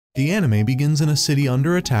The anime begins in a city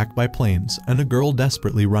under attack by planes and a girl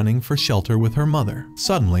desperately running for shelter with her mother.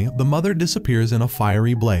 Suddenly, the mother disappears in a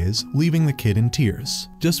fiery blaze, leaving the kid in tears.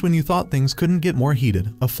 Just when you thought things couldn't get more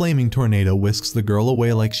heated, a flaming tornado whisks the girl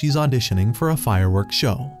away like she's auditioning for a fireworks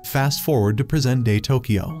show. Fast forward to present-day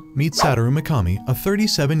Tokyo. Meet Satoru Mikami, a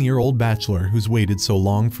 37-year-old bachelor who's waited so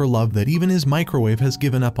long for love that even his microwave has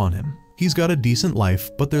given up on him. He's got a decent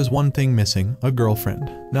life, but there's one thing missing, a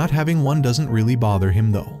girlfriend. Not having one doesn't really bother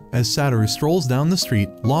him though. As Satoru strolls down the street,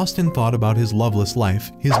 lost in thought about his loveless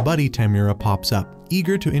life, his buddy Temura pops up,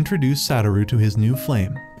 eager to introduce Satoru to his new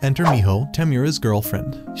flame. Enter Miho, Temura's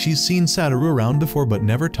girlfriend. She's seen Satoru around before but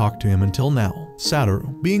never talked to him until now.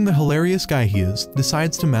 Satoru, being the hilarious guy he is,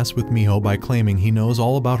 decides to mess with Miho by claiming he knows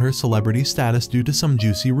all about her celebrity status due to some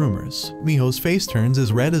juicy rumors. Miho's face turns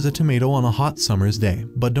as red as a tomato on a hot summer's day,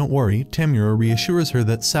 but don't worry, Temura reassures her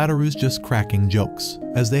that Satoru's just cracking jokes.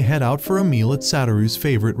 As they head out for a meal at Satoru's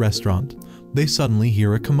favorite restaurant, they suddenly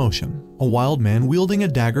hear a commotion. A wild man wielding a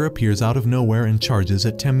dagger appears out of nowhere and charges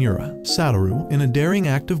at Temura. Satoru, in a daring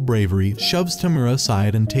act of bravery, shoves Temura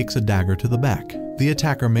aside and takes a dagger to the back. The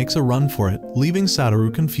attacker makes a run for it, leaving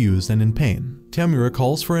Satoru confused and in pain. Temura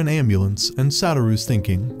calls for an ambulance, and Satoru's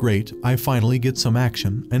thinking, great, I finally get some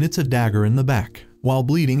action, and it's a dagger in the back. While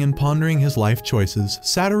bleeding and pondering his life choices,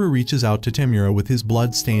 Satoru reaches out to Temura with his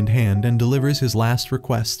blood-stained hand and delivers his last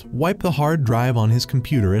request: wipe the hard drive on his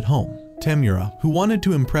computer at home. Temura, who wanted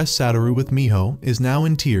to impress Satoru with Miho, is now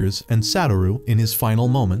in tears, and Satoru, in his final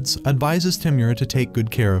moments, advises Temura to take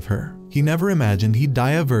good care of her. He never imagined he'd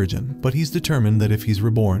die a virgin, but he's determined that if he's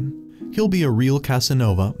reborn, he'll be a real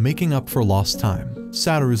Casanova, making up for lost time.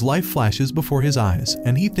 Satoru's life flashes before his eyes,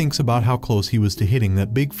 and he thinks about how close he was to hitting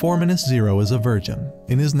that big 4-0 as a virgin.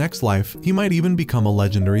 In his next life, he might even become a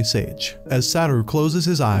legendary sage. As Satoru closes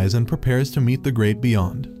his eyes and prepares to meet the great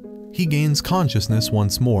beyond, he gains consciousness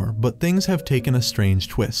once more, but things have taken a strange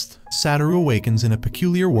twist. Satoru awakens in a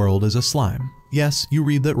peculiar world as a slime. Yes, you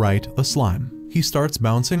read that right, a slime. He starts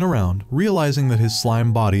bouncing around, realizing that his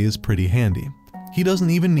slime body is pretty handy. He doesn't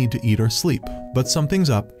even need to eat or sleep. But something's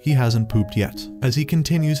up, he hasn't pooped yet. As he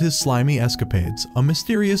continues his slimy escapades, a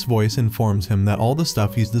mysterious voice informs him that all the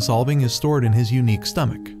stuff he's dissolving is stored in his unique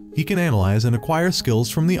stomach. He can analyze and acquire skills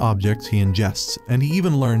from the objects he ingests, and he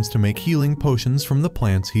even learns to make healing potions from the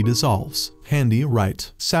plants he dissolves. Handy,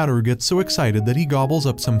 right? Satoru gets so excited that he gobbles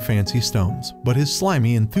up some fancy stones, but his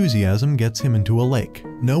slimy enthusiasm gets him into a lake.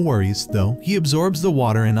 No worries, though, he absorbs the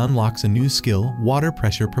water and unlocks a new skill, water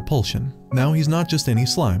pressure propulsion. Now he's not just any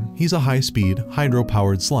slime, he's a high-speed,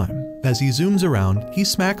 hydro-powered slime. As he zooms around, he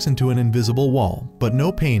smacks into an invisible wall, but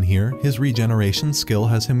no pain here, his regeneration skill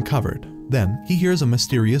has him covered. Then, he hears a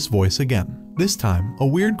mysterious voice again. This time, a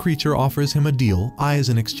weird creature offers him a deal, eyes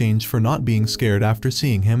in exchange for not being scared after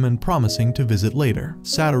seeing him and promising to visit later.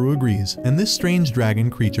 Satoru agrees, and this strange dragon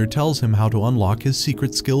creature tells him how to unlock his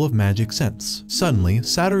secret skill of magic sense. Suddenly,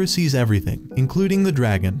 Satoru sees everything, including the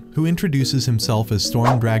dragon, who introduces himself as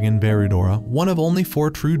Storm Dragon Veldora, one of only 4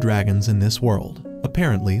 true dragons in this world.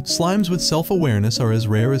 Apparently, slimes with self-awareness are as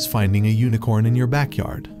rare as finding a unicorn in your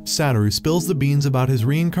backyard. Satoru spills the beans about his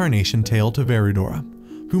reincarnation tale to Veldora,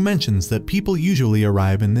 who mentions that people usually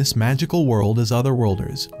arrive in this magical world as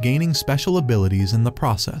otherworlders, gaining special abilities in the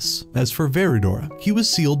process. As for Veldora, he was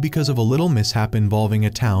sealed because of a little mishap involving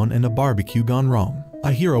a town and a barbecue gone wrong.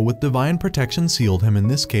 A hero with divine protection sealed him in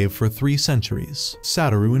this cave for 3 centuries.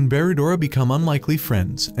 Satoru and Veldora become unlikely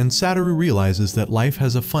friends, and Satoru realizes that life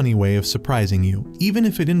has a funny way of surprising you, even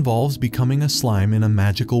if it involves becoming a slime in a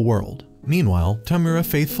magical world. Meanwhile, Temura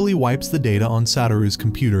faithfully wipes the data on Satoru's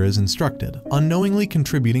computer as instructed, unknowingly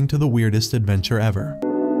contributing to the weirdest adventure ever.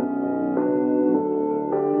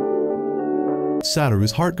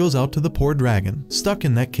 Satoru's heart goes out to the poor dragon, stuck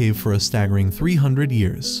in that cave for a staggering 300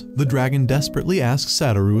 years. The dragon desperately asks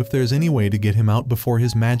Satoru if there's any way to get him out before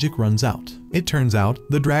his magic runs out. It turns out,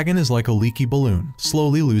 the dragon is like a leaky balloon,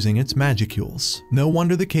 slowly losing its magicules. No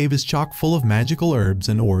wonder the cave is chock full of magical herbs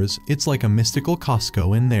and ores, it's like a mystical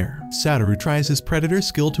Costco in there. Satoru tries his predator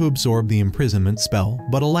skill to absorb the imprisonment spell,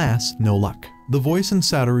 but alas, no luck. The voice in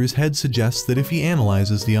Satoru's head suggests that if he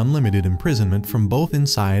analyzes the unlimited imprisonment from both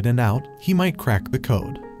inside and out, he might crack the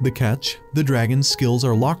code. The catch? The dragon's skills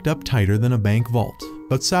are locked up tighter than a bank vault.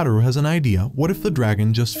 But Satoru has an idea. What if the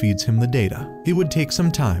dragon just feeds him the data? It would take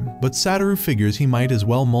some time, but Satoru figures he might as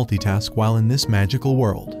well multitask while in this magical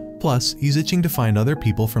world. Plus, he's itching to find other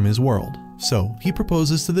people from his world. So, he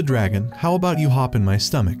proposes to the dragon, how about you hop in my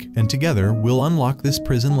stomach, and together we'll unlock this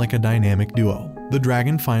prison like a dynamic duo. The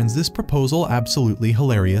dragon finds this proposal absolutely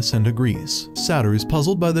hilarious and agrees. Satoru is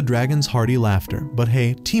puzzled by the dragon's hearty laughter, but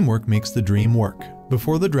hey, teamwork makes the dream work.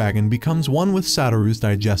 Before the dragon becomes one with Satoru's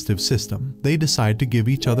digestive system, they decide to give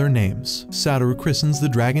each other names. Satoru christens the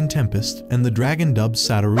dragon Tempest, and the dragon dubs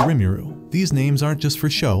Satoru Rimuru. These names aren't just for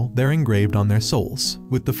show, they're engraved on their souls.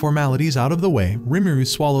 With the formalities out of the way, Rimuru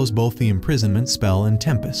swallows both the imprisonment spell and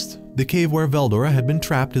Tempest. The cave where Veldora had been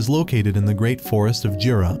trapped is located in the Great Forest of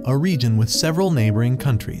Jura, a region with several neighboring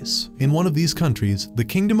countries. In one of these countries, the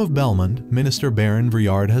Kingdom of Belmond, Minister Baron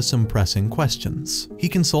Vriard has some pressing questions. He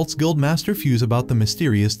consults Guildmaster Fuse about the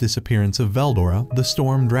mysterious disappearance of Veldora, the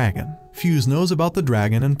Storm Dragon. Fuse knows about the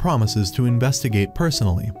dragon and promises to investigate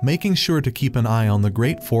personally, making sure to keep an eye on the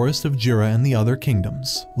Great Forest of Jura and the other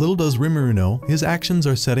kingdoms. Little does Rimuru know, his actions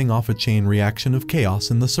are setting off a chain reaction of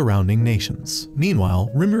chaos in the surrounding nations.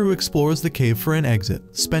 Meanwhile, Rimuru explores the cave for an exit,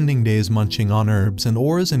 spending days munching on herbs and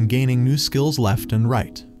ores and gaining new skills left and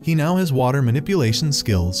right. He now has water manipulation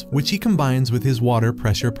skills, which he combines with his water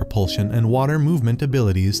pressure propulsion and water movement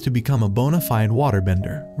abilities to become a bona fide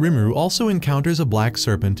waterbender. Rimuru also encounters a black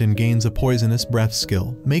serpent and gains a poisonous breath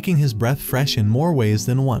skill, making his breath fresh in more ways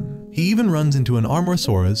than one. He even runs into an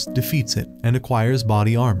Armorosaurus, defeats it, and acquires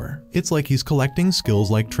body armor. It's like he's collecting skills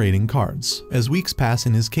like trading cards. As weeks pass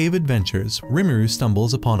in his cave adventures, Rimuru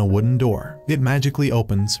stumbles upon a wooden door. It magically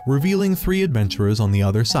opens, revealing 3 adventurers on the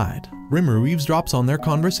other side. Rimuru eavesdrops on their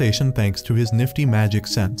conversation thanks to his nifty magic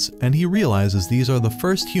sense, and he realizes these are the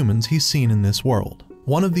first humans he's seen in this world.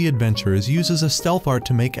 One of the adventurers uses a stealth art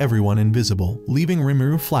to make everyone invisible, leaving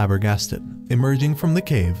Rimuru flabbergasted. Emerging from the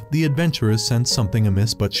cave, the adventurers sense something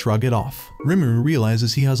amiss but shrug it off. Rimuru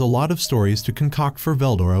realizes he has a lot of stories to concoct for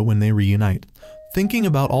Veldora when they reunite, thinking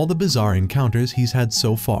about all the bizarre encounters he's had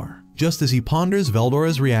so far. Just as he ponders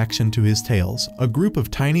Veldora's reaction to his tales, a group of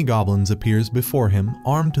tiny goblins appears before him,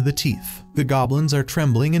 armed to the teeth. The goblins are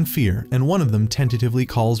trembling in fear, and one of them tentatively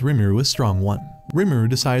calls Rimuru a strong one. Rimuru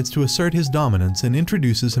decides to assert his dominance and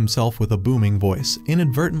introduces himself with a booming voice,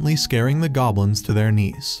 inadvertently scaring the goblins to their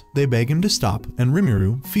knees. They beg him to stop, and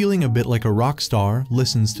Rimuru, feeling a bit like a rock star,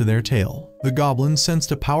 listens to their tale. The goblins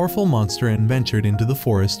sensed a powerful monster and ventured into the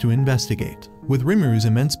forest to investigate. With Rimuru's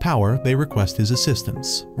immense power, they request his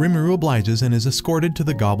assistance. Rimuru obliges and is escorted to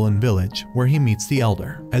the goblin village, where he meets the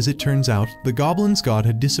elder. As it turns out, the goblin's god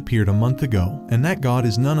had disappeared a month ago, and that god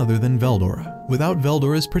is none other than Veldora. Without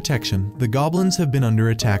Veldora's protection, the goblins have been under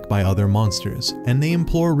attack by other monsters, and they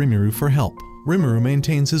implore Rimuru for help. Rimuru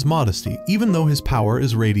maintains his modesty, even though his power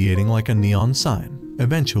is radiating like a neon sign.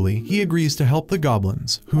 Eventually, he agrees to help the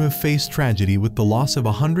goblins, who have faced tragedy with the loss of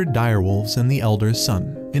 100 direwolves and the elder's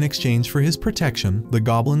son. In exchange for his protection, the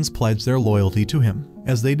goblins pledge their loyalty to him.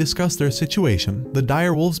 As they discuss their situation, the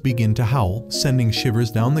direwolves begin to howl, sending shivers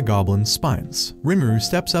down the goblins' spines. Rimuru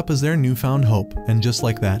steps up as their newfound hope, and just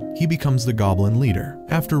like that, he becomes the goblin leader.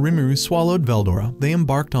 After Rimuru swallowed Veldora, they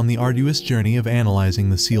embarked on the arduous journey of analyzing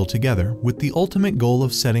the seal together, with the ultimate goal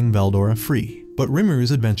of setting Veldora free. But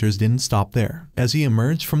Rimuru's adventures didn't stop there. As he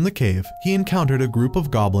emerged from the cave, he encountered a group of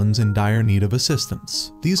goblins in dire need of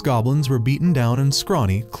assistance. These goblins were beaten down and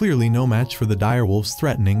scrawny, clearly no match for the direwolves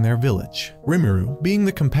threatening their village. Rimuru, being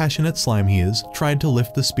the compassionate slime he is, tried to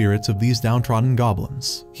lift the spirits of these downtrodden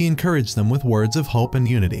goblins. He encouraged them with words of hope and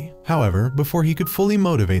unity. However, before he could fully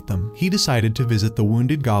motivate them, he decided to visit the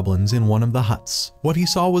wounded goblins in one of the huts. What he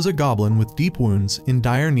saw was a goblin with deep wounds in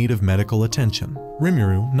dire need of medical attention.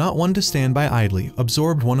 Rimuru, not one to stand by idly,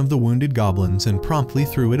 absorbed one of the wounded goblins and promptly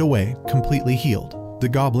threw it away, completely healed. The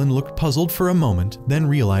goblin looked puzzled for a moment, then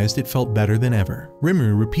realized it felt better than ever.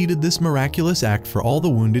 Rimuru repeated this miraculous act for all the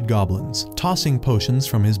wounded goblins, tossing potions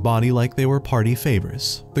from his body like they were party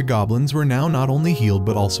favors. The goblins were now not only healed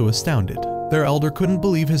but also astounded. Their elder couldn't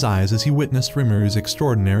believe his eyes as he witnessed Rimuru's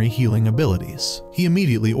extraordinary healing abilities. He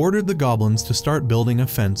immediately ordered the goblins to start building a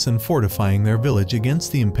fence and fortifying their village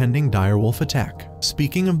against the impending direwolf attack.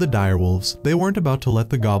 Speaking of the direwolves, they weren't about to let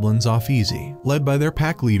the goblins off easy. Led by their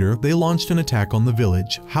pack leader, they launched an attack on the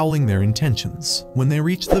village, howling their intentions. When they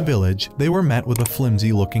reached the village, they were met with a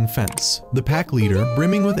flimsy-looking fence. The pack leader,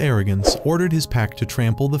 brimming with arrogance, ordered his pack to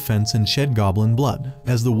trample the fence and shed goblin blood.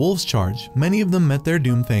 As the wolves charged, many of them met their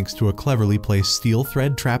doom thanks to a cleverly placed steel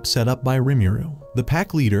thread trap set up by Rimuru. The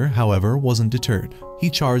pack leader, however, wasn't deterred. He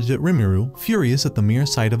charged at Rimuru, furious at the mere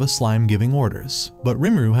sight of a slime giving orders. But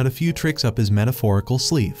Rimuru had a few tricks up his metaphorical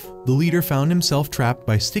sleeve. The leader found himself trapped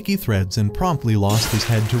by sticky threads and promptly lost his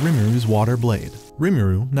head to Rimuru's water blade.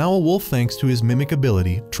 Rimuru, now a wolf thanks to his mimic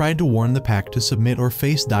ability, tried to warn the pack to submit or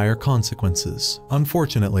face dire consequences.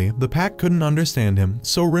 Unfortunately, the pack couldn't understand him,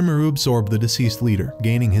 so Rimuru absorbed the deceased leader,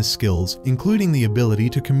 gaining his skills, including the ability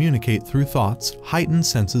to communicate through thoughts, heightened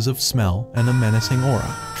senses of smell, and a menacing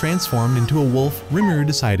aura. Transformed into a wolf, Rimuru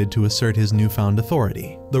decided to assert his newfound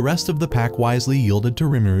authority. The rest of the pack wisely yielded to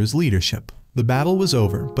Rimuru's leadership. The battle was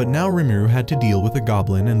over, but now Rimuru had to deal with a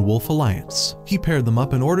goblin and wolf alliance. He paired them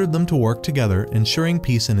up and ordered them to work together, ensuring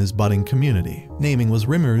peace in his budding community. Naming was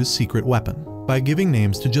Rimuru's secret weapon. By giving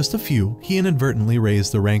names to just a few, he inadvertently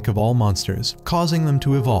raised the rank of all monsters, causing them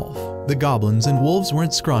to evolve. The goblins and wolves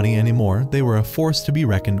weren't scrawny anymore, they were a force to be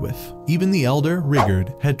reckoned with. Even the elder,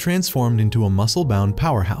 Rigurd, had transformed into a muscle-bound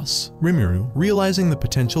powerhouse. Rimuru, realizing the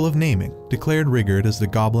potential of naming, declared Rigurd as the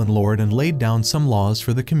Goblin Lord and laid down some laws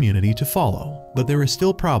for the community to follow. But there were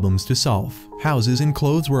still problems to solve. Houses and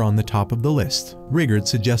clothes were on the top of the list. Rigurd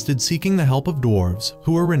suggested seeking the help of dwarves,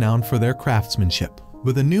 who were renowned for their craftsmanship.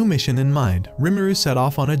 With a new mission in mind, Rimuru set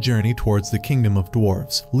off on a journey towards the kingdom of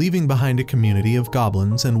dwarves, leaving behind a community of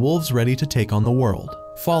goblins and wolves ready to take on the world.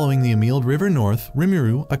 Following the Emiled River north,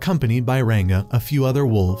 Rimuru, accompanied by Ranga, a few other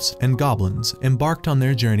wolves, and goblins, embarked on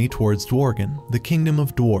their journey towards Dworgen, the kingdom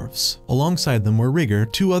of dwarves. Alongside them were Rigger,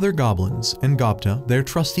 two other goblins, and Gobta, their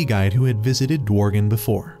trusty guide who had visited Dworgen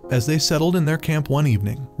before. As they settled in their camp one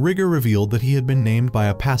evening, Rigger revealed that he had been named by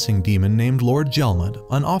a passing demon named Lord Jelmud,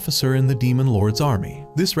 an officer in the Demon Lord's army.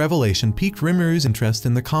 This revelation piqued Rimuru's interest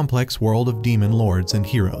in the complex world of demon lords and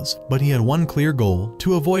heroes, but he had one clear goal: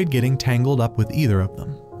 to avoid getting tangled up with either of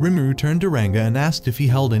them. Rimuru turned to Ranga and asked if he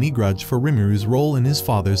held any grudge for Rimuru's role in his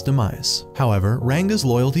father's demise. However, Ranga's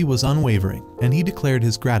loyalty was unwavering, and he declared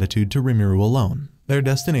his gratitude to Rimuru alone. Their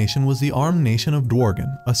destination was the armed nation of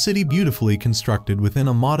Dworgen, a city beautifully constructed within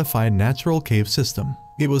a modified natural cave system.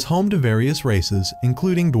 It was home to various races,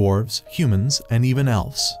 including dwarves, humans, and even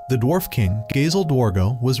elves. The dwarf king, Gazel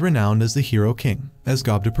Dworgo, was renowned as the hero king. As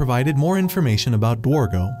Gobta provided more information about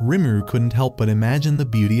Dworgo, Rimuru couldn't help but imagine the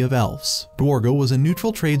beauty of elves. Dworgo was a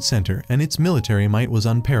neutral trade center, and its military might was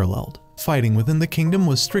unparalleled. Fighting within the kingdom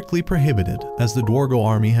was strictly prohibited, as the Dworgo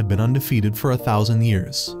army had been undefeated for 1,000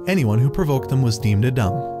 years. Anyone who provoked them was deemed a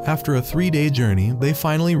dumb. After a 3-day journey, they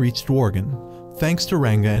finally reached Dworgen, thanks to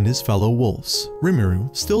Ranga and his fellow wolves.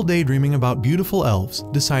 Rimuru, still daydreaming about beautiful elves,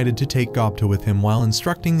 decided to take Gobta with him while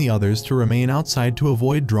instructing the others to remain outside to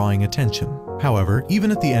avoid drawing attention. However,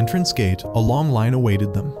 even at the entrance gate, a long line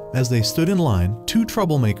awaited them. As they stood in line, two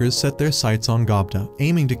troublemakers set their sights on Gobta,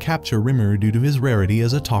 aiming to capture Rimuru due to his rarity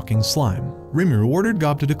as a talking slime. Rimuru ordered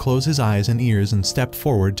Gobta to close his eyes and ears and stepped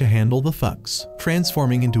forward to handle the thugs.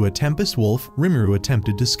 Transforming into a tempest wolf, Rimuru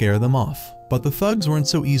attempted to scare them off. But the thugs weren't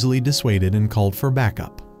so easily dissuaded and called for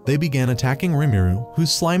backup. They began attacking Rimuru,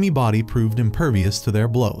 whose slimy body proved impervious to their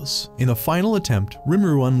blows. In a final attempt,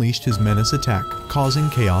 Rimuru unleashed his menace attack, causing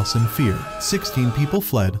chaos and fear. 16 people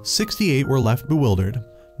fled, 68 were left bewildered,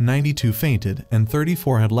 92 fainted, and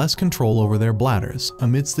 34 had less control over their bladders.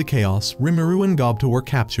 Amidst the chaos, Rimuru and Gobta were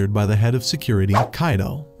captured by the head of security,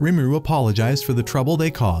 Kaido. Rimuru apologized for the trouble they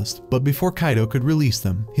caused, but before Kaido could release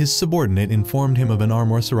them, his subordinate informed him of an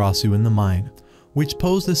armor Sarasu in the mine, which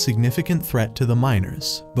posed a significant threat to the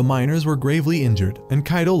miners. The miners were gravely injured, and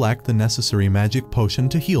Kaido lacked the necessary magic potion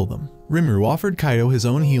to heal them. Rimuru offered Kaido his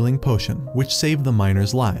own healing potion, which saved the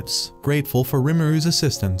miners' lives. Grateful for Rimuru's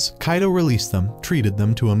assistance, Kaido released them, treated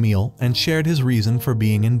them to a meal, and shared his reason for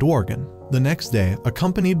being in Dworgen. The next day,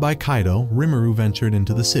 accompanied by Kaido, Rimuru ventured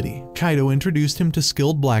into the city. Kaido introduced him to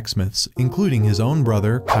skilled blacksmiths, including his own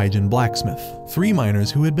brother, Kaijin Blacksmith. 3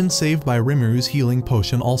 miners who had been saved by Rimuru's healing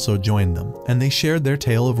potion also joined them, and they shared their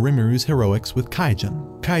tale of Rimuru's heroics with Kaijin.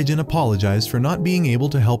 Kaijin apologized for not being able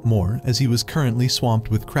to help more, as he was currently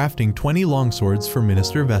swamped with crafting 20 longswords for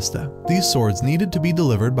Minister Vesta. These swords needed to be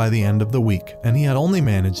delivered by the end of the week, and he had only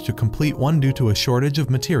managed to complete one due to a shortage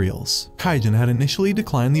of materials. Kaijin had initially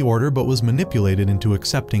declined the order but was manipulated into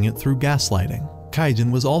accepting it through gaslighting.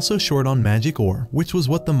 Kaijin was also short on magic ore, which was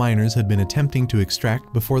what the miners had been attempting to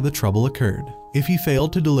extract before the trouble occurred. If he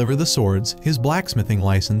failed to deliver the swords, his blacksmithing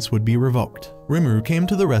license would be revoked. Rimuru came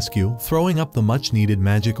to the rescue, throwing up the much-needed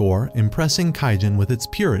magic ore, impressing Kaijin with its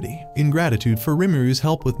purity. In gratitude for Rimuru's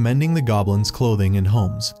help with mending the goblins' clothing and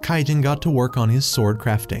homes, Kaijin got to work on his sword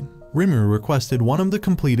crafting. Rimuru requested one of the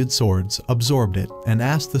completed swords, absorbed it, and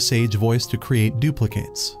asked the sage voice to create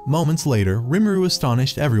duplicates. Moments later, Rimuru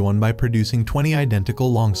astonished everyone by producing 20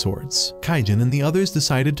 identical longswords. Kaijin and the others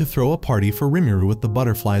decided to throw a party for Rimuru with the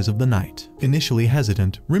butterflies of the night. Initially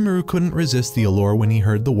hesitant, Rimuru couldn't resist the allure when he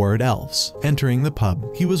heard the word elves. Entering the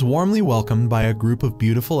pub, he was warmly welcomed by a group of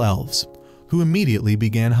beautiful elves, who immediately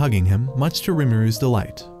began hugging him, much to Rimuru's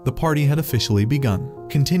delight. The party had officially begun.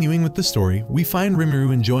 Continuing with the story, we find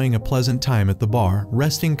Rimuru enjoying a pleasant time at the bar,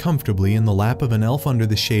 resting comfortably in the lap of an elf under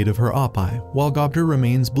the shade of her oppai, while Gobta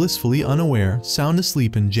remains blissfully unaware, sound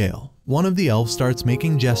asleep in jail. One of the elves starts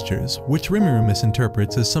making gestures, which Rimuru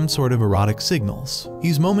misinterprets as some sort of erotic signals.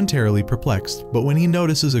 He's momentarily perplexed, but when he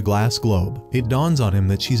notices a glass globe, it dawns on him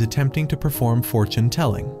that she's attempting to perform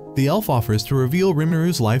fortune-telling. The elf offers to reveal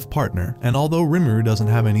Rimuru's life partner, and although Rimuru doesn't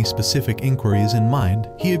have any specific inquiries in mind,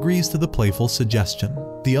 he agrees to the playful suggestion.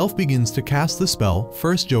 The elf begins to cast the spell,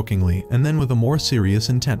 first jokingly and then with a more serious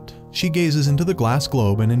intent. She gazes into the glass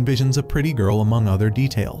globe and envisions a pretty girl among other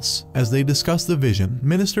details. As they discuss the vision,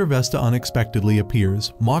 Minister Vesta unexpectedly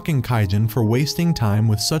appears, mocking Kaijin for wasting time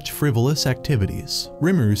with such frivolous activities.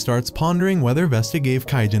 Rimuru starts pondering whether Vesta gave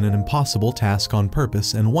Kaijin an impossible task on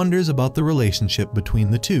purpose and wonders about the relationship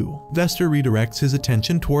between the two. Vesta redirects his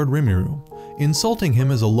attention toward Rimuru, insulting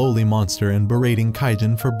him as a lowly monster and berating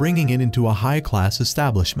Kaijin for bringing it into a high-class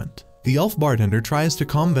establishment. The elf bartender tries to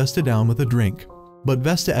calm Vesta down with a drink, but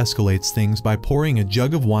Vesta escalates things by pouring a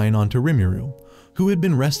jug of wine onto Rimuru, who had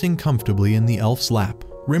been resting comfortably in the elf's lap.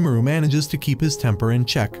 Rimuru manages to keep his temper in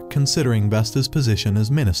check, considering Vesta's position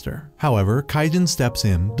as minister. However, Kaijin steps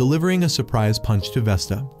in, delivering a surprise punch to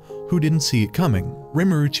Vesta, who didn't see it coming.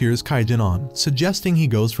 Rimuru cheers Kaijin on, suggesting he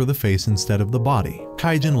goes for the face instead of the body.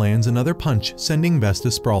 Kaijin lands another punch, sending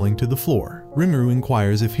Vesta sprawling to the floor. Rimuru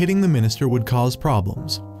inquires if hitting the minister would cause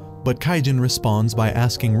problems, but Kaijin responds by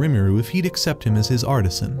asking Rimuru if he'd accept him as his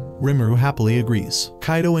artisan. Rimuru happily agrees.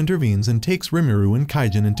 Kaido intervenes and takes Rimuru and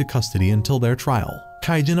Kaijin into custody until their trial.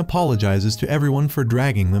 Kaijin apologizes to everyone for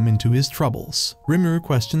dragging them into his troubles. Rimuru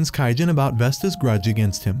questions Kaijin about Vesta's grudge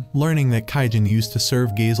against him, learning that Kaijin used to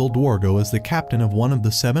serve Gazel Dwargo as the captain of one of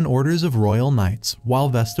the 7 orders of royal knights, while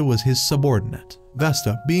Vesta was his subordinate.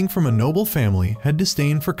 Vesta, being from a noble family, had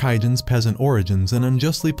disdain for Kaijin's peasant origins and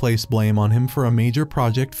unjustly placed blame on him for a major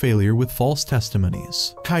project failure with false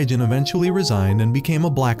testimonies. Kaijin eventually resigned and became a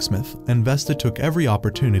blacksmith, and Vesta took every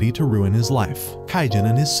opportunity to ruin his life. Kaijin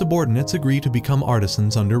and his subordinates agree to become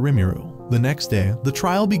artisans under Rimuru. The next day, the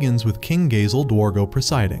trial begins with King Gazel Dwargo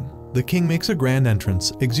presiding. The king makes a grand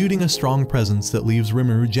entrance, exuding a strong presence that leaves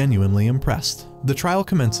Rimuru genuinely impressed. The trial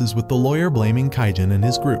commences with the lawyer blaming Kaijin and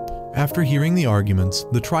his group. After hearing the arguments,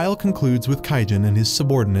 the trial concludes with Kaijin and his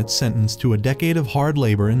subordinates sentenced to a decade of hard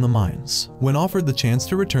labor in the mines. When offered the chance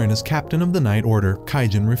to return as captain of the Night Order,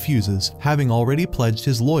 Kaijin refuses, having already pledged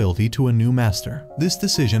his loyalty to a new master. This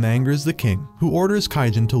decision angers the king, who orders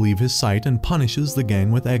Kaijin to leave his sight and punishes the gang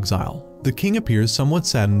with exile. The king appears somewhat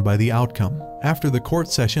saddened by the outcome. After the court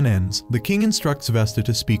session ends, the king instructs Vesta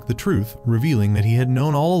to speak the truth, revealing that he had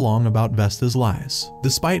known all along about Vesta's lies.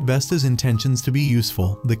 Despite Vesta's intentions to be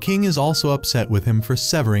useful, the king is also upset with him for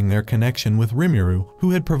severing their connection with Rimuru,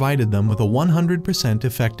 who had provided them with a 100%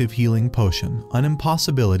 effective healing potion, an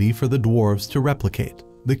impossibility for the dwarves to replicate.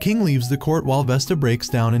 The king leaves the court while Vesta breaks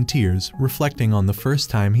down in tears, reflecting on the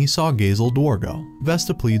first time he saw Gazel Dwargo.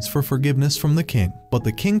 Vesta pleads for forgiveness from the king, but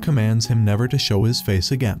the king commands him never to show his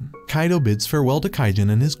face again. Kaido bids farewell to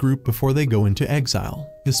Kaijin and his group before they go into exile.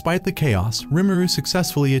 Despite the chaos, Rimuru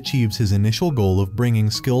successfully achieves his initial goal of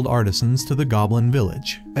bringing skilled artisans to the Goblin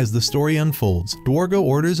Village. As the story unfolds, Dwargo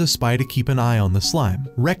orders a spy to keep an eye on the slime,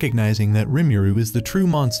 recognizing that Rimuru is the true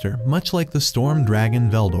monster, much like the storm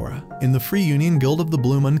dragon Veldora. In the Free Union Guild of the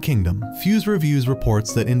Blue Moon Kingdom, Fuse reviews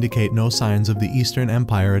reports that indicate no signs of the Eastern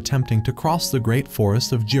Empire attempting to cross the Great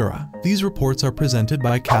Forest of Jura. These reports are presented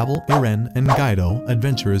by Cavil, Iren, and Gaido,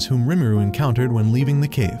 adventurers whom Rimuru encountered when leaving the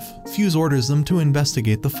cave. Fuse orders them to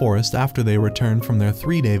investigate the forest after they return from their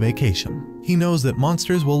 3-day vacation. He knows that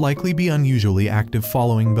monsters will likely be unusually active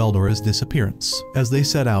following Veldora's disappearance. As they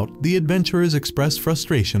set out, the adventurers express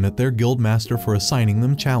frustration at their guild master for assigning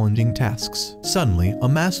them challenging tasks. Suddenly, a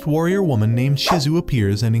masked warrior woman named Shizu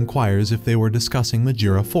appears and inquires if they were discussing the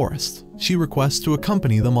Jura forest. She requests to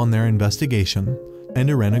accompany them on their investigation, and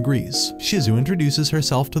Iren agrees. Shizu introduces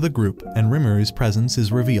herself to the group, and Rimuru's presence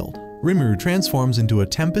is revealed. Rimuru transforms into a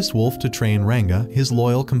Tempest Wolf to train Ranga, his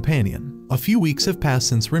loyal companion. A few weeks have passed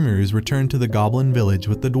since Rimuru's return to the Goblin Village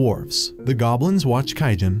with the dwarves. The goblins watch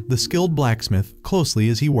Kaijin, the skilled blacksmith, closely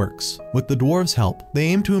as he works. With the dwarves' help, they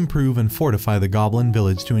aim to improve and fortify the Goblin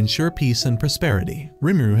Village to ensure peace and prosperity.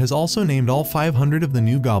 Rimuru has also named all 500 of the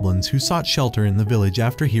new goblins who sought shelter in the village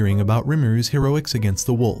after hearing about Rimuru's heroics against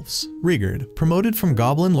the wolves. Rigurd, promoted from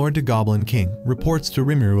Goblin Lord to Goblin King, reports to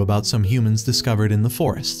Rimuru about some humans discovered in the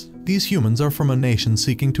forest. These humans are from a nation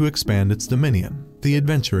seeking to expand its dominion. The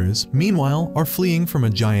adventurers, meanwhile, are fleeing from a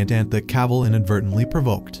giant ant that Cavil inadvertently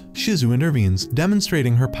provoked. Shizu intervenes,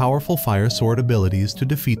 demonstrating her powerful fire sword abilities to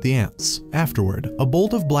defeat the ants. Afterward, a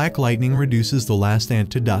bolt of black lightning reduces the last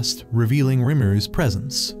ant to dust, revealing Rimuru's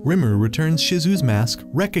presence. Rimuru returns Shizu's mask,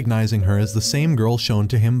 recognizing her as the same girl shown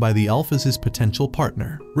to him by the elf as his potential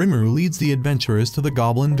partner. Rimuru leads the adventurers to the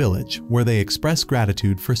Goblin Village, where they express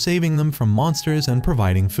gratitude for saving them from monsters and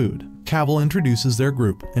providing food. Cavil introduces their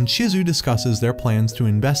group, and Shizu discusses their plans to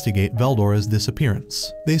investigate Veldora's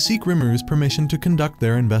disappearance. They seek Rimuru's permission to conduct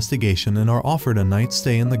their investigation and are offered a night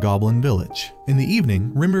stay in the Goblin Village. In the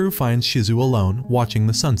evening, Rimuru finds Shizu alone, watching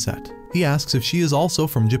the sunset. He asks if she is also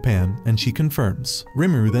from Japan, and she confirms.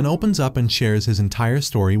 Rimuru then opens up and shares his entire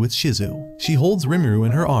story with Shizu. She holds Rimuru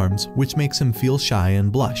in her arms, which makes him feel shy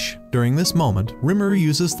and blush. During this moment, Rimuru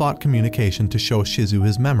uses thought communication to show Shizu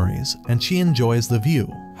his memories, and she enjoys the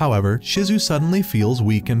view. However, Shizu suddenly feels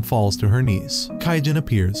weak and falls to her knees. Kaijin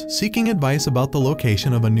appears, seeking advice about the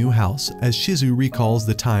location of a new house, as Shizu recalls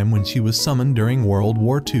the time when she was summoned during World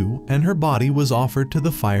War II, and her body was offered to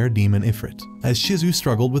the fire demon Ifrit. As Shizu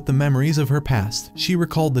struggled with the memories of her past, she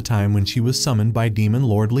recalled the time when she was summoned by Demon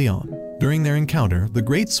Lord Leon. During their encounter, the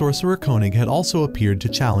great sorcerer Koenig had also appeared to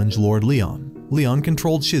challenge Lord Leon. Leon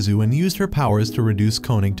controlled Shizu and used her powers to reduce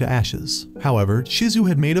Koenig to ashes. However, Shizu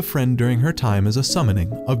had made a friend during her time as a summoning,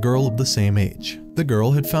 a girl of the same age. The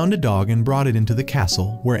girl had found a dog and brought it into the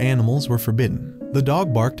castle, where animals were forbidden. The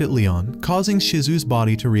dog barked at Leon, causing Shizu's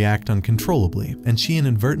body to react uncontrollably, and she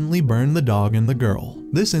inadvertently burned the dog and the girl.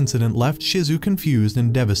 This incident left Shizu confused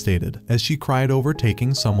and devastated, as she cried over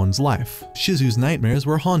taking someone's life. Shizu's nightmares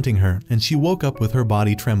were haunting her, and she woke up with her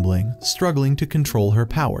body trembling, struggling to control her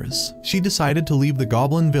powers. She decided to leave the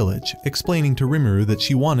Goblin Village, explaining to Rimuru that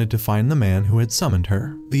she wanted to find the man who had summoned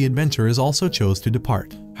her. The adventurers also chose to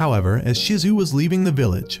depart. However, as Shizu was leaving the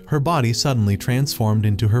village, her body suddenly transformed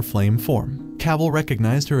into her flame form. Cavil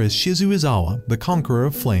recognized her as Shizu Izawa, the conqueror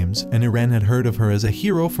of flames, and Iren had heard of her as a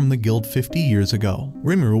hero from the guild 50 years ago.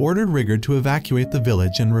 Rimuru ordered Rigard to evacuate the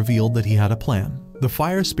village and revealed that he had a plan. The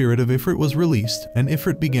fire spirit of Ifrit was released, and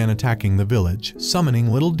Ifrit began attacking the village,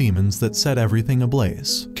 summoning little demons that set everything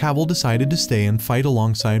ablaze. Cavil decided to stay and fight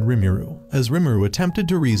alongside Rimuru. As Rimuru attempted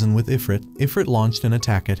to reason with Ifrit, Ifrit launched an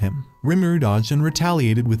attack at him. Rimuru dodged and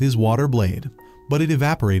retaliated with his water blade, but it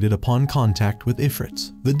evaporated upon contact with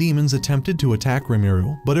Ifrit. The demons attempted to attack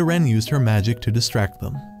Rimuru, but Iren used her magic to distract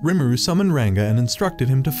them. Rimuru summoned Ranga and instructed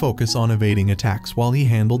him to focus on evading attacks while he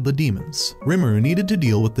handled the demons. Rimuru needed to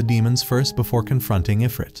deal with the demons first before confronting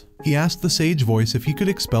Ifrit. He asked the sage voice if he could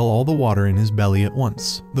expel all the water in his belly at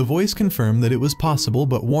once. The voice confirmed that it was possible,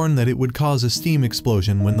 but warned that it would cause a steam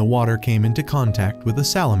explosion when the water came into contact with a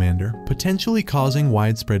salamander, potentially causing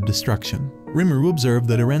widespread destruction. Rimuru observed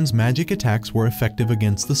that Iren's magic attacks were effective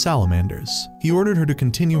against the salamanders. He ordered her to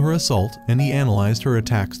continue her assault, and he analyzed her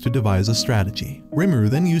attacks to devise a strategy. Rimuru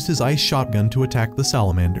then used his ice shotgun to attack the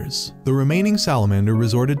salamanders. The remaining salamander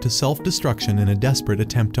resorted to self-destruction in a desperate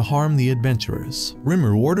attempt to harm the adventurers.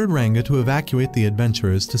 Rimuru ordered Ranga to evacuate the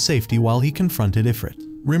adventurers to safety while he confronted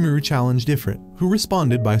Ifrit. Rimuru challenged Ifrit, who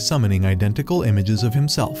responded by summoning identical images of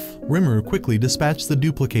himself. Rimuru quickly dispatched the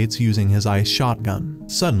duplicates using his ice shotgun.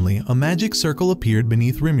 Suddenly, a magic circle appeared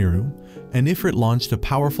beneath Rimuru, and Ifrit launched a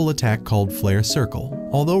powerful attack called Flare Circle.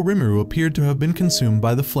 Although Rimuru appeared to have been consumed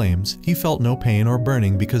by the flames, he felt no pain or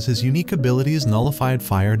burning because his unique abilities nullified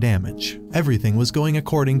fire damage. Everything was going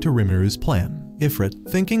according to Rimuru's plan. Ifrit,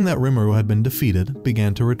 thinking that Rimuru had been defeated,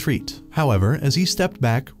 began to retreat. However, as he stepped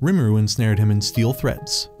back, Rimuru ensnared him in steel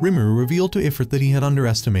threads. Rimuru revealed to Ifrit that he had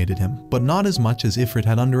underestimated him, but not as much as Ifrit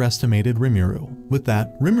had underestimated Rimuru. With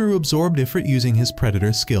that, Rimuru absorbed Ifrit using his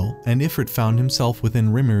predator skill, and Ifrit found himself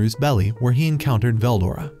within Rimuru's belly, where he encountered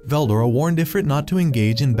Veldora. Veldora warned Ifrit not to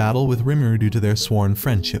engage in battle with Rimuru due to their sworn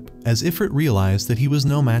friendship, as Ifrit realized that he was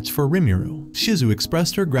no match for Rimuru. Shizu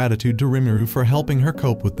expressed her gratitude to Rimuru for helping her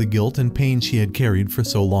cope with the guilt and pain she had carried for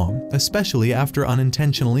so long, especially after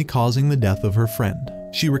unintentionally causing the death of her friend.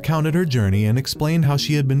 She recounted her journey and explained how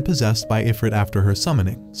she had been possessed by Ifrit after her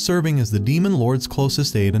summoning, serving as the Demon Lord's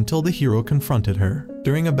closest aide until the hero confronted her.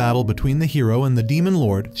 During a battle between the hero and the Demon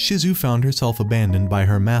Lord, Shizu found herself abandoned by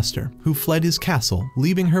her master, who fled his castle,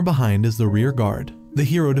 leaving her behind as the rear guard. The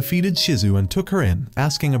hero defeated Shizu and took her in,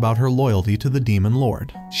 asking about her loyalty to the Demon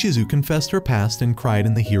Lord. Shizu confessed her past and cried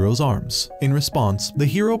in the hero's arms. In response, the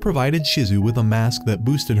hero provided Shizu with a mask that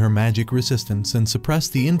boosted her magic resistance and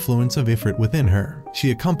suppressed the influence of Ifrit within her.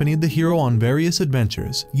 She accompanied the hero on various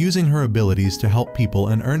adventures, using her abilities to help people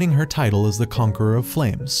and earning her title as the Conqueror of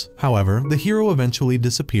Flames. However, the hero eventually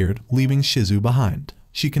disappeared, leaving Shizu behind.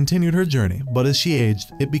 She continued her journey, but as she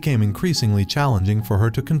aged, it became increasingly challenging for her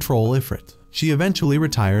to control Ifrit. She eventually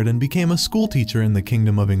retired and became a schoolteacher in the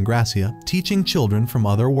kingdom of Ingracia, teaching children from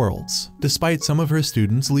other worlds. Despite some of her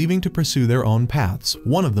students leaving to pursue their own paths,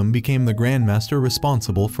 one of them became the grandmaster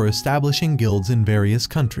responsible for establishing guilds in various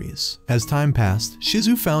countries. As time passed,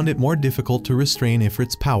 Shizu found it more difficult to restrain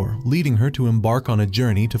Ifrit's power, leading her to embark on a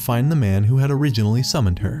journey to find the man who had originally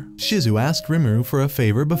summoned her. Shizu asked Rimuru for a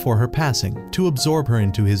favor before her passing, to absorb her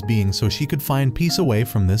into his being so she could find peace away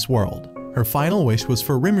from this world. Her final wish was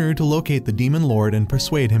for Rimuru to locate the demon lord and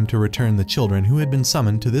persuade him to return the children who had been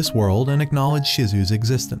summoned to this world and acknowledge Shizu's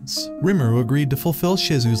existence. Rimuru agreed to fulfill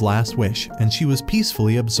Shizu's last wish, and she was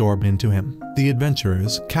peacefully absorbed into him. The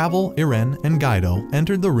adventurers, Cavil, Iren, and Gaido,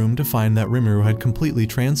 entered the room to find that Rimuru had completely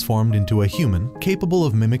transformed into a human, capable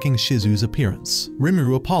of mimicking Shizu's appearance.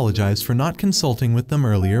 Rimuru apologized for not consulting with them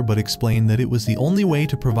earlier but explained that it was the only way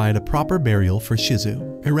to provide a proper burial for Shizu.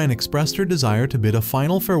 Iren expressed her desire to bid a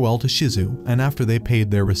final farewell to Shizu, and after they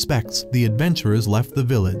paid their respects, the adventurers left the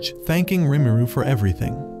village, thanking Rimuru for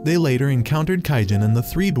everything. They later encountered Kaijin and the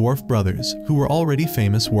three dwarf brothers, who were already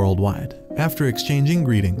famous worldwide. After exchanging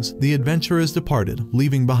greetings, the adventurers departed,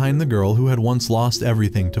 leaving behind the girl who had once lost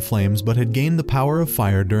everything to flames but had gained the power of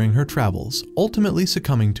fire during her travels, ultimately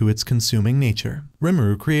succumbing to its consuming nature.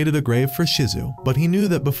 Rimuru created a grave for Shizu, but he knew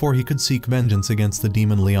that before he could seek vengeance against the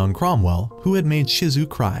demon Leon Cromwell, who had made Shizu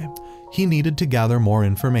cry, he needed to gather more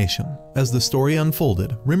information. As the story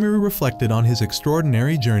unfolded, Rimuru reflected on his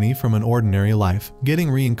extraordinary journey from an ordinary life,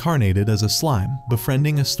 getting reincarnated as a slime,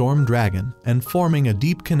 befriending a storm dragon, and forming a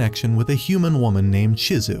deep connection with a human woman named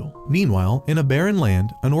Shizu. Meanwhile, in a barren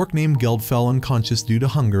land, an orc named Geld fell unconscious due to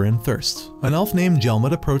hunger and thirst. An elf named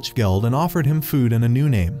Jelmut approached Geld and offered him food and a new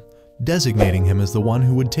name, designating him as the one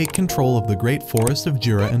who would take control of the great forest of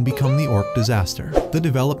Jura and become the orc disaster. The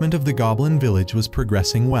development of the goblin village was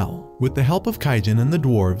progressing well. With the help of Kaijin and the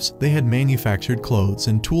dwarves, they had manufactured clothes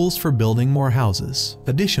and tools for building more houses.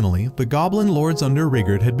 Additionally, the goblin lords under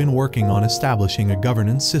Rigurd had been working on establishing a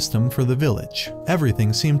governance system for the village.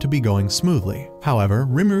 Everything seemed to be going smoothly. However,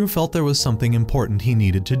 Rimuru felt there was something important he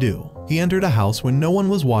needed to do. He entered a house when no one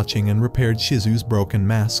was watching and repaired Shizu's broken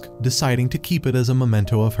mask, deciding to keep it as a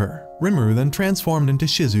memento of her. Rimuru then transformed into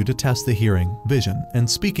Shizu to test the hearing, vision, and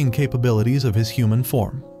speaking capabilities of his human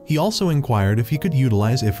form. He also inquired if he could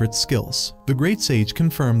utilize Ifrit's skills. The Great Sage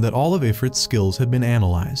confirmed that all of Ifrit's skills had been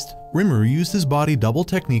analyzed. Rimuru used his body double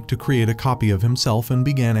technique to create a copy of himself and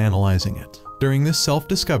began analyzing it. During this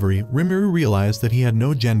self-discovery, Rimuru realized that he had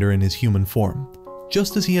no gender in his human form,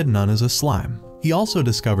 just as he had none as a slime. He also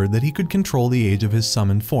discovered that he could control the age of his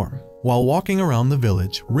summoned form. While walking around the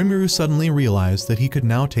village, Rimuru suddenly realized that he could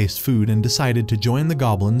now taste food and decided to join the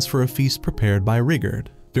goblins for a feast prepared by Rigurd.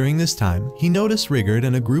 During this time, he noticed Rigurd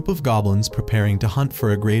and a group of goblins preparing to hunt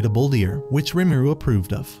for a great deer, which Rimuru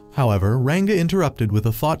approved of. However, Ranga interrupted with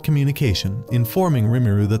a thought communication, informing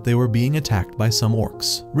Rimuru that they were being attacked by some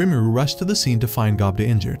orcs. Rimuru rushed to the scene to find Gobda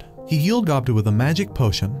injured. He healed Gobda with a magic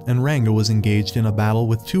potion, and Ranga was engaged in a battle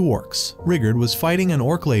with two orcs. Rigurd was fighting an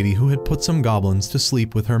orc lady who had put some goblins to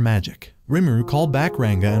sleep with her magic. Rimuru called back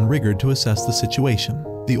Ranga and Rigurd to assess the situation.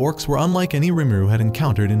 The orcs were unlike any Rimuru had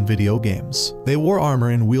encountered in video games. They wore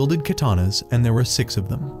armor and wielded katanas, and there were 6 of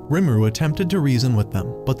them. Rimuru attempted to reason with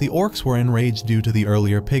them, but the orcs were enraged due to the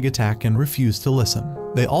earlier pig attack and refused to listen.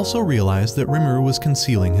 They also realized that Rimuru was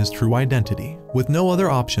concealing his true identity. With no other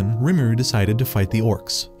option, Rimuru decided to fight the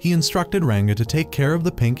orcs. He instructed Ranga to take care of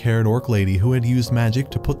the pink-haired orc lady who had used magic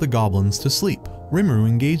to put the goblins to sleep. Rimuru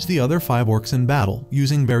engaged the other 5 orcs in battle,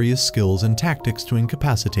 using various skills and tactics to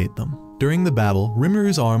incapacitate them. During the battle,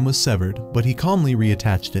 Rimuru's arm was severed, but he calmly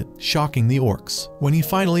reattached it, shocking the orcs. When he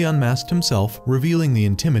finally unmasked himself, revealing the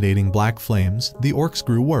intimidating black flames, the orcs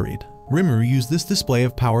grew worried. Rimuru used this display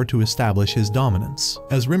of power to establish his dominance.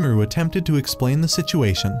 As Rimuru attempted to explain the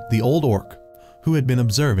situation, the old orc, who had been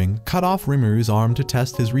observing, cut off Rimuru's arm to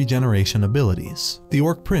test his regeneration abilities. The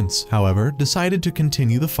orc prince, however, decided to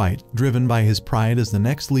continue the fight, driven by his pride as the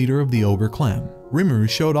next leader of the ogre clan. Rimuru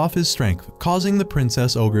showed off his strength, causing the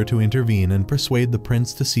princess ogre to intervene and persuade the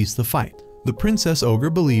prince to cease the fight. The princess ogre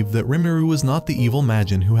believed that Rimuru was not the evil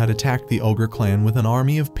Majin who had attacked the ogre clan with an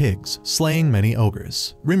army of pigs, slaying many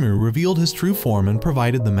ogres. Rimuru revealed his true form and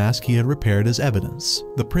provided the mask he had repaired as evidence.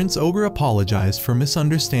 The prince ogre apologized for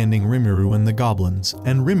misunderstanding Rimuru and the goblins,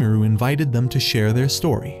 and Rimuru invited them to share their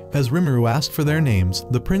story. As Rimuru asked for their names,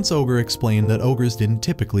 the prince ogre explained that ogres didn't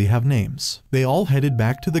typically have names. They all headed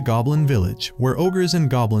back to the goblin village, where ogres and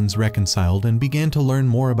goblins reconciled and began to learn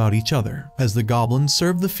more about each other. As the goblins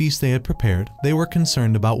served the feast they had prepared, they were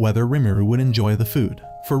concerned about whether Rimuru would enjoy the food.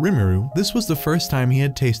 For Rimuru, this was the first time he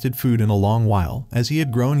had tasted food in a long while, as he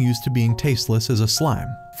had grown used to being tasteless as a slime.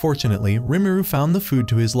 Fortunately, Rimuru found the food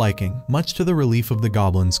to his liking, much to the relief of the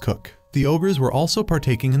goblin's cook. The ogres were also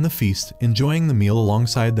partaking in the feast, enjoying the meal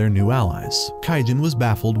alongside their new allies. Kaijin was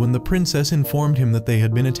baffled when the princess informed him that they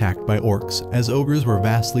had been attacked by orcs, as ogres were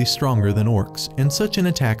vastly stronger than orcs, and such an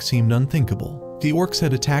attack seemed unthinkable. The orcs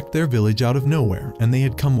had attacked their village out of nowhere, and they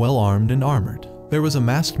had come well armed and armored. There was a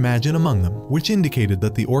masked magician among them, which indicated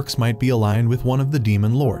that the orcs might be aligned with one of the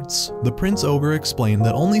demon lords. The prince ogre explained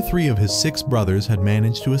that only 3 of his 6 brothers had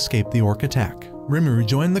managed to escape the orc attack. Rimuru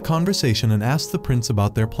joined the conversation and asked the prince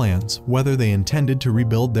about their plans, whether they intended to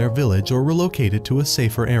rebuild their village or relocate it to a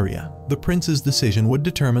safer area. The prince's decision would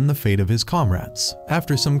determine the fate of his comrades.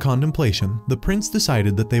 After some contemplation, the prince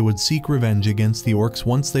decided that they would seek revenge against the orcs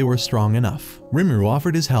once they were strong enough. Rimuru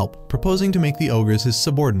offered his help, proposing to make the ogres his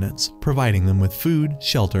subordinates, providing them with food,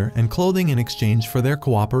 shelter, and clothing in exchange for their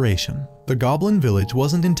cooperation. The goblin village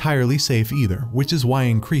wasn't entirely safe either, which is why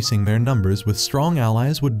increasing their numbers with strong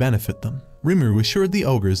allies would benefit them. Rimuru assured the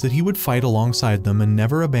ogres that he would fight alongside them and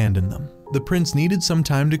never abandon them. The prince needed some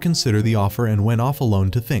time to consider the offer and went off alone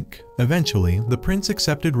to think. Eventually, the prince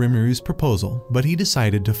accepted Rimuru's proposal, but he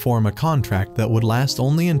decided to form a contract that would last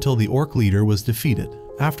only until the orc leader was defeated.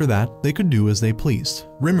 After that, they could do as they pleased.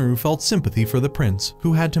 Rimuru felt sympathy for the prince,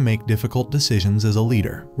 who had to make difficult decisions as a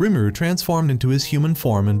leader. Rimuru transformed into his human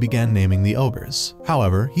form and began naming the ogres.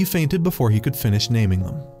 However, he fainted before he could finish naming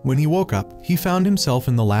them. When he woke up, he found himself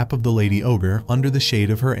in the lap of the lady ogre, under the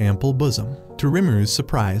shade of her ample bosom. To Rimuru's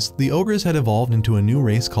surprise, the ogres had evolved into a new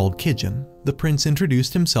race called Kijin. The prince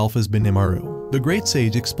introduced himself as Rimuru. The great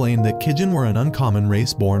sage explained that Kijin were an uncommon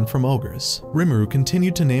race born from ogres. Rimuru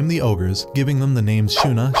continued to name the ogres, giving them the names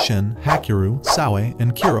Shuna, Shin, Hakiru, Sawe,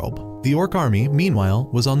 and Kirob. The orc army, meanwhile,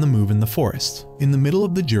 was on the move in the forest. In the middle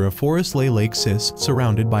of the Jura forest lay Lake Sis,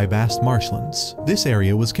 surrounded by vast marshlands. This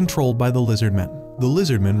area was controlled by the lizardmen. The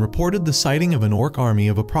lizardmen reported the sighting of an orc army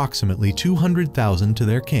of approximately 200,000 to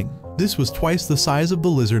their king. This was twice the size of the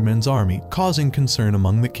lizardmen's army, causing concern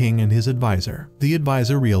among the king and his advisor. The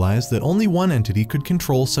advisor realized that only one entity could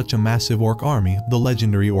control such a massive orc army, the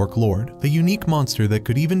legendary Orc Lord, a unique monster that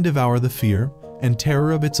could even devour the fear and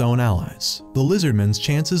terror of its own allies. The lizardmen's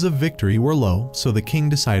chances of victory were low, so the king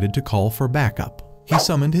decided to call for backup. He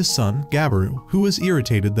summoned his son, Gabaru, who was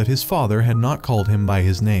irritated that his father had not called him by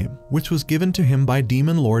his name, which was given to him by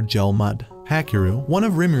Demon Lord Gel Mud. Hakiru, one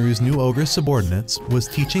of Rimuru's new ogre subordinates, was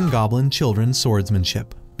teaching goblin children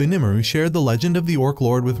swordsmanship. Rimuru shared the legend of the Orc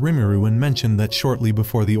Lord with Rimuru and mentioned that shortly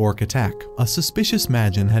before the orc attack, a suspicious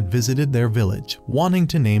magician had visited their village, wanting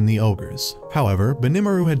to name the ogres. However,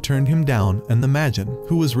 Rimuru had turned him down, and the magician,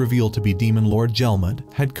 who was revealed to be Demon Lord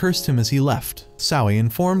Gelmud, had cursed him as he left. Sawe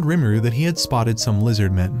informed Rimuru that he had spotted some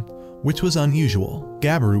lizard men, which was unusual.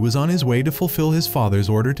 Gabaru was on his way to fulfill his father's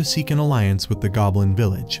order to seek an alliance with the goblin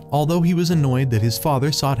village, although he was annoyed that his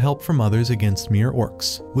father sought help from others against mere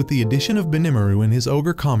orcs. With the addition of Rimuru and his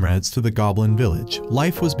ogre comrades to the goblin village,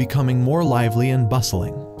 life was becoming more lively and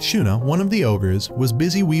bustling. Shuna, one of the ogres, was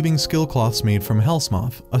busy weaving skill cloths made from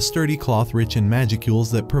hellsmoth, a sturdy cloth rich in magicules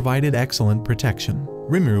that provided excellent protection.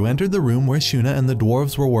 Rimuru entered the room where Shuna and the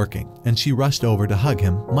dwarves were working, and she rushed over to hug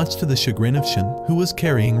him, much to the chagrin of Shin, who was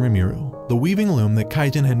carrying Rimuru. The weaving loom that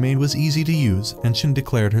Kaijin had made was easy to use, and Shin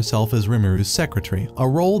declared herself as Rimuru's secretary, a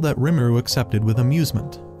role that Rimuru accepted with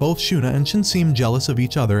amusement. Both Shuna and Shin seemed jealous of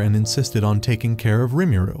each other and insisted on taking care of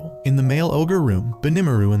Rimuru. In the male ogre room,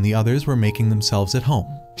 Rimuru and the others were making themselves at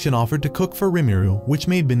home. Shin offered to cook for Rimuru, which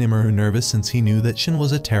made Rimuru nervous since he knew that Shin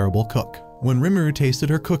was a terrible cook. When Rimuru tasted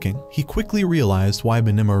her cooking, he quickly realized why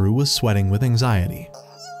Rimuru was sweating with anxiety.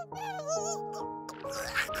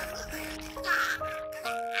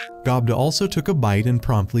 Gobda also took a bite and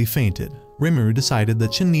promptly fainted. Rimuru decided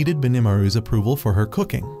that Shin needed Benimaru's approval for her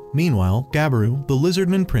cooking. Meanwhile, Gabaru, the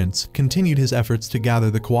lizardman prince, continued his efforts to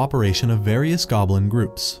gather the cooperation of various goblin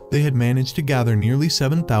groups. They had managed to gather nearly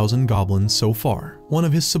 7,000 goblins so far. One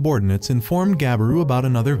of his subordinates informed Gabaru about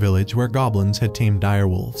another village where goblins had tamed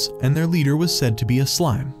direwolves, and their leader was said to be a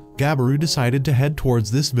slime. Gabaru decided to head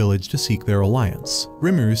towards this village to seek their alliance.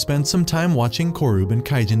 Rimuru spent some time watching Korub and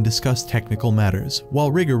Kaijin discuss technical matters,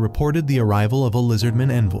 while Rigger reported the arrival of a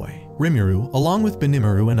lizardman envoy. Rimuru, along with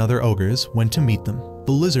Benimaru and other ogres, went to meet them.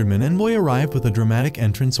 The lizardman envoy arrived with a dramatic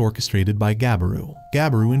entrance orchestrated by Gabaru.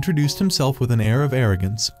 Gabaru introduced himself with an air of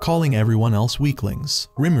arrogance, calling everyone else weaklings.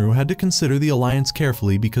 Rimuru had to consider the alliance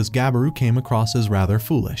carefully because Gabaru came across as rather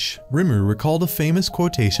foolish. Rimuru recalled a famous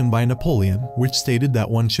quotation by Napoleon, which stated that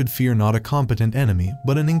one should fear not a competent enemy,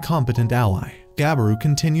 but an incompetent ally. Gabiru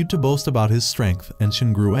continued to boast about his strength, and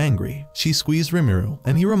Shin grew angry. She squeezed Rimuru,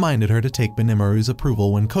 and he reminded her to take Benimaru's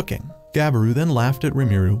approval when cooking. Gabiru then laughed at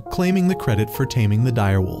Rimuru, claiming the credit for taming the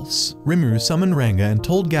direwolves. Rimuru summoned Ranga and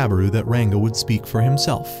told Gabiru that Ranga would speak for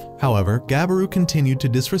himself. However, Gabiru continued to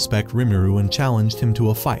disrespect Rimuru and challenged him to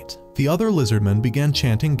a fight. The other lizardmen began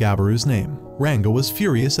chanting Gabiru's name. Ranga was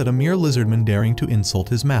furious at a mere lizardman daring to insult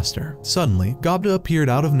his master. Suddenly, Gobda appeared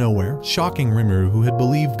out of nowhere, shocking Rimuru, who had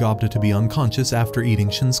believed Gobda to be unconscious after eating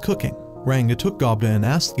Shin's cooking. Ranga took Gobda and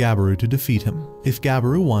asked Gabiru to defeat him. If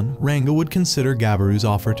Gabiru won, Ranga would consider Gabiru's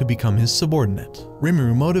offer to become his subordinate.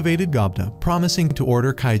 Rimuru motivated Gobda, promising to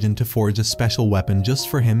order Kaijin to forge a special weapon just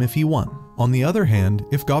for him if he won. On the other hand,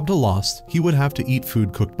 if Gobda lost, he would have to eat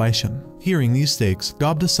food cooked by Shin. Hearing these stakes,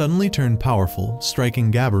 Gobda suddenly turned powerful,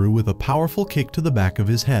 striking Gabiru with a powerful kick to the back of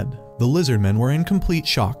his head. The lizardmen were in complete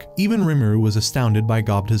shock. Even Rimuru was astounded by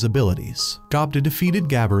Gobda's abilities. Gobda defeated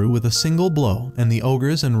Gabiru with a single blow, and the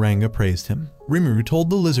ogres and Ranga praised him. Rimuru told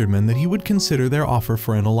the lizardmen that he would consider their offer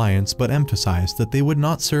for an alliance, but emphasized that they would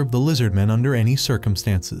not serve the lizardmen under any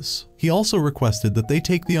circumstances. He also requested that they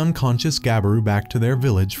take the unconscious Gabiru back to their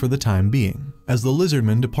village for the time being. As the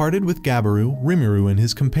lizardmen departed with Gabiru, Rimuru and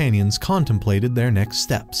his companions contemplated their next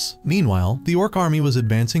steps. Meanwhile, the orc army was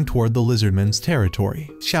advancing toward the lizardmen's territory.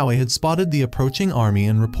 Xiaowei had spotted the approaching army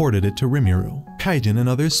and reported it to Rimuru. Kaijin and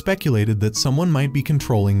others speculated that someone might be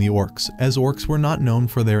controlling the orcs, as orcs were not known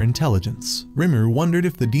for their intelligence. Rimuru wondered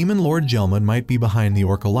if the demon lord Jelmud might be behind the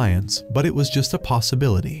orc alliance, but it was just a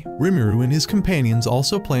possibility. Rimuru and his companions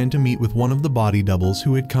also planned to meet with one of the body doubles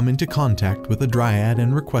who had come into contact with a dryad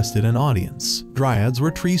and requested an audience. Dryads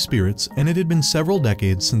were tree spirits, and it had been several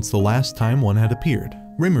decades since the last time one had appeared.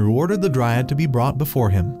 Rimuru ordered the dryad to be brought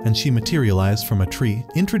before him, and she materialized from a tree,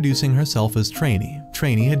 introducing herself as Trainee.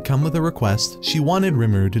 Trainee had come with a request. She wanted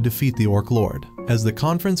Rimuru to defeat the orc lord. As the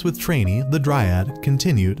conference with Trainee, the dryad,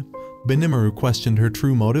 continued, Benimaru questioned her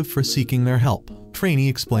true motive for seeking their help. Trainee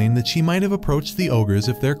explained that she might have approached the ogres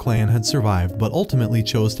if their clan had survived, but ultimately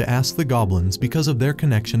chose to ask the goblins because of their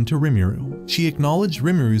connection to Rimuru. She acknowledged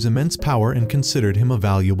Rimuru's immense power and considered him a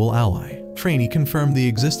valuable ally. Trainee confirmed the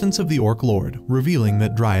existence of the Orc Lord, revealing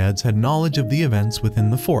that dryads had knowledge of the events within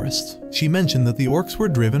the forest. She mentioned that the orcs were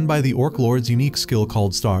driven by the Orc Lord's unique skill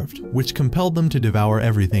called Starved, which compelled them to devour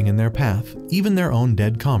everything in their path, even their own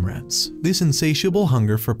dead comrades. This insatiable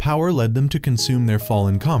hunger for power led them to consume their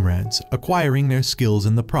fallen comrades, acquiring their skills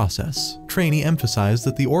in the process. Trainee emphasized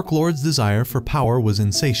that the Orc Lord's desire for power was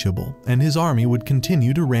insatiable, and his army would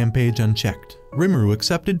continue to rampage unchecked. Rimuru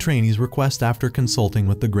accepted Trainee's request after consulting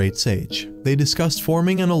with the Great Sage. They discussed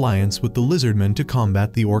forming an alliance with the Lizardmen to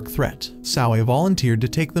combat the orc threat. Sawe volunteered to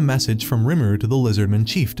take the message from Rimuru to the Lizardman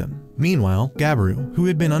chieftain. Meanwhile, Gabiru, who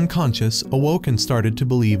had been unconscious, awoke and started to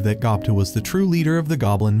believe that Gopta was the true leader of the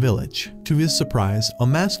goblin village. To his surprise, a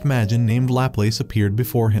masked magician named Laplace appeared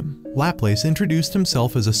before him. Laplace introduced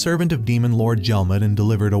himself as a servant of Demon Lord Jelmud and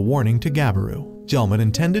delivered a warning to Gabiru. Jelmud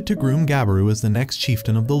intended to groom Gabiru as the next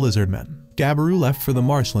chieftain of the Lizardmen. Gabiru left for the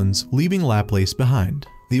marshlands, leaving Laplace behind.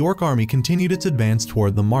 The orc army continued its advance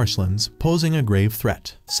toward the marshlands, posing a grave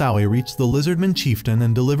threat. Sawe reached the Lizardman chieftain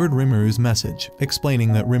and delivered Rimuru's message,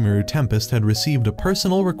 explaining that Rimuru Tempest had received a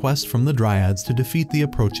personal request from the Dryads to defeat the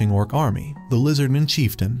approaching orc army. The Lizardman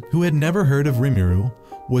chieftain, who had never heard of Rimuru,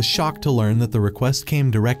 was shocked to learn that the request came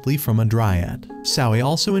directly from a Dryad. Sawe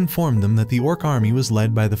also informed them that the orc army was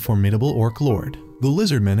led by the formidable Orc Lord. The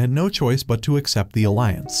Lizardmen had no choice but to accept the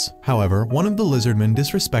alliance. However, one of the Lizardmen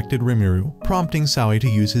disrespected Rimuru, prompting Sawe to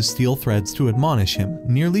use his steel threads to admonish him,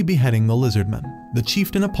 nearly beheading the Lizardman. The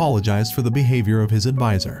chieftain apologized for the behavior of his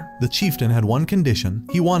advisor. The chieftain had one condition: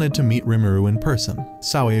 he wanted to meet Rimuru in person.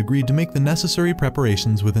 Sawe agreed to make the necessary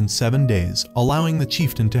preparations within 7 days, allowing the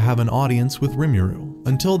chieftain to have an audience with Rimuru.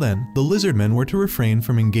 Until then, the Lizardmen were to refrain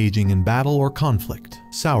from engaging in battle or conflict.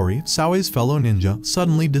 Sawe's fellow ninja,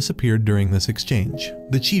 suddenly disappeared during this exchange.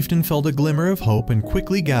 The chieftain felt a glimmer of hope and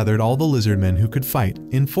quickly gathered all the Lizardmen who could fight,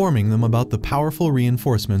 informing them about the powerful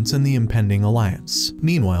reinforcements and the impending alliance.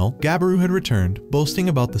 Meanwhile, Gabiru had returned, boasting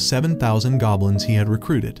about the 7,000 goblins he had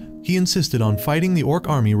recruited. He insisted on fighting the orc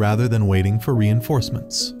army rather than waiting for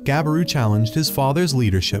reinforcements. Gabiru challenged his father's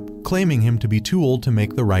leadership, claiming him to be too old to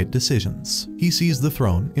make the right decisions. He seized the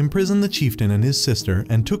throne, imprisoned the chieftain and his sister,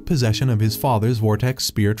 and took possession of his father's vortex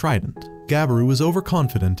spear trident. Gabiru was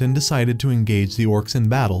overconfident and decided to engage the orcs in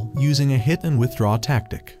battle, using a hit-and-withdraw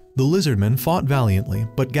tactic. The Lizardmen fought valiantly,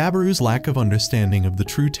 but Gabiru's lack of understanding of the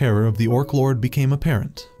true terror of the Orc Lord became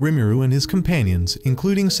apparent. Rimuru and his companions,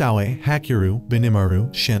 including Sawe, Hakiru,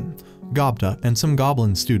 Benimaru, Shin, Gobta, and some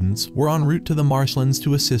goblin students were en route to the marshlands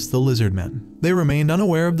to assist the lizardmen. They remained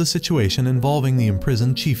unaware of the situation involving the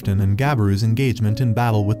imprisoned chieftain and Gabiru's engagement in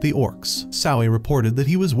battle with the orcs. Sawe reported that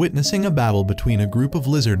he was witnessing a battle between a group of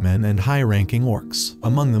lizardmen and high-ranking orcs.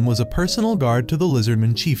 Among them was a personal guard to the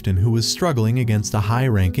lizardman chieftain who was struggling against a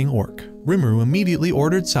high-ranking orc. Rimuru immediately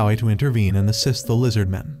ordered Sawe to intervene and assist the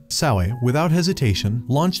lizardmen. Sawe, without hesitation,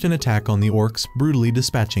 launched an attack on the orcs, brutally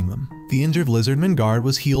dispatching them. The injured lizardman guard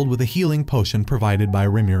was healed with a healing potion provided by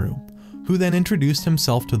Rimuru, who then introduced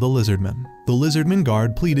himself to the lizardmen. The lizardman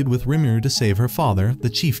guard pleaded with Rimuru to save her father, the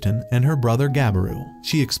chieftain, and her brother Gabiru.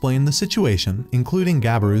 She explained the situation, including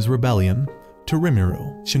Gabiru's rebellion, to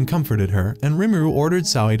Rimuru. Shin comforted her, and Rimuru ordered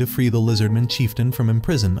Sawe to free the lizardman chieftain from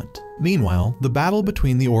imprisonment. Meanwhile, the battle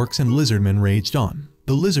between the orcs and lizardmen raged on.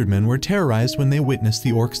 The lizardmen were terrorized when they witnessed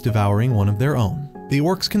the orcs devouring one of their own. The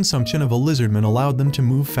orcs' consumption of a lizardman allowed them to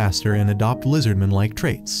move faster and adopt lizardman-like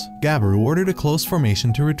traits. Gabiru ordered a close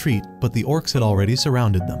formation to retreat, but the orcs had already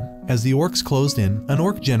surrounded them. As the orcs closed in, an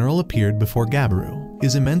orc general appeared before Gabiru.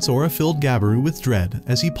 His immense aura filled Gabiru with dread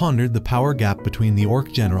as he pondered the power gap between the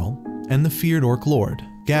orc general and the feared orc lord.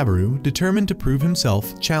 Gabiru, determined to prove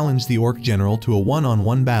himself, challenged the orc general to a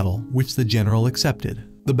one-on-one battle, which the general accepted.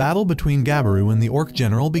 The battle between Gabiru and the orc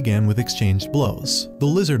general began with exchanged blows. The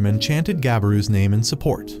lizardmen chanted Gabiru's name in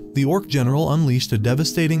support. The orc general unleashed a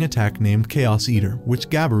devastating attack named Chaos Eater, which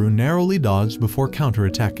Gabiru narrowly dodged before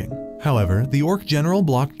counterattacking. However, the orc general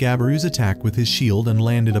blocked Gabiru's attack with his shield and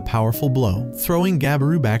landed a powerful blow, throwing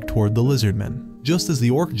Gabiru back toward the lizardmen. Just as the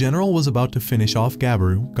orc general was about to finish off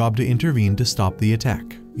Gabiru, Gobta intervened to stop the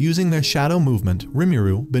attack. Using their shadow movement,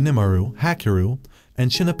 Rimuru, Benimaru, Hakiru,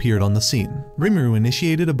 and Shin appeared on the scene. Rimuru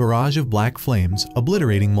initiated a barrage of black flames,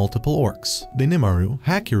 obliterating multiple orcs. Benimaru,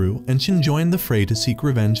 Hakiru, and Shin joined the fray to seek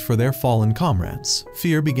revenge for their fallen comrades.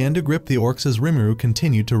 Fear began to grip the orcs as Rimuru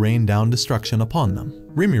continued to rain down destruction upon them.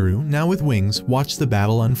 Rimuru, now with wings, watched the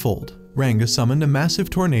battle unfold. Ranga summoned a massive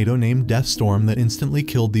tornado named Deathstorm that instantly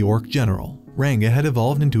killed the orc general. Ranga had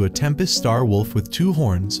evolved into a Tempest Star Wolf with 2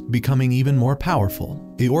 horns, becoming even more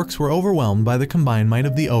powerful. The orcs were overwhelmed by the combined might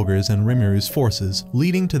of the ogres and Rimuru's forces,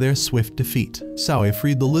 leading to their swift defeat. Sawe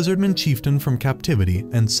freed the lizardman chieftain from captivity,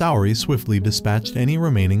 and Saori swiftly dispatched any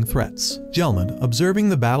remaining threats. Jelmad, observing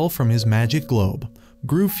the battle from his magic globe,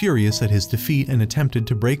 grew furious at his defeat and attempted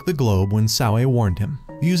to break the globe when Sawe warned him.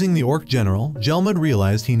 Using the orc general, Jelmad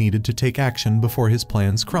realized he needed to take action before his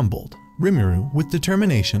plans crumbled. Rimuru, with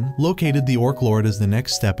determination, located the Orc Lord as the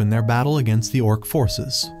next step in their battle against the Orc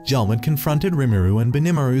forces. Jelmad confronted Rimuru and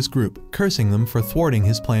Benimaru's group, cursing them for thwarting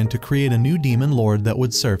his plan to create a new demon lord that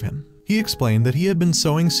would serve him. He explained that he had been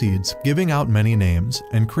sowing seeds, giving out many names,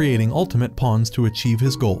 and creating ultimate pawns to achieve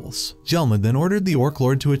his goals. Jelmad then ordered the Orc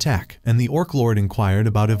Lord to attack, and the Orc Lord inquired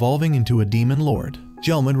about evolving into a demon lord.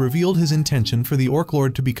 Jelmad revealed his intention for the Orc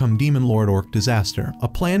Lord to become Demon Lord Orc Disaster, a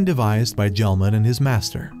plan devised by Jelmad and his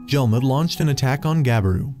master. Jelmad launched an attack on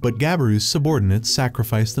Gabiru, but Gabiru's subordinates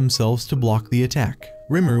sacrificed themselves to block the attack.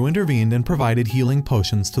 Rimuru intervened and provided healing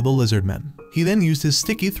potions to the lizardmen. He then used his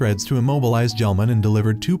sticky threads to immobilize Jelmad and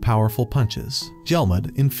delivered 2 powerful punches.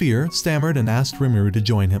 Jelmad, in fear, stammered and asked Rimuru to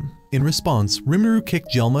join him. In response, Rimuru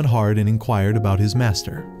kicked Jelmad hard and inquired about his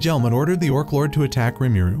master. Jelmad ordered the Orc Lord to attack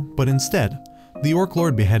Rimuru, but instead, the Orc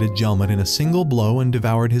Lord beheaded Jelmad in a single blow and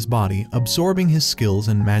devoured his body, absorbing his skills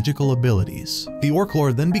and magical abilities. The Orc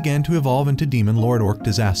Lord then began to evolve into Demon Lord Orc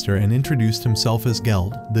Disaster and introduced himself as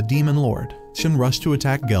Geld, the Demon Lord. Shin rushed to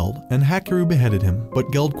attack Geld, and Hakiru beheaded him,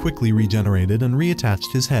 but Geld quickly regenerated and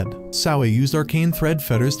reattached his head. Sawe used arcane thread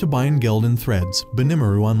fetters to bind Geld in threads,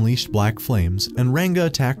 Benimaru unleashed black flames, and Ranga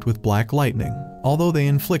attacked with black lightning. Although they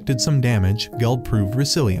inflicted some damage, Geld proved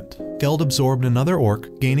resilient. Geld absorbed another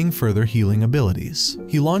orc, gaining further healing abilities.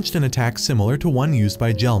 He launched an attack similar to one used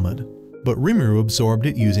by Jelmad, but Rimuru absorbed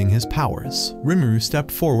it using his powers. Rimuru stepped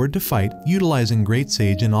forward to fight, utilizing Great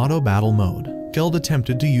Sage in auto battle mode. Geld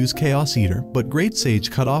attempted to use Chaos Eater, but Great Sage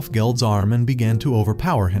cut off Geld's arm and began to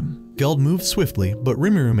overpower him. Geld moved swiftly, but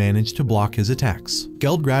Rimuru managed to block his attacks.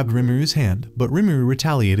 Geld grabbed Rimuru's hand, but Rimuru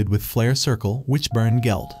retaliated with Flare Circle, which burned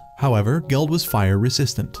Geld. However, Geld was fire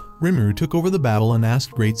resistant. Rimuru took over the battle and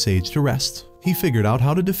asked Great Sage to rest. He figured out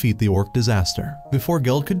how to defeat the Orc Disaster. Before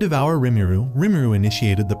Geld could devour Rimuru, Rimuru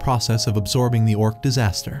initiated the process of absorbing the Orc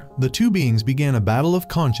Disaster. The two beings began a battle of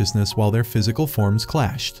consciousness while their physical forms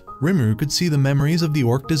clashed. Rimuru could see the memories of the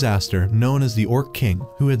Orc Disaster, known as the Orc King,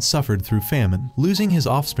 who had suffered through famine, losing his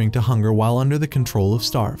offspring to hunger while under the control of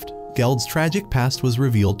Starved. Geld's tragic past was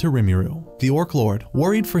revealed to Rimuru. The Orc Lord,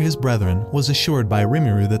 worried for his brethren, was assured by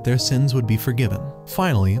Rimuru that their sins would be forgiven.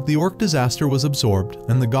 Finally, the Orc disaster was absorbed,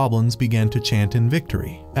 and the goblins began to chant in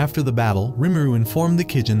victory. After the battle, Rimuru informed the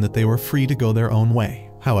Kijin that they were free to go their own way.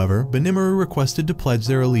 However, Benimaru requested to pledge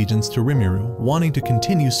their allegiance to Rimuru, wanting to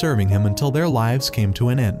continue serving him until their lives came to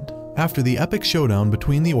an end. After the epic showdown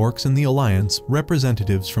between the Orcs and the Alliance,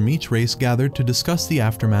 representatives from each race gathered to discuss the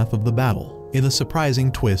aftermath of the battle. In a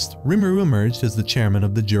surprising twist, Rimuru emerged as the chairman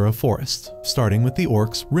of the Jura Forest. Starting with the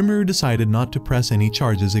Orcs, Rimuru decided not to press any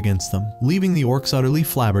charges against them, leaving the Orcs utterly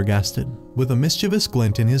flabbergasted. With a mischievous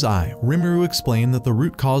glint in his eye, Rimuru explained that the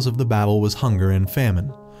root cause of the battle was hunger and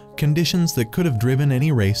famine, conditions that could have driven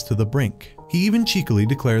any race to the brink. He even cheekily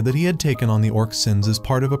declared that he had taken on the Orcs' sins as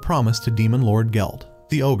part of a promise to Demon Lord Geld.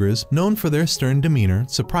 The ogres, known for their stern demeanor,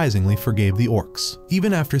 surprisingly forgave the Orcs.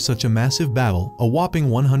 Even after such a massive battle, a whopping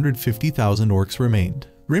 150,000 Orcs remained.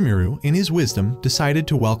 Rimuru, in his wisdom, decided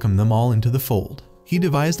to welcome them all into the fold. He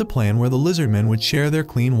devised a plan where the lizardmen would share their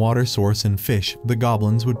clean water source and fish, the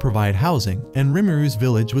goblins would provide housing, and Rimuru's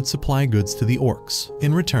village would supply goods to the Orcs.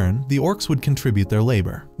 In return, the Orcs would contribute their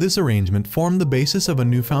labor. This arrangement formed the basis of a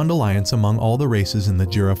newfound alliance among all the races in the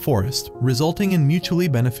Jura Forest, resulting in mutually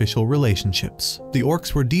beneficial relationships. The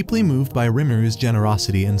Orcs were deeply moved by Rimuru's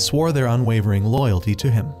generosity and swore their unwavering loyalty to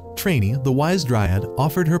him. Traini, the wise dryad,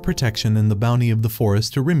 offered her protection and the bounty of the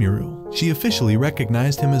forest to Rimuru. She officially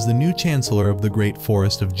recognized him as the new chancellor of the great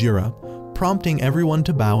forest of Jura, prompting everyone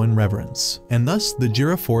to bow in reverence. And thus, the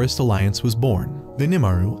Jura Forest Alliance was born.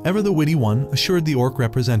 Benimaru, ever the witty one, assured the Orc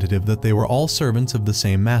representative that they were all servants of the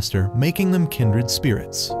same master, making them kindred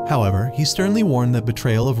spirits. However, he sternly warned that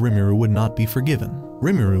betrayal of Rimuru would not be forgiven.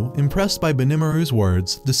 Rimuru, impressed by Benimaru's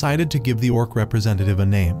words, decided to give the Orc representative a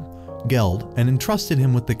name, Geld, and entrusted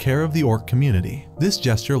him with the care of the Orc community. This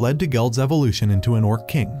gesture led to Geld's evolution into an Orc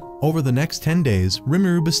king. Over the next 10 days,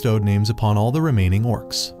 Rimuru bestowed names upon all the remaining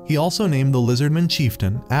Orcs. He also named the lizardman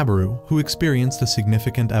chieftain, Abaru, who experienced a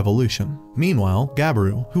significant evolution. Meanwhile,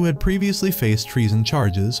 Gabaru, who had previously faced treason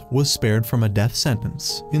charges, was spared from a death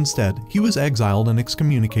sentence. Instead, he was exiled and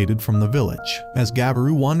excommunicated from the village. As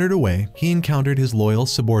Gabaru wandered away, he encountered his loyal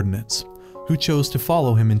subordinates, who chose to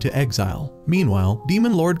follow him into exile. Meanwhile,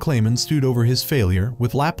 Demon Lord Clayman stewed over his failure,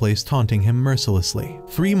 with Laplace taunting him mercilessly.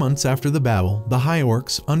 3 months after the battle, the High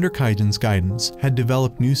Orcs, under Kaijin's guidance, had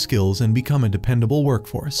developed new skills and become a dependable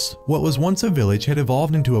workforce. What was once a village had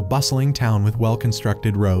evolved into a bustling town with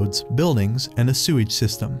well-constructed roads, buildings, and a sewage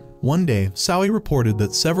system. One day, Saoi reported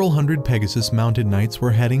that several hundred Pegasus-mounted knights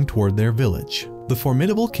were heading toward their village. The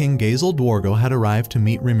formidable King Gazel Dwargo had arrived to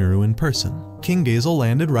meet Rimuru in person. King Gazel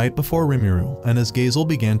landed right before Rimuru, and as Gazel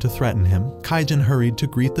began to threaten him, Kaijin hurried to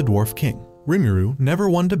greet the Dwarf King. Rimuru, never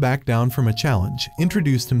one to back down from a challenge,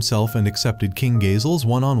 introduced himself and accepted King Gazel's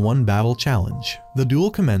one-on-one battle challenge. The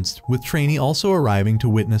duel commenced, with Traini also arriving to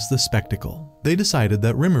witness the spectacle. They decided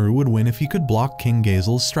that Rimuru would win if he could block King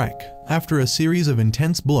Gazel's strike. After a series of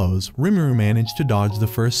intense blows, Rimuru managed to dodge the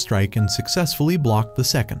first strike and successfully blocked the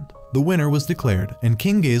second. The winner was declared, and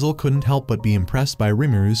King Gazel couldn't help but be impressed by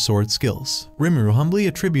Rimuru's sword skills. Rimuru humbly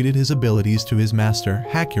attributed his abilities to his master,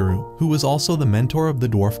 Hakiru, who was also the mentor of the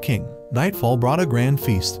Dwarf King. Nightfall brought a grand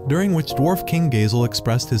feast, during which Dwarf King Gazel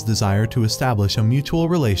expressed his desire to establish a mutual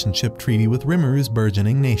relationship treaty with Rimuru's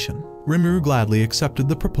burgeoning nation. Rimuru gladly accepted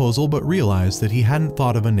the proposal but realized that he hadn't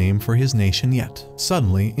thought of a name for his nation yet.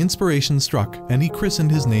 Suddenly, inspiration struck, and he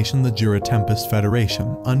christened his nation the Jura Tempest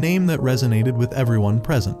Federation, a name that resonated with everyone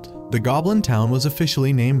present. The Goblin Town was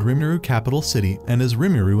officially named Rimuru Capital City, and as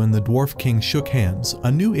Rimuru and the Dwarf King shook hands,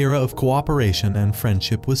 a new era of cooperation and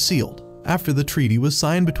friendship was sealed. After the treaty was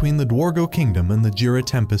signed between the Dwargo Kingdom and the Jura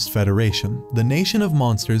Tempest Federation, the nation of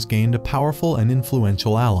monsters gained a powerful and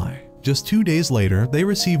influential ally. Just 2 days later, they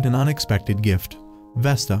received an unexpected gift,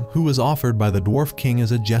 Vesta, who was offered by the Dwarf King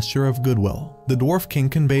as a gesture of goodwill. The Dwarf King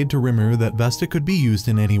conveyed to Rimuru that Vesta could be used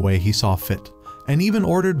in any way he saw fit, and even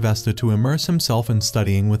ordered Vesta to immerse himself in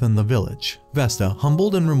studying within the village. Vesta,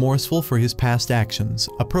 humbled and remorseful for his past actions,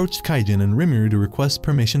 approached Kaijin and Rimuru to request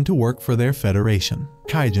permission to work for their federation.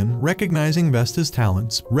 Kaijin, recognizing Vesta's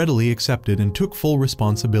talents, readily accepted and took full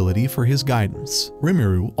responsibility for his guidance.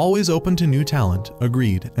 Rimuru, always open to new talent,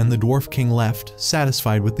 agreed, and the Dwarf King left,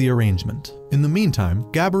 satisfied with the arrangement. In the meantime,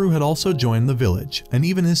 Gabaru had also joined the village, and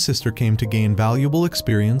even his sister came to gain valuable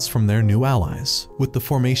experience from their new allies. With the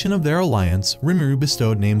formation of their alliance, Rimuru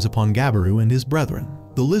bestowed names upon Gabaru and his brethren.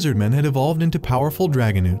 The lizardmen had evolved into powerful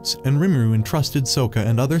dragonutes, and Rimuru entrusted Soka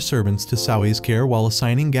and other servants to Saoi's care while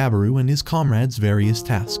assigning Gabiru and his comrades various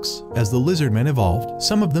tasks. As the lizardmen evolved,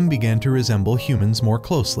 some of them began to resemble humans more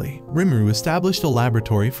closely. Rimuru established a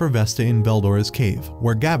laboratory for Vesta in Veldora's cave,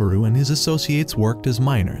 where Gabiru and his associates worked as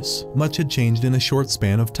miners. Much had changed in a short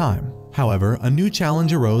span of time. However, a new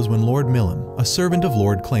challenge arose when Lord Milim, a servant of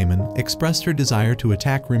Lord Clayman, expressed her desire to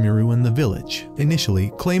attack Rimuru and the village.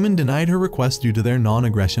 Initially, Clayman denied her request due to their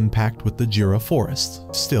non-aggression pact with the Jura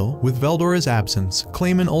Forest. Still, with Veldora's absence,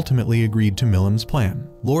 Clayman ultimately agreed to Milim's plan.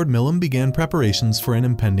 Lord Milim began preparations for an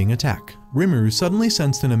impending attack. Rimuru suddenly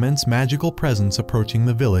sensed an immense magical presence approaching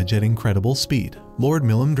the village at incredible speed. Lord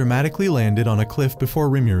Milim dramatically landed on a cliff before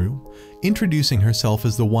Rimuru, introducing herself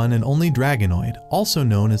as the one and only Dragonoid, also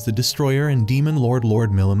known as the Destroyer and Demon Lord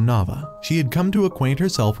Milim Nava. She had come to acquaint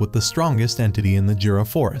herself with the strongest entity in the Jura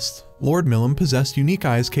Forest. Lord Milim possessed unique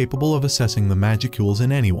eyes capable of assessing the magicules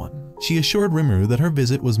in anyone. She assured Rimuru that her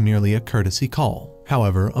visit was merely a courtesy call.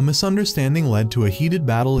 However, a misunderstanding led to a heated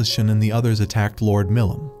battle as Shin and the others attacked Lord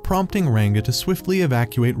Milim, prompting Ranga to swiftly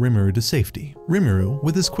evacuate Rimuru to safety. Rimuru,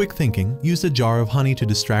 with his quick thinking, used a jar of honey to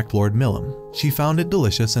distract Lord Milim. She found it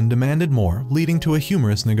delicious and demanded more, leading to a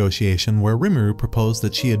humorous negotiation where Rimuru proposed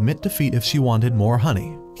that she admit defeat if she wanted more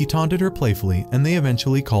honey. He taunted her playfully, and they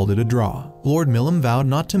eventually called it a draw. Lord Milim vowed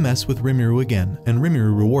not to mess with Rimuru again, and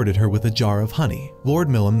Rimuru rewarded her with a jar of honey. Lord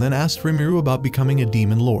Milim then asked Rimuru about becoming a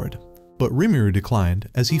demon lord, but Rimuru declined,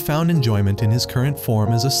 as he found enjoyment in his current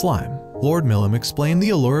form as a slime. Lord Milim explained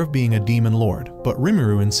the allure of being a demon lord, but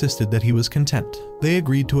Rimuru insisted that he was content. They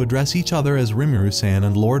agreed to address each other as Rimuru-san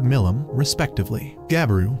and Lord Milim, respectively.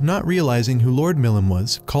 Gabiru, not realizing who Lord Milim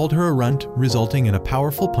was, called her a runt, resulting in a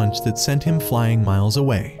powerful punch that sent him flying miles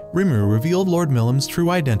away. Rimuru revealed Lord Milim's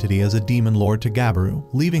true identity as a demon lord to Gabiru,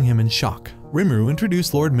 leaving him in shock. Rimuru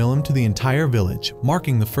introduced Lord Milim to the entire village,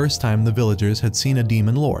 marking the first time the villagers had seen a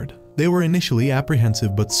demon lord. They were initially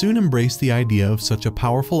apprehensive but soon embraced the idea of such a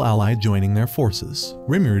powerful ally joining their forces.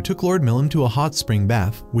 Rimuru took Lord Milim to a hot spring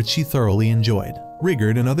bath, which she thoroughly enjoyed.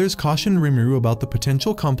 Rigord and others cautioned Rimuru about the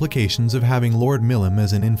potential complications of having Lord Milim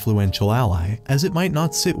as an influential ally, as it might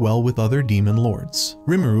not sit well with other demon lords.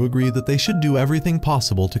 Rimuru agreed that they should do everything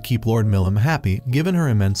possible to keep Lord Milim happy, given her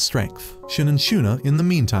immense strength. Shun and Shuna, in the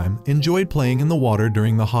meantime, enjoyed playing in the water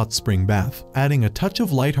during the hot spring bath, adding a touch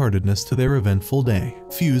of lightheartedness to their eventful day.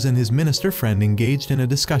 Fuse and his minister friend engaged in a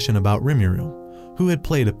discussion about Rimuru, who had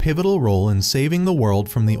played a pivotal role in saving the world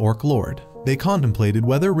from the Orc Lord. They contemplated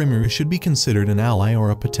whether Rimuru should be considered an ally or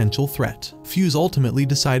a potential threat. Fuse ultimately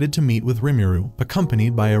decided to meet with Rimuru,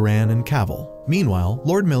 accompanied by Aran and Cavil. Meanwhile,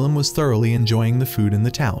 Lord Milim was thoroughly enjoying the food in the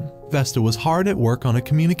town. Vesta was hard at work on a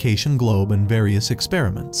communication globe and various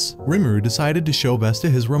experiments. Rimuru decided to show Vesta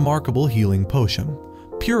his remarkable healing potion,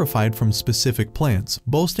 purified from specific plants,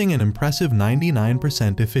 boasting an impressive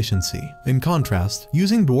 99% efficiency. In contrast,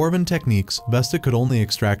 using dwarven techniques, Vesta could only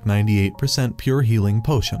extract 98% pure healing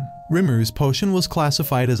potion. Rimuru's potion was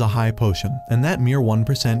classified as a high potion, and that mere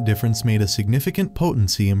 1% difference made a significant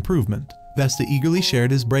potency improvement. Vesta eagerly shared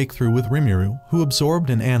his breakthrough with Rimuru, who absorbed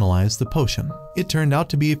and analyzed the potion. It turned out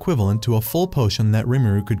to be equivalent to a full potion that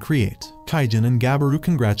Rimuru could create. Kaijin and Gabiru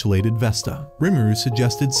congratulated Vesta. Rimuru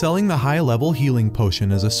suggested selling the high-level healing potion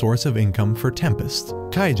as a source of income for Tempest.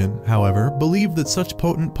 Kaijin, however, believed that such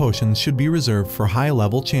potent potions should be reserved for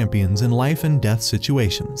high-level champions in life and death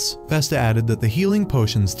situations. Vesta added that the healing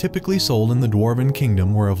potions typically sold in the Dwarven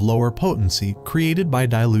Kingdom were of lower potency, created by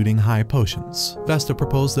diluting high potions. Vesta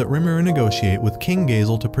proposed that Rimuru negotiate with King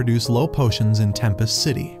Gazel to produce low potions in Tempest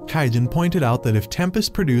City. Kaijin pointed out that if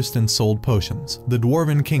Tempest produced and sold potions, the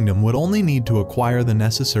Dwarven Kingdom would only need to acquire the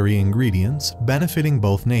necessary ingredients, benefiting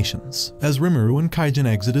both nations. As Rimuru and Kaijin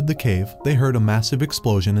exited the cave, they heard a massive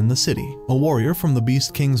explosion in the city. A warrior from the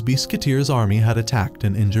Beast King's Beastketeer's army had attacked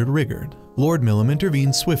and injured Rigord. Lord Milim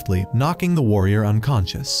intervened swiftly, knocking the warrior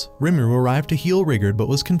unconscious. Rimuru arrived to heal Rigord but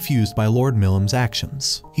was confused by Lord Milim's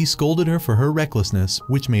actions. He scolded her for her recklessness,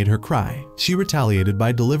 which made her cry. She retaliated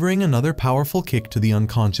by delivering another powerful kick to the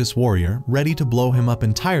unconscious warrior, ready to blow him up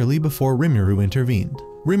entirely before Rimuru intervened.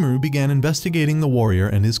 Rimuru began investigating the warrior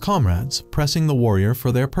and his comrades, pressing the warrior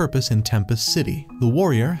for their purpose in Tempest City. The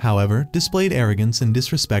warrior, however, displayed arrogance and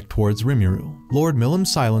disrespect towards Rimuru. Lord Milim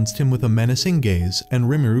silenced him with a menacing gaze, and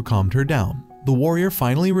Rimuru calmed her down. The warrior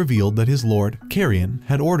finally revealed that his lord, Carrion,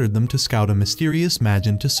 had ordered them to scout a mysterious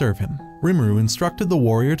Magin to serve him. Rimuru instructed the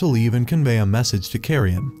warrior to leave and convey a message to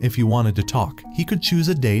Carrion. If he wanted to talk, he could choose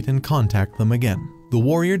a date and contact them again. The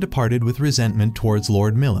warrior departed with resentment towards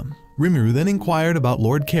Lord Milim. Rimuru then inquired about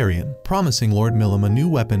Lord Carrion, promising Lord Milim a new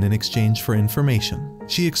weapon in exchange for information.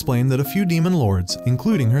 She explained that a few demon lords,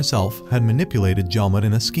 including herself, had manipulated Jalmut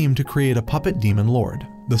in a scheme to create a puppet demon lord.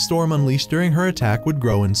 The storm unleashed during her attack would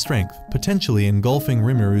grow in strength, potentially engulfing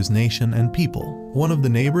Rimuru's nation and people. One of the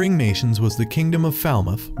neighboring nations was the Kingdom of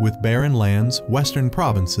Falmouth, with barren lands, western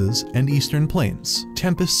provinces, and eastern plains.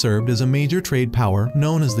 Tempest served as a major trade power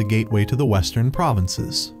known as the gateway to the western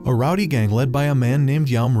provinces. A rowdy gang led by a man named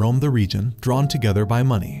Yam roamed the region, drawn together by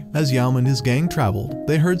money. As Yam and his gang traveled,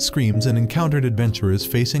 they heard screams and encountered adventurers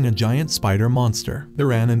facing a giant spider monster.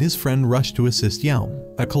 Iran and his friend rushed to assist Yam.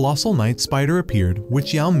 A colossal night spider appeared,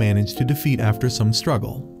 which Yam managed to defeat after some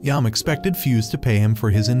struggle. Yam expected Fuse to pay him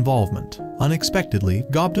for his involvement. Unexpectedly,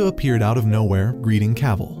 Gobta appeared out of nowhere, greeting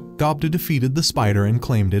Cavil. Gobta defeated the spider and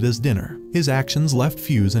claimed it as dinner. His actions left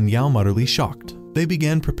Fuse and Yam utterly shocked. They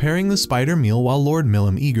began preparing the spider meal while Lord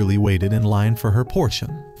Milim eagerly waited in line for her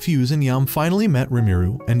portion. Fuse and Yam finally met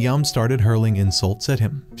Rimuru, and Yam started hurling insults at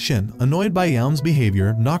him. Shin, annoyed by Yam's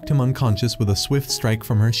behavior, knocked him unconscious with a swift strike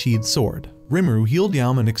from her sheathed sword. Rimuru healed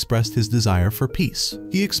Yam and expressed his desire for peace.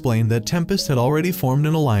 He explained that Tempest had already formed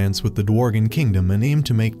an alliance with the Dworgen Kingdom and aimed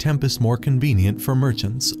to make Tempest more convenient for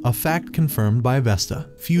merchants, a fact confirmed by Vesta.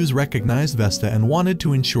 Fuse recognized Vesta and wanted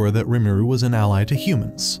to ensure that Rimuru was an ally to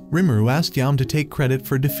humans. Rimuru asked Yam to take credit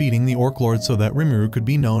for defeating the Orc Lord so that Rimuru could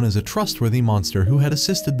be known as a trustworthy monster who had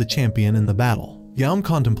assisted the champion in the battle. Yam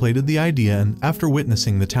contemplated the idea and, after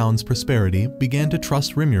witnessing the town's prosperity, began to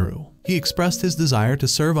trust Rimuru. He expressed his desire to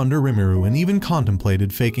serve under Rimuru and even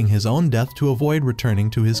contemplated faking his own death to avoid returning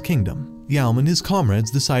to his kingdom. Yam and his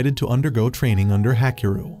comrades decided to undergo training under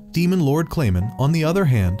Hakiru. Demon Lord Clayman, on the other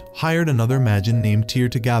hand, hired another Magin named Tyr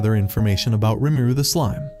to gather information about Rimuru the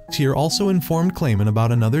Slime. Tyr also informed Clayman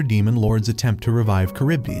about another Demon Lord's attempt to revive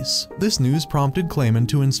Charybdis. This news prompted Clayman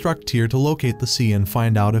to instruct Tyr to locate the sea and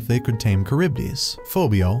find out if they could tame Charybdis.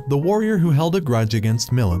 Phobio, the warrior who held a grudge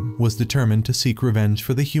against Milim, was determined to seek revenge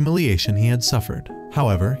for the humiliation he had suffered.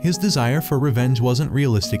 However, his desire for revenge wasn't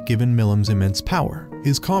realistic given Milim's immense power.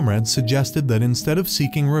 His comrades suggested that instead of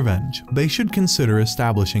seeking revenge, they should consider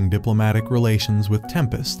establishing diplomatic relations with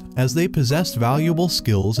Tempest, as they possessed valuable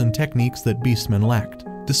skills and techniques that beastmen lacked.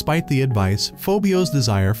 Despite the advice, Phobio's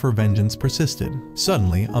desire for vengeance persisted.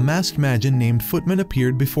 Suddenly, a masked Magin named Footman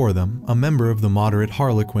appeared before them, a member of the moderate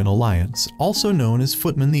Harlequin Alliance, also known as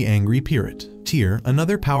Footman the Angry Pirate. Tyr,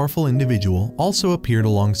 another powerful individual, also appeared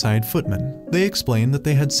alongside Footman. They explained that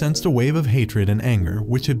they had sensed a wave of hatred and anger,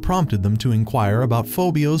 which had prompted them to inquire about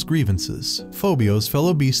Phobio's grievances. Phobio's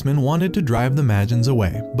fellow beastmen wanted to drive the Magins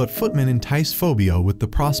away, but Footman enticed Phobio with the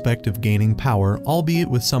prospect of gaining power, albeit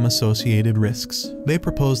with some associated risks. They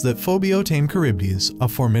proposed that Phobio tame Charybdis, a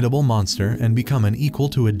formidable monster, and become an equal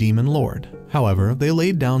to a demon lord. However, they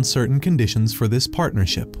laid down certain conditions for this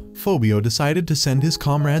partnership. Phobio decided to send his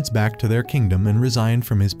comrades back to their kingdom and resigned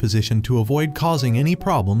from his position to avoid causing any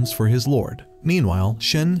problems for his lord. Meanwhile,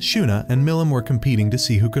 Shin, Shuna, and Milim were competing to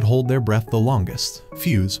see who could hold their breath the longest.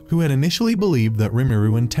 Fuse, who had initially believed that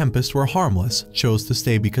Rimuru and Tempest were harmless, chose to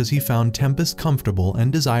stay because he found Tempest comfortable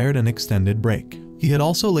and desired an extended break. He had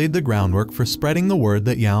also laid the groundwork for spreading the word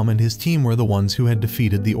that Yam and his team were the ones who had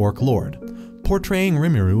defeated the Orc Lord, portraying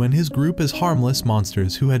Rimuru and his group as harmless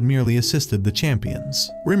monsters who had merely assisted the champions.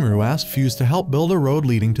 Rimuru asked Fuse to help build a road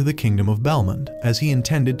leading to the kingdom of Belmond, as he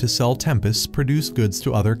intended to sell Tempest's produced goods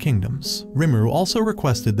to other kingdoms. Rimuru also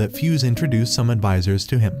requested that Fuse introduce some advisors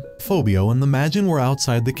to him. Phobio and the Magin were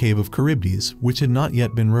outside the cave of Charybdis, which had not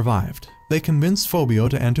yet been revived. They convinced Phobio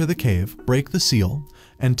to enter the cave, break the seal,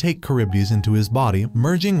 and take Charybdis into his body,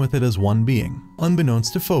 merging with it as one being.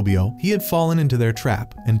 Unbeknownst to Phobio, he had fallen into their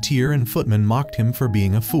trap, and Tyr and Footman mocked him for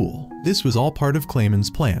being a fool. This was all part of Clayman's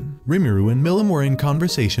plan. Rimuru and Milim were in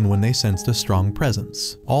conversation when they sensed a strong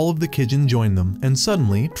presence. All of the Kijin joined them, and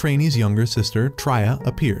suddenly, Trainee's younger sister, Trya,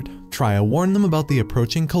 appeared. Trya warned them about the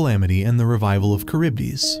approaching calamity and the revival of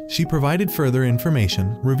Charybdis. She provided further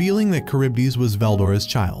information, revealing that Charybdis was Veldora's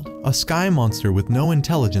child, a sky monster with no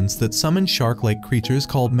intelligence that summoned shark-like creatures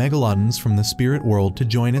called megalodons from the spirit world to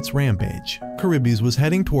join its rampage. Charybdis was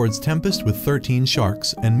heading towards Tempest with 13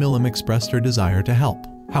 sharks, and Milim expressed her desire to help.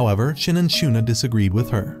 However, Shin and Shuna disagreed with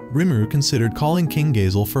her. Rimuru considered calling King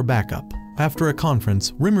Gazel for backup. After a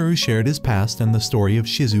conference, Rimuru shared his past and the story of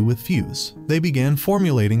Shizu with Fuse. They began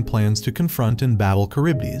formulating plans to confront and battle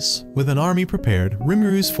Charybdis. With an army prepared,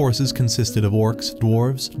 Rimuru's forces consisted of orcs,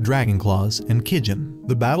 dwarves, dragonclaws, and Kijin.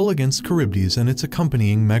 The battle against Charybdis and its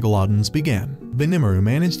accompanying megalodons began. Rimuru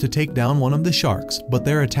managed to take down one of the sharks, but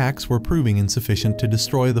their attacks were proving insufficient to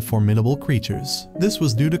destroy the formidable creatures. This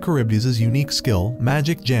was due to Charybdis' unique skill,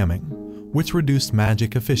 magic jamming. which reduced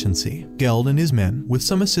magic efficiency. Geld and his men, with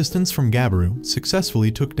some assistance from Gabiru,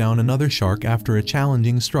 successfully took down another shark after a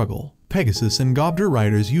challenging struggle. Pegasus and Gobder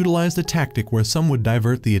riders utilized a tactic where some would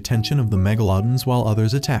divert the attention of the megalodons while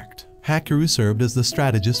others attacked. Hakiru served as the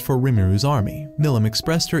strategist for Rimuru's army. Milim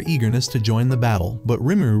expressed her eagerness to join the battle, but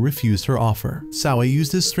Rimuru refused her offer. Sawe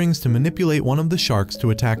used his strings to manipulate one of the sharks to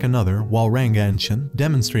attack another, while Ranga-enshin,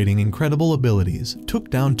 demonstrating incredible abilities, took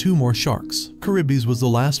down 2 more sharks. Charybdis was the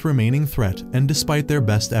last remaining threat, and despite their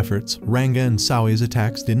best efforts, Ranga and Sawe's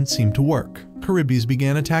attacks didn't seem to work. Charybdis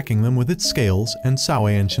began attacking them with its scales, and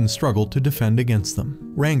Sawe-enshin struggled to defend against them.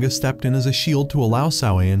 Ranga stepped in as a shield to allow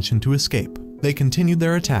Sawe-enshin to escape. They continued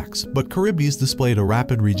their attacks, but Charybdis displayed a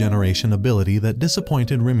rapid regeneration ability that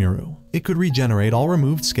disappointed Rimuru. It could regenerate all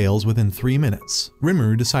removed scales within 3 minutes.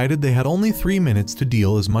 Rimuru decided they had only 3 minutes to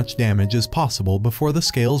deal as much damage as possible before the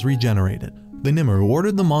scales regenerated. The Rimuru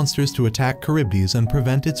ordered the monsters to attack Charybdis and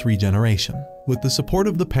prevent its regeneration. With the support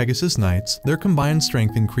of the Pegasus Knights, their combined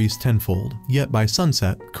strength increased tenfold, yet by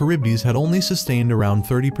sunset, Charybdis had only sustained around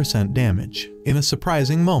 30% damage. In a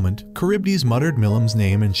surprising moment, Charybdis muttered Milim's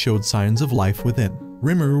name and showed signs of life within.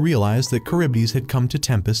 Rimuru realized that Charybdis had come to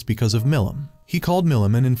Tempest because of Milim. He called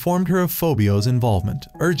Milim and informed her of Phobio's involvement,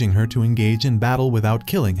 urging her to engage in battle without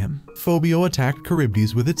killing him. Phobio attacked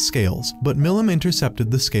Charybdis with its scales, but Milim intercepted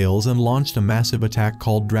the scales and launched a massive attack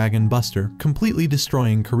called Dragon Buster, completely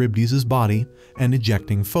destroying Charybdis' body and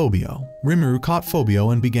ejecting Phobio. Rimuru caught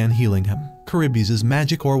Phobio and began healing him. Charybdis'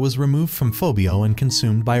 magic ore was removed from Phobio and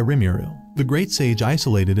consumed by Rimuru. The Great Sage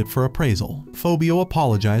isolated it for appraisal. Phobio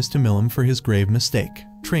apologized to Milim for his grave mistake.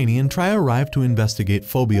 Trainee and Tri arrived to investigate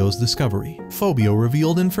Phobio's discovery. Phobio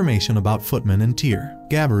revealed information about Footman and Tyr.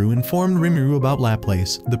 Gabiru informed Rimuru about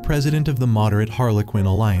Laplace, the president of the moderate Harlequin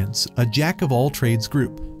Alliance, a jack-of-all-trades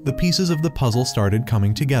group. The pieces of the puzzle started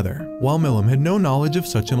coming together. While Milim had no knowledge of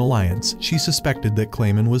such an alliance, she suspected that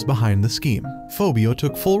Clayman was behind the scheme. Phobio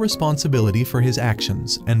took full responsibility for his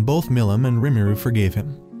actions, and both Milim and Rimuru forgave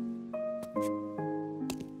him.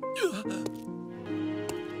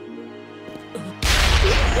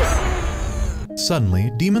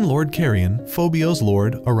 Suddenly, Demon Lord Carrion, Phobio's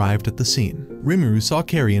lord, arrived at the scene. Rimuru saw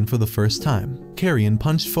Carrion for the first time. Carrion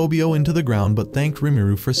punched Phobio into the ground but thanked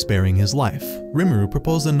Rimuru for sparing his life. Rimuru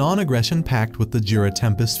proposed a non-aggression pact with the Jura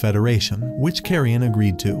Tempest Federation, which Carrion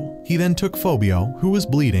agreed to. He then took Phobio, who was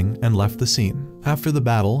bleeding, and left the scene. After the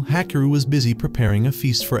battle, Hakiru was busy preparing a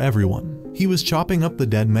feast for everyone. He was chopping up the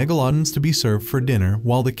dead megalodons to be served for dinner,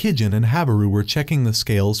 while the Kijin and Habaru were checking the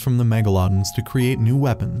scales from the megalodons to create new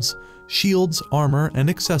weapons, shields, armor, and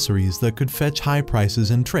accessories that could fetch high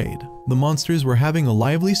prices in trade. The monsters were having a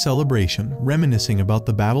lively celebration, reminiscing about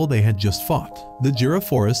the battle they had just fought. The Jura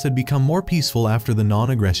forest had become more peaceful after the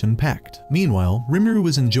non-aggression pact. Meanwhile, Rimuru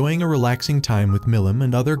was enjoying a relaxing time with Milim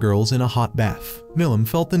and other girls in a hot bath. Milim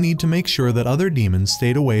felt the need to make sure that other demons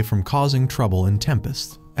stayed away from causing trouble in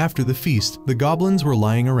Tempest. After the feast, the goblins were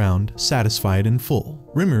lying around, satisfied and full.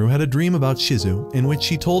 Rimuru had a dream about Shizu, in which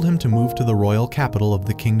she told him to move to the royal capital of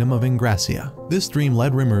the kingdom of Ingracia. This dream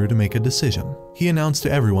led Rimuru to make a decision. He announced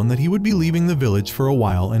to everyone that he would be leaving the village for a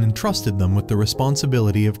while and entrusted them with the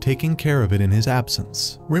responsibility of taking care of it in his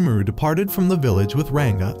absence. Rimuru departed from the village with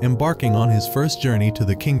Ranga, embarking on his first journey to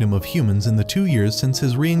the kingdom of humans in the 2 years since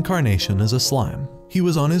his reincarnation as a slime. He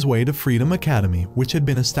was on his way to Freedom Academy, which had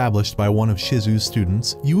been established by one of Shizu's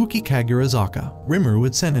students, Yuuki Kagurazaka. Rimuru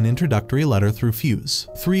had sent an introductory letter through Fuse.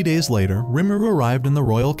 3 days later, Rimuru arrived in the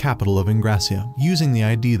royal capital of Ingracia, using the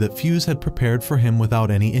ID that Fuse had prepared for him without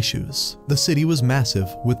any issues. The city was massive,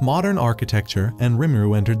 with modern architecture, and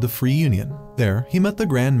Rimuru entered the Free Union. There, he met the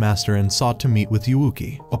Grand Master and sought to meet with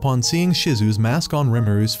Yuuki. Upon seeing Shizu's mask on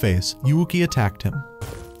Rimuru's face, Yuuki attacked him.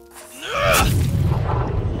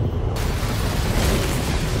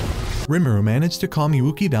 Rimuru managed to calm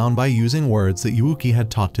Yuuki down by using words that Yuuki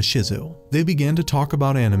had taught to Shizu. They began to talk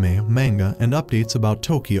about anime, manga, and updates about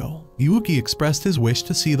Tokyo. Yuuki expressed his wish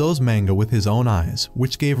to see those manga with his own eyes,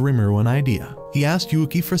 which gave Rimuru an idea. He asked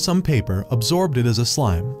Yuuki for some paper, absorbed it as a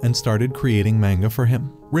slime, and started creating manga for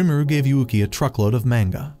him. Rimuru gave Yuuki a truckload of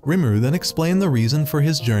manga. Rimuru then explained the reason for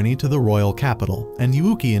his journey to the royal capital, and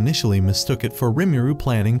Yuuki initially mistook it for Rimuru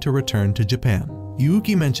planning to return to Japan.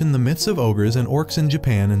 Yuuki mentioned the myths of ogres and orcs in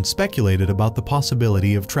Japan and speculated about the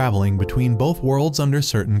possibility of traveling between both worlds under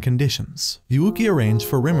certain conditions. Yuuki arranged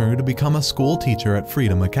for Rimuru to become a school teacher at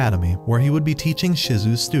Freedom Academy, where he would be teaching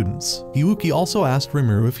Shizu's students. Yuuki also asked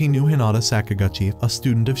Rimuru if he knew Hinata Sakaguchi, a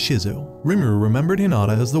student of Shizu. Rimuru remembered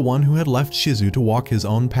Hinata as the one who had left Shizu to walk his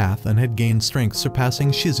own path and had gained strength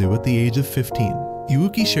surpassing Shizu at the age of 15.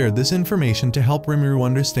 Yuuki shared this information to help Rimuru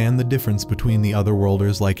understand the difference between the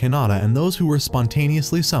otherworlders like Hinata and those who were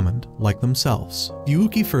spontaneously summoned, like themselves.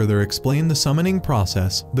 Yuuki further explained the summoning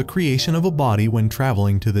process, the creation of a body when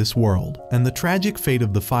traveling to this world, and the tragic fate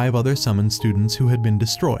of the 5 other summoned students who had been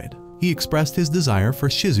destroyed. He expressed his desire for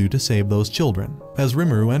Shizu to save those children. As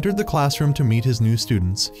Rimuru entered the classroom to meet his new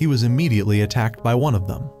students, he was immediately attacked by one of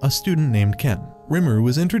them, a student named Ken. Rimuru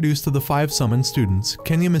was introduced to the 5 summoned students,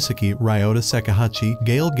 Kenya Misaki, Ryota Sekahachi,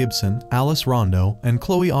 Gail Gibson, Alice Rondo, and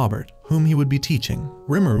Chloe Aubert, whom he would be teaching.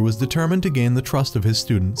 Rimuru was determined to gain the trust of his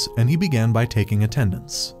students, and he began by taking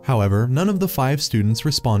attendance. However, none of the 5 students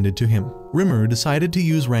responded to him. Rimuru decided to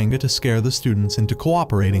use Ranga to scare the students into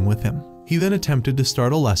cooperating with him. He then attempted to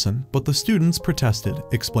start a lesson, but the students protested,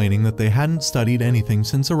 explaining that they hadn't studied anything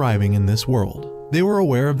since arriving in this world. They were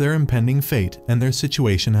aware of their impending fate, and their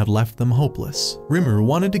situation had left them hopeless. Rimuru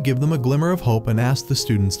wanted to give them a glimmer of hope and asked the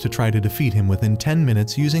students to try to defeat him within 10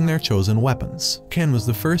 minutes using their chosen weapons. Ken was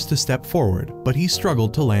the first to step forward, but he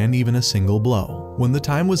struggled to land even a single blow. When the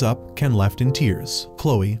time was up, Ken left in tears.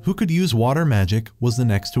 Chloe, who could use water magic, was the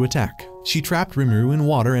next to attack. She trapped Rimuru in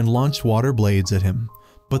water and launched water blades at him,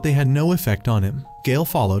 but they had no effect on him. Gale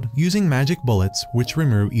followed, using magic bullets, which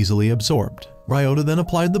Rimuru easily absorbed. Ryota then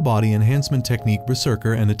applied the body enhancement technique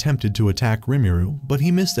Berserker and attempted to attack Rimuru, but he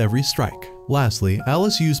missed every strike. Lastly,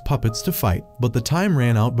 Alice used puppets to fight, but the time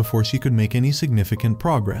ran out before she could make any significant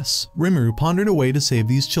progress. Rimuru pondered a way to save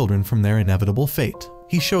these children from their inevitable fate.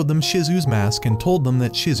 He showed them Shizu's mask and told them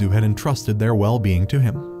that Shizu had entrusted their well-being to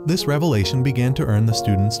him. This revelation began to earn the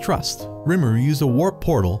students' trust. Rimuru used a warp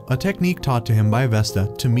portal, a technique taught to him by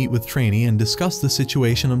Vesta, to meet with Trainee and discuss the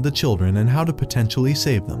situation of the children and how to potentially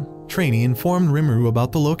save them. Trainee informed Rimuru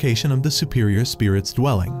about the location of the superior spirit's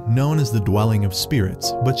dwelling, known as the Dwelling of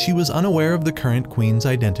Spirits, but she was unaware of the current queen's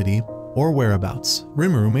identity or whereabouts.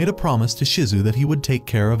 Rimuru made a promise to Shizu that he would take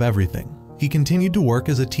care of everything. He continued to work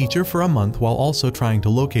as a teacher for a month while also trying to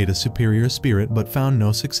locate a superior spirit but found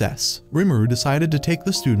no success. Rimuru decided to take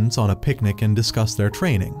the students on a picnic and discuss their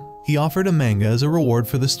training. He offered a manga as a reward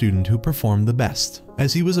for the student who performed the best.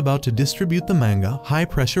 As he was about to distribute the manga,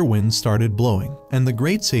 high-pressure winds started blowing, and the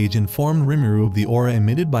Great Sage informed Rimuru of the aura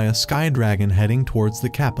emitted by a sky dragon heading towards the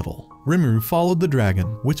capital. Rimuru followed the dragon,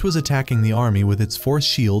 which was attacking the army with its force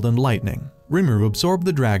shield and lightning. Rimuru absorbed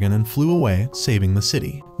the dragon and flew away, saving the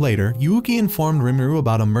city. Later, Yuuki informed Rimuru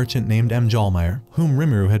about a merchant named M. Jalmire, whom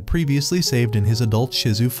Rimuru had previously saved in his adult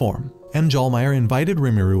Shizu form. M. Jalmire invited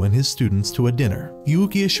Rimuru and his students to a dinner.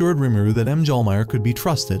 Yuuki assured Rimuru that M. Jalmire could be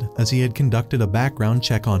trusted, as he had conducted a background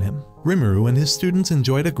check on him. Rimuru and his students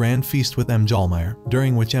enjoyed a grand feast with M. Jalmire,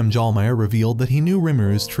 during which M. Jalmire revealed that he knew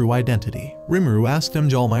Rimuru's true identity. Rimuru asked M.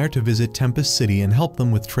 Jalmire to visit Tempest City and help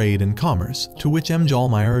them with trade and commerce, to which M.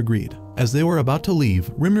 Jalmire agreed. As they were about to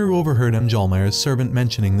leave, Rimuru overheard M. Jalmire's servant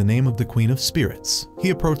mentioning the name of the Queen of Spirits. He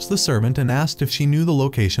approached the servant and asked if she knew the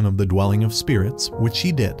location of the Dwelling of Spirits, which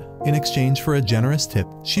she did. In exchange for a generous tip,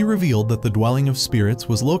 she revealed that the Dwelling of Spirits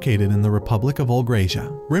was located in the Republic of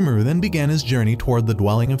Olgrasia. Rimuru then began his journey toward the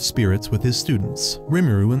Dwelling of Spirits with his students.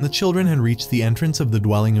 Rimuru and the children had reached the entrance of the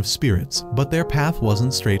Dwelling of Spirits, but their path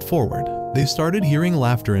wasn't straightforward. They started hearing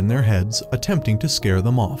laughter in their heads, attempting to scare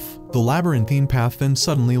them off. The labyrinthine path then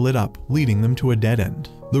suddenly lit up, leading them to a dead end.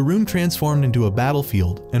 The room transformed into a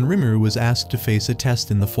battlefield, and Rimuru was asked to face a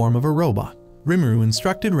test in the form of a robot. Rimuru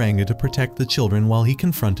instructed Ranga to protect the children while he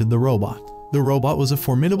confronted the robot. The robot was a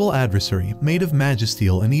formidable adversary, made of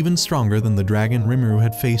magisteel and even stronger than the dragon Rimuru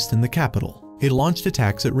had faced in the capital. It launched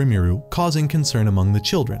attacks at Rimuru, causing concern among the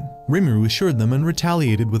children. Rimuru assured them and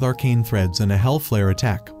retaliated with arcane threads and a hell flare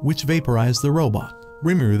attack, which vaporized the robot.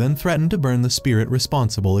 Rimuru then threatened to burn the spirit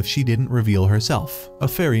responsible if she didn't reveal herself. A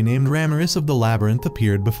fairy named Ramiris of the Labyrinth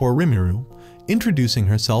appeared before Rimuru, introducing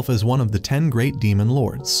herself as one of the 10 great demon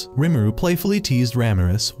lords. Rimuru playfully teased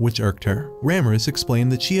Ramiris, which irked her. Ramiris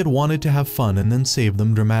explained that she had wanted to have fun and then save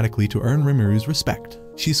them dramatically to earn Rimuru's respect.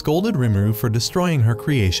 She scolded Rimuru for destroying her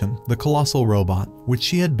creation, the colossal robot, which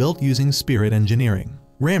she had built using spirit engineering.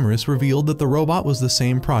 Ramiris revealed that the robot was the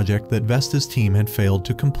same project that Vesta's team had failed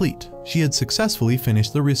to complete. She had successfully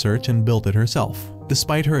finished the research and built it herself.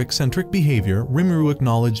 Despite her eccentric behavior, Rimuru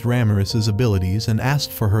acknowledged Ramiris's abilities and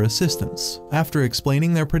asked for her assistance. After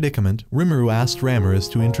explaining their predicament, Rimuru asked Ramiris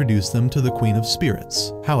to introduce them to the Queen of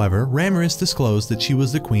Spirits. However, Ramiris disclosed that she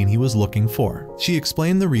was the queen he was looking for. She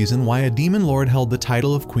explained the reason why a demon lord held the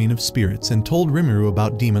title of Queen of Spirits and told Rimuru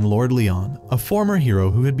about Demon Lord Leon, a former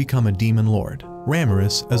hero who had become a demon lord.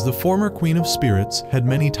 Ramiris, as the former Queen of Spirits, had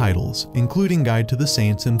many titles, including Guide to the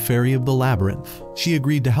Saints and Fairy of the Labyrinth. She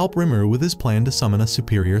agreed to help Rimuru with his plan to summon a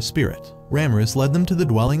superior spirit. Ramiris led them to the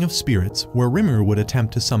Dwelling of Spirits, where Rimuru would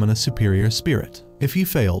attempt to summon a superior spirit. If he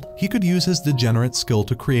failed, he could use his degenerate skill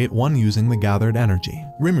to create one using the gathered energy.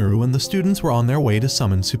 Rimuru and the students were on their way to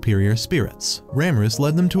summon superior spirits. Ramorous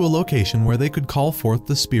led them to a location where they could call forth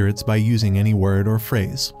the spirits by using any word or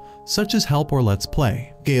phrase, such as help or let's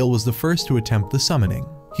play. Gale was the first to attempt the summoning.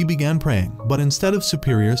 He began praying, but instead of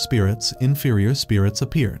superior spirits, inferior spirits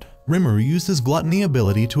appeared. Rimuru used his gluttony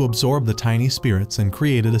ability to absorb the tiny spirits and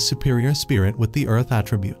created a superior spirit with the earth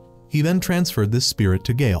attribute. He then transferred this spirit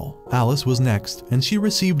to Gale. Alice was next, and she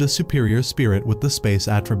received a superior spirit with the space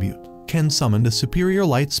attribute. Ken summoned a superior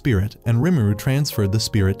light spirit, and Rimuru transferred the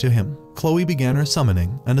spirit to him. Chloe began her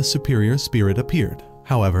summoning, and a superior spirit appeared.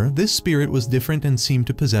 However, this spirit was different and seemed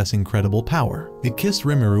to possess incredible power. It kissed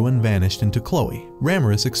Rimuru and vanished into Chloe.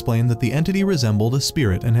 Ramorous explained that the entity resembled a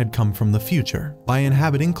spirit and had come from the future. By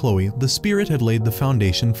inhabiting Chloe, the spirit had laid the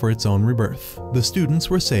foundation for its own rebirth. The students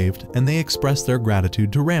were saved, and they expressed their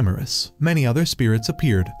gratitude to Ramorous. Many other spirits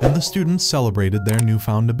appeared, and the students celebrated their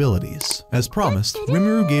newfound abilities. As promised,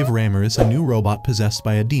 Rimuru gave Ramorous a new robot possessed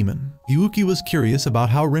by a demon. Yuuki was curious about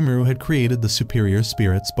how Rimuru had created the superior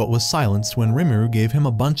spirits but was silenced when Rimuru gave him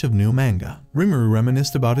a bunch of new manga. Rimuru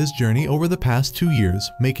reminisced about his journey over the past 2 years,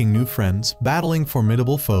 making new friends, battling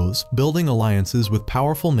formidable foes, building alliances with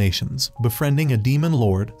powerful nations, befriending a demon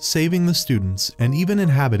lord, saving the students, and even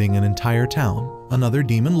inhabiting an entire town. Another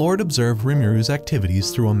demon lord observed Rimuru's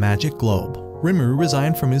activities through a magic globe. Rimuru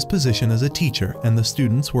resigned from his position as a teacher, and the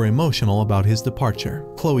students were emotional about his departure.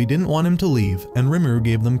 Chloe didn't want him to leave, and Rimuru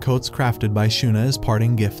gave them coats crafted by Shuna as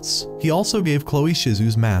parting gifts. He also gave Chloe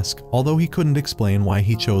Shizu's mask, although he couldn't explain why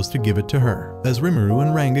he chose to give it to her. As Rimuru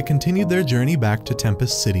and Ranga continued their journey back to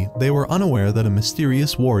Tempest City, they were unaware that a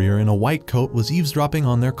mysterious warrior in a white coat was eavesdropping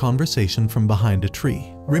on their conversation from behind a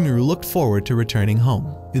tree. Rimuru looked forward to returning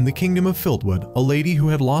home. In the kingdom of Filtwood, a lady who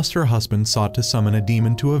had lost her husband sought to summon a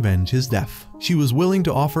demon to avenge his death. She was willing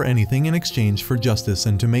to offer anything in exchange for justice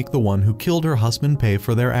and to make the one who killed her husband pay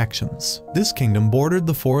for their actions. This kingdom bordered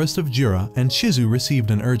the forest of Jura, and Shizu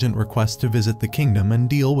received an urgent request to visit the kingdom and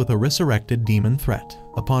deal with a resurrected demon threat.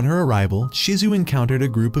 Upon her arrival, Shizu encountered a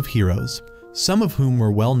group of heroes, some of whom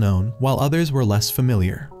were well known, while others were less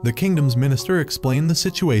familiar. The kingdom's minister explained the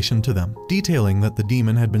situation to them, detailing that the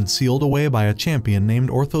demon had been sealed away by a champion named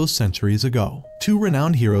Orthos centuries ago. 2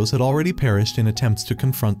 renowned heroes had already perished in attempts to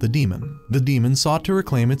confront the demon. The demon sought to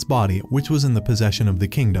reclaim its body, which was in the possession of the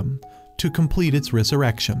kingdom, to complete its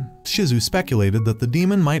resurrection. Shizu speculated that the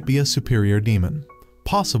demon might be a superior demon,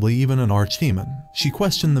 possibly even an archdemon. She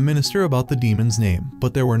questioned the minister about the demon's name,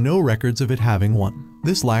 but there were no records of it having one.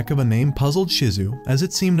 This lack of a name puzzled Shizu, as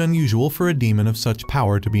it seemed unusual for a demon of such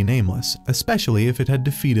power to be nameless, especially if it had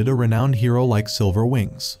defeated a renowned hero like Silver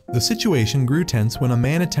Wings. The situation grew tense when a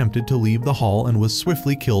man attempted to leave the hall and was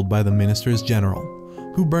swiftly killed by the minister's general,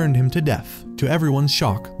 who burned him to death. To everyone's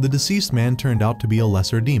shock, the deceased man turned out to be a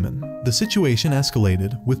lesser demon. The situation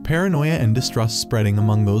escalated, with paranoia and distrust spreading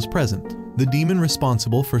among those present. The demon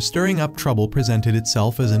responsible for stirring up trouble presented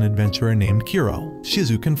itself as an adventurer named Kuro.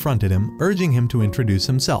 Shizu confronted him, urging him to introduce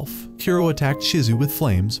himself. Kuro attacked Shizu with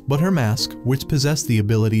flames, but her mask, which possessed the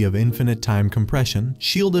ability of infinite time compression,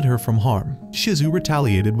 shielded her from harm. Shizu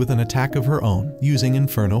retaliated with an attack of her own, using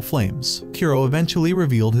inferno flames. Kuro eventually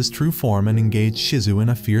revealed his true form and engaged Shizu in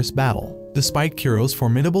a fierce battle. Despite Kuro's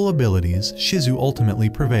formidable abilities, Shizu ultimately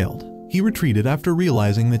prevailed. He retreated after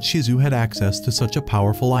realizing that Shizu had access to such a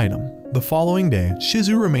powerful item. The following day,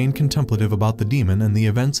 Shizu remained contemplative about the demon and the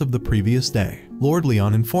events of the previous day. Lord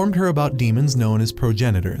Leon informed her about demons known as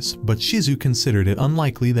progenitors, but Shizu considered it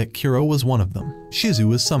unlikely that Kuro was one of them. Shizu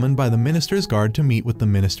was summoned by the minister's guard to meet with the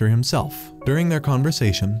minister himself. During their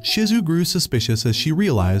conversation, Shizu grew suspicious as she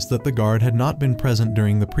realized that the guard had not been present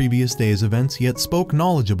during the previous day's events yet spoke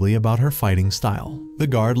knowledgeably about her fighting style. The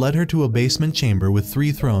guard led her to a basement chamber with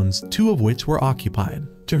 3 thrones, 2 of which were occupied.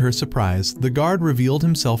 To her surprise, the guard revealed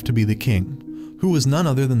himself to be the king, who was none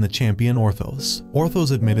other than the champion Orthos.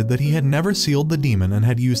 Orthos admitted that he had never sealed the demon and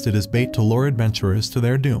had used it as bait to lure adventurers to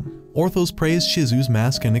their doom. Orthos praised Shizu's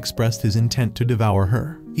mask and expressed his intent to devour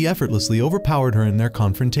her. He effortlessly overpowered her in their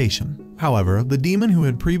confrontation. However, the demon who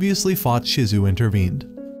had previously fought Shizu intervened,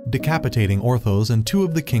 decapitating Orthos and 2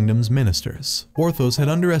 of the kingdom's ministers. Orthos had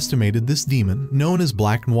underestimated this demon, known as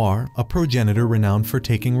Black Noir, a progenitor renowned for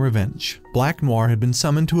taking revenge. Black Noir had been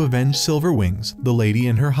summoned to avenge Silver Wings, the lady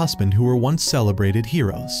and her husband who were once celebrated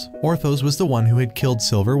heroes. Orthos was the one who had killed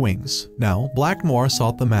Silver Wings. Now, Black Noir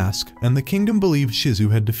sought the mask, and the kingdom believed Shizu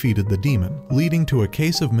had defeated the demon, leading to a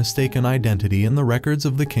case of mistaken identity in the records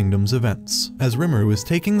of the kingdom's events. As Rimuru is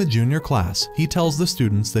taking the junior class, he tells the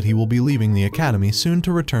students that he will be leaving the academy soon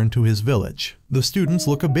to return to his village. The students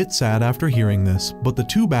look a bit sad after hearing this, but the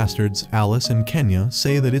two bastards, Alice and Kenya,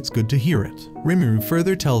 say that it's good to hear it. Rimuru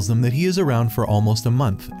further tells them that he is around for almost a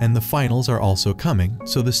month, and the finals are also coming,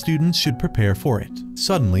 so the students should prepare for it.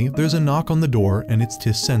 Suddenly, there's a knock on the door, and it's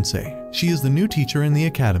Tis Sensei. She is the new teacher in the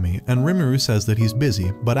academy, and Rimuru says that he's busy,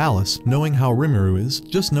 but Alice, knowing how Rimuru is,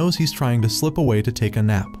 just knows he's trying to slip away to take a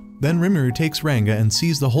nap. Then Rimuru takes Ranga and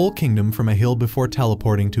sees the whole kingdom from a hill before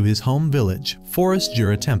teleporting to his home village, Forest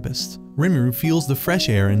Jura Tempest. Rimuru feels the fresh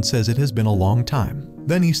air and says it has been a long time.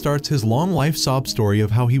 Then he starts his long life sob story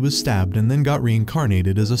of how he was stabbed and then got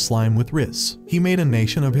reincarnated as a slime with Riz. He made a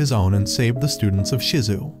nation of his own and saved the students of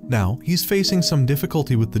Shizu. Now, he's facing some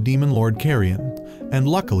difficulty with the Demon Lord Carrion, and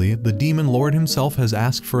luckily, the Demon Lord himself has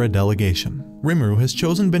asked for a delegation. Rimuru has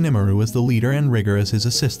chosen Benimaru as the leader and Rigger as his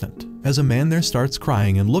assistant. As a man there starts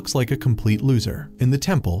crying and looks like a complete loser. In the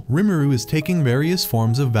temple, Rimuru is taking various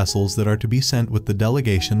forms of vessels that are to be sent with the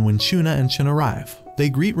delegation when Shuna and Shin arrive. They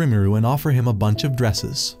greet Rimuru and offer him a bunch of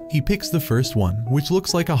dresses. He picks the first one, which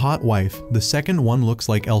looks like a hot wife, the second one looks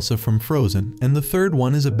like Elsa from Frozen, and the third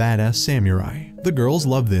one is a badass samurai. The girls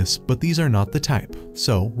love this, but these are not the type.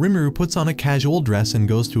 So, Rimuru puts on a casual dress and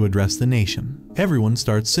goes to address the nation. Everyone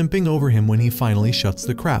starts simping over him when he finally shuts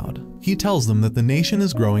the crowd. He tells them that the nation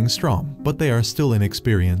is growing strong, but they are still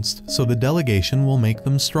inexperienced, so the delegation will make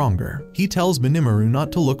them stronger. He tells Benimaru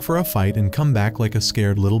not to look for a fight and come back like a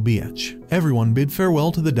scared little bitch. Everyone bid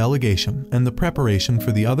farewell to the delegation, and the preparation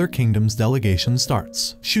for the other kingdom's delegation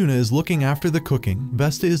starts. Shuna is looking after the cooking,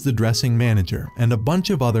 Vesta is the dressing manager, and a bunch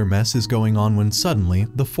of other mess is going on when suddenly,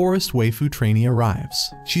 the forest waifu trainee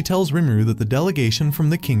arrives. She tells Rimuru that the delegation from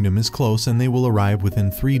the kingdom is close and they will arrive within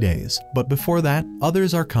 3 days, but before that,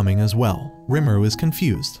 others are coming as well. Rimuru is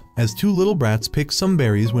confused, as two little brats pick some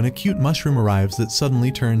berries when a cute mushroom arrives that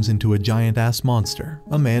suddenly turns into a giant-ass monster.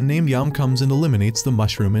 A man named Yam comes and eliminates the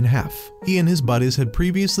mushroom in half. He and his buddies had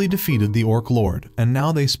previously defeated the Orc Lord, and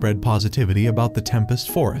now they spread positivity about the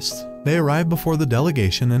Tempest Forest. They arrive before the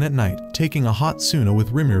delegation and at night, taking a hot Suna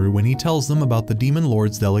with Rimuru when he tells them about the Demon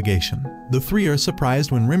Lord's delegation. The three are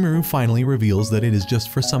surprised when Rimuru finally reveals that it is just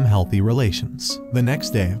for some healthy relations. The next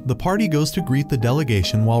day, the party goes to greet the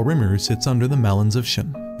delegation while Rimuru sits under the melons of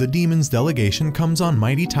Shin. The demon's delegation comes on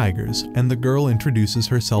mighty tigers, and the girl introduces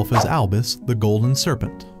herself as Albus, the Golden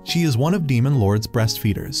Serpent. She is one of Demon Lord's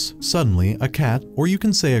breastfeeders. Suddenly, a cat, or you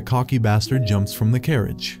can say a cocky bastard, jumps from the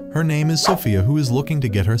carriage. Her name is Sophia, who is looking to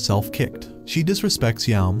get herself kicked. She disrespects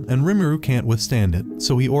Yam, and Rimuru can't withstand it,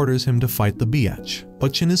 so he orders him to fight the biatch.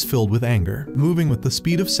 But Shin is filled with anger. Moving with the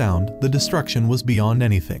speed of sound, the destruction was beyond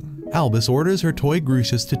anything. Albus orders her toy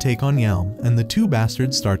Grucius to take on Yam, and the two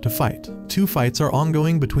bastards start to fight. Two fights are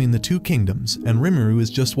ongoing between the two kingdoms, and Rimuru is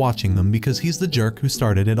just watching them because he's the jerk who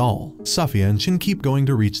started it all. Sophia and Shin keep going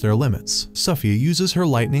to reach their limits. Sophia uses her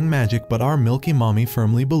lightning magic, but our milky mommy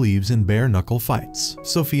firmly believes in bare-knuckle fights.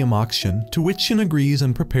 Sophia mocks Shin, to which Shin agrees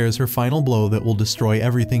and prepares her final blow that will destroy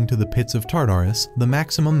everything to the pits of Tartarus, the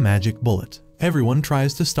maximum magic bullet. Everyone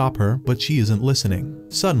tries to stop her, but she isn't listening.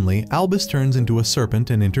 Suddenly, Albus turns into a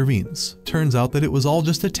serpent and intervenes. Turns out that it was all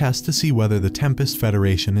just a test to see whether the Tempest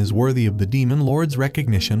Federation is worthy of the Demon Lord's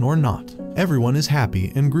recognition or not. Everyone is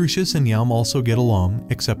happy, and Grucius and Yam also get along,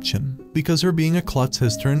 except Shin, because her being a klutz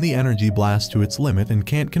has turned the energy blast to its limit and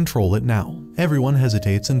can't control it now. Everyone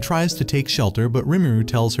hesitates and tries to take shelter, but Rimuru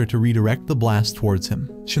tells her to redirect the blast towards him.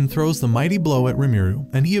 Shin throws the mighty blow at Rimuru,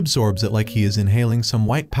 and he absorbs it like he is inhaling some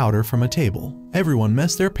white powder from a table. Everyone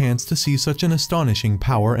mess their pants to see such an astonishing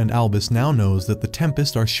power, and Albus now knows that the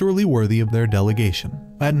Tempest are surely worthy of their delegation.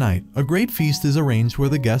 At night, a great feast is arranged where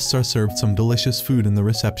the guests are served some delicious food in the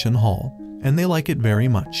reception hall, and they like it very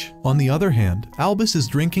much. On the other hand, Albus is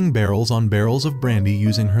drinking barrels on barrels of brandy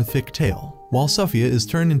using her thick tail, while Sophia is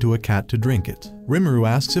turned into a cat to drink it. Rimuru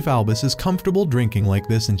asks if Albus is comfortable drinking like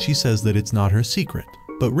this, and she says that it's not her secret.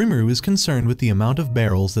 But Rimuru is concerned with the amount of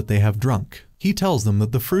barrels that they have drunk. He tells them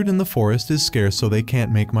that the fruit in the forest is scarce, so they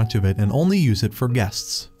can't make much of it and only use it for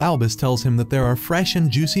guests. Albus tells him that there are fresh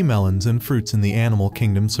and juicy melons and fruits in the animal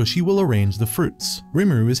kingdom, so she will arrange the fruits.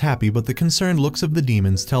 Rimuru is happy, but the concerned looks of the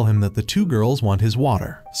demons tell him that the two girls want his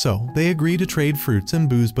water. So, they agree to trade fruits and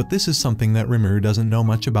booze, but this is something that Rimuru doesn't know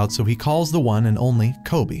much about, so he calls the one and only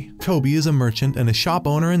Kobe. Kobe is a merchant and a shop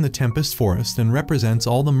owner in the Tempest Forest and represents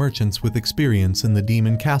all the merchants with experience in the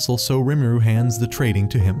demon castle, so Rimuru hands the trading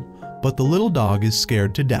to him. But the little dog is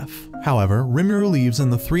scared to death. However, Rimuru leaves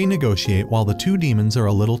and the three negotiate while the two demons are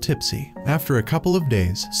a little tipsy. After a couple of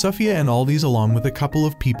days, Sophia and Aldis along with a couple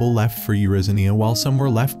of people left for Eurazania, while some were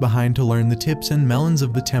left behind to learn the tips and melons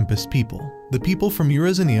of the Tempest people. The people from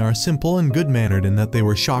Eurazania are simple and good-mannered in that they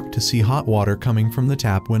were shocked to see hot water coming from the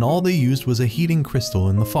tap when all they used was a heating crystal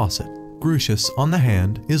in the faucet. Grucius, on the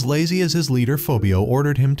hand, is lazy as his leader Phobio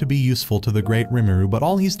ordered him to be useful to the great Rimuru, but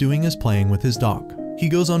all he's doing is playing with his dog. He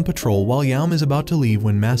goes on patrol while Yaum is about to leave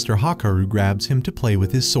when Master Hakaru grabs him to play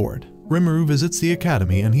with his sword. Rimuru visits the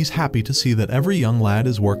academy and he's happy to see that every young lad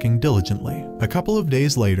is working diligently. A couple of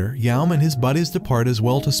days later, Yaum and his buddies depart as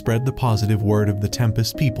well to spread the positive word of the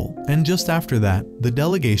Tempest people, and just after that, the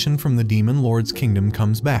delegation from the Demon Lord's kingdom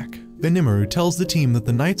comes back. Rimuru tells the team that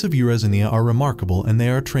the Knights of Urezania are remarkable and they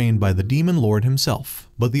are trained by the Demon Lord himself,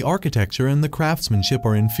 but the architecture and the craftsmanship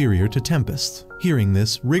are inferior to Tempest. Hearing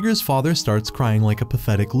this, Rigger's father starts crying like a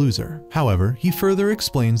pathetic loser. However, he further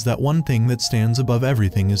explains that one thing that stands above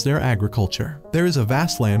everything is their agriculture. There is a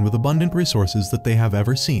vast land with abundant resources that they have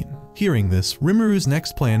ever seen. Hearing this, Rimuru's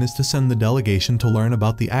next plan is to send the delegation to learn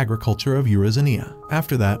about the agriculture of Urezania.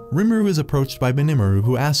 After that, Rimuru is approached by Benimaru,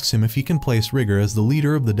 who asks him if he can place Rigger as the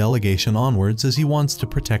leader of the delegation onwards as he wants to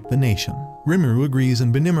protect the nation. Rimuru agrees,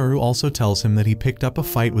 and Benimaru also tells him that he picked up a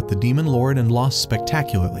fight with the Demon Lord and lost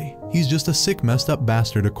spectacularly. He's just a sick, messed up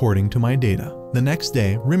bastard according to my data. The next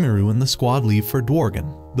day, Rimuru and the squad leave for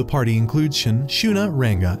Dworgen. The party includes Shin, Shuna,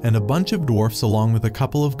 Ranga, and a bunch of dwarfs along with a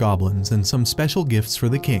couple of goblins and some special gifts for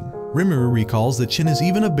the king. Rimuru recalls that Shin is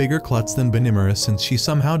even a bigger klutz than Benimaru since she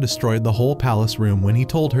somehow destroyed the whole palace room when he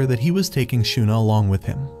told her that he was taking Shuna along with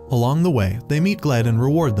him. Along the way, they meet Gled and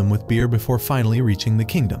reward them with beer before finally reaching the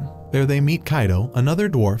kingdom. There they meet Kaido, another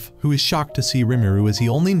dwarf, who is shocked to see Rimuru as he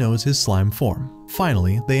only knows his slime form.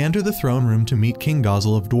 Finally, they enter the throne room to meet King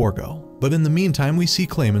Gazel of Dwargo. But in the meantime, we see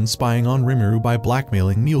Clayman spying on Rimuru by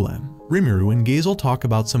blackmailing Mulan. Rimuru and Gazel talk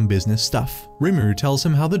about some business stuff. Rimuru tells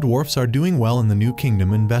him how the dwarfs are doing well in the new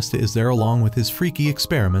kingdom and Vesta is there along with his freaky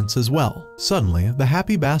experiments as well. Suddenly, the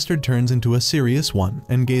happy bastard turns into a serious one,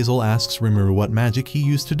 and Gazel asks Rimuru what magic he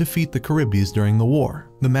used to defeat the Charybdis during the war.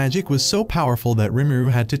 The magic was so powerful that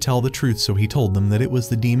Rimuru had to tell the truth, so he told them that it was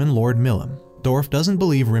the Demon Lord Milim. Dorf doesn't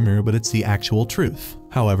believe Rimuru, but it's the actual truth.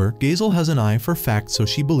 However, Gazel has an eye for facts, so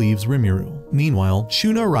she believes Rimuru. Meanwhile,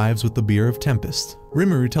 Shuna arrives with the beer of Tempest.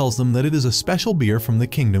 Rimuru tells them that it is a special beer from the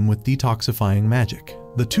kingdom with detoxifying magic.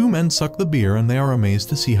 The two men suck the beer and they are amazed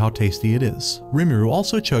to see how tasty it is. Rimuru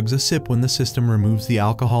also chugs a sip when the system removes the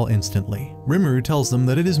alcohol instantly. Rimuru tells them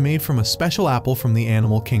that it is made from a special apple from the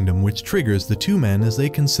animal kingdom, which triggers the two men as they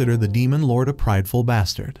consider the Demon Lord a prideful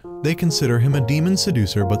bastard. They consider him a demon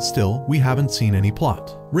seducer, but still, we haven't seen any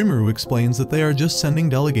plot. Rimuru explains that they are just sending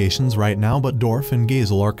delegations right now, but Dorf and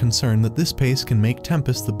Gazel are concerned that this pace can make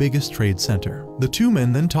Tempest the biggest trade center. The two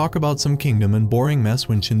men then talk about some kingdom and boring mess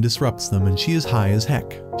when Shin disrupts them and she is high as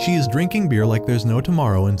heck. She is drinking beer like there's no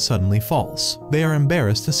tomorrow and suddenly falls. They are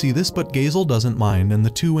embarrassed to see this, but Gazel doesn't mind and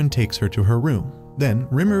the two takes her to her room. Then,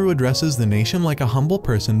 Rimuru addresses the nation like a humble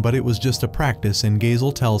person, but it was just a practice, and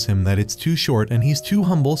Gazel tells him that it's too short and he's too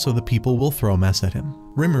humble, so the people will throw mess at him.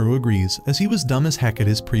 Rimuru agrees, as he was dumb as heck at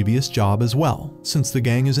his previous job as well. Since the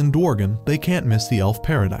gang is in Dworgen, they can't miss the elf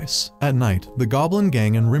paradise. At night, the goblin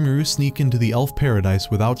gang and Rimuru sneak into the elf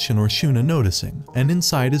paradise without Shin or Shuna noticing, and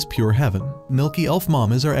inside is pure heaven. Milky elf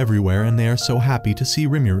mamas are everywhere and they are so happy to see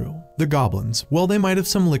Rimuru. The goblins, well, they might have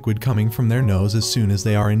some liquid coming from their nose as soon as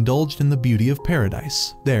they are indulged in the beauty of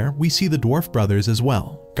paradise. There, we see the dwarf brothers as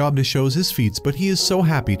well. Gobda shows his feats, but he is so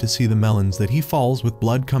happy to see the melons that he falls with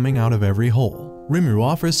blood coming out of every hole. Rimuru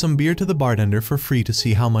offers some beer to the bartender for free to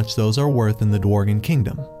see how much those are worth in the Dworgen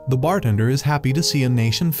kingdom. The bartender is happy to see a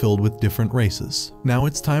nation filled with different races. Now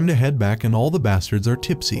it's time to head back and all the bastards are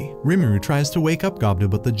tipsy. Rimuru tries to wake up Gobda,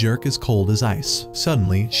 but the jerk is cold as ice.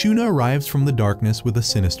 Suddenly, Shuna arrives from the darkness with a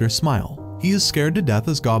sinister smile. He is scared to death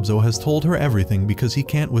as Gobzo has told her everything because he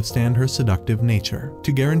can't withstand her seductive nature.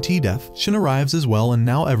 To guarantee death, Shin arrives as well and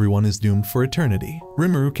now everyone is doomed for eternity.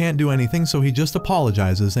 Rimuru can't do anything, so he just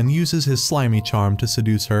apologizes and uses his slimy charm to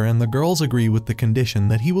seduce her, and the girls agree with the condition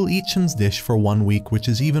that he will eat Shin's dish for 1 week, which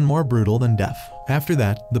is even more brutal than death. After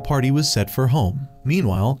that, the party was set for home.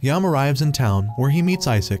 Meanwhile, Yam arrives in town where he meets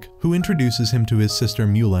Isaac, who introduces him to his sister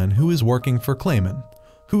Mulan, who is working for Clayman,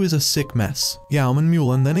 who is a sick mess. Yaum and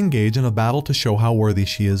Mulan then engage in a battle to show how worthy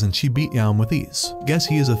she is, and she beat Yaum with ease. Guess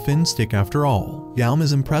he is a thin stick after all. Yaum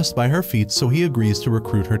is impressed by her feats, so he agrees to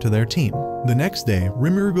recruit her to their team. The next day,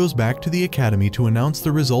 Rimuru goes back to the academy to announce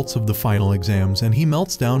the results of the final exams, and he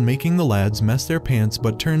melts down, making the lads mess their pants,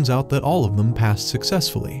 but turns out that all of them passed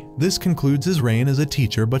successfully. This concludes his reign as a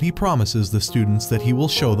teacher, but he promises the students that he will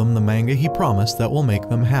show them the manga he promised that will make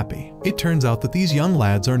them happy. It turns out that these young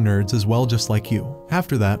lads are nerds as well, just like you.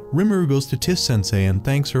 After that, Rimuru goes to Tis Sensei and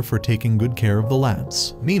thanks her for taking good care of the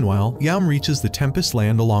lads. Meanwhile, Yaum reaches the Tempest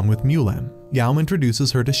land along with Mulan. Yaum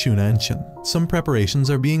introduces her to Shuna and Shin. Some preparations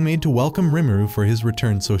are being made to welcome Rimuru for his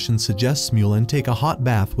return, so Shin suggests Mulan take a hot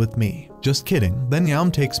bath with me. Just kidding. Then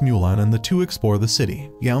Yaum takes Mulan and the two explore the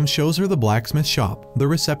city. Yaum shows her the blacksmith shop, the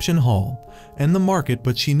reception hall, and the market,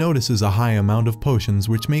 but she notices a high amount of potions,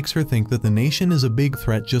 which makes her think that the nation is a big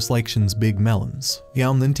threat, just like Shin's big melons.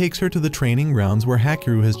 Yaum then takes her to the training grounds where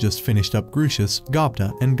Hakiru has just finished up Grucius,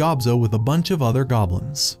 Gobta, and Gobzo with a bunch of other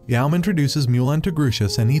goblins. Yaum introduces Mulan to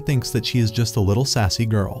Grucius and he thinks that she is just a little sassy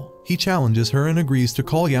girl. He challenges her and agrees to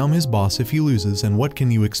call Yaum his boss if he loses, and what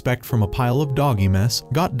can you expect from a pile of doggy mess,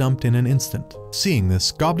 got dumped in an instant. Seeing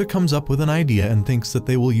this, Gobta comes up with an idea and thinks that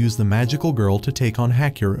they will use the magical girl to take on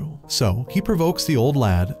Hakiru. So, he provokes the old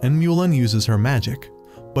lad and Mulan uses her magic,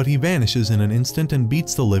 but he vanishes in an instant and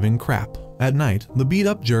beats the living crap. At night, the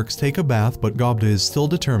beat-up jerks take a bath, but Gobta is still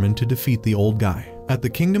determined to defeat the old guy. At the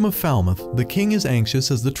kingdom of Falmouth, the king is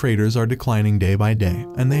anxious as the traders are declining day by day,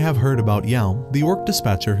 and they have heard about Yaum, the orc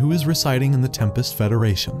dispatcher who is residing in the Tempest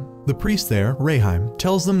Federation. The priest there, Reheim,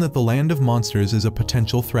 tells them that the land of monsters is a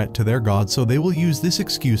potential threat to their god, so they will use this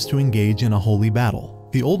excuse to engage in a holy battle.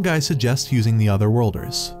 The old guy suggests using the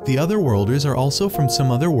Otherworlders. The Otherworlders are also from some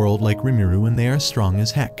other world like Rimuru, and they are strong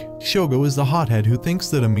as heck. Shogo is the hothead who thinks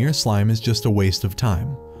that a mere slime is just a waste of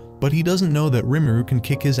time, but he doesn't know that Rimuru can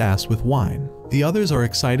kick his ass with wine. The others are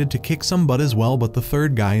excited to kick some butt as well, but the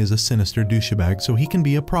third guy is a sinister douchebag, so he can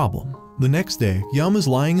be a problem. The next day, Yaum is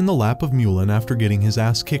lying in the lap of Mulan after getting his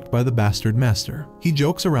ass kicked by the bastard master. He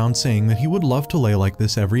jokes around saying that he would love to lay like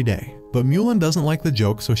this every day. But Mulan doesn't like the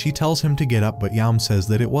joke, so she tells him to get up, but Yaum says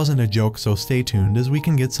that it wasn't a joke, so stay tuned as we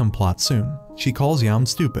can get some plot soon. She calls Yaum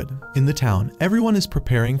stupid. In the town, everyone is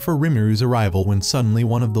preparing for Rimuru's arrival when suddenly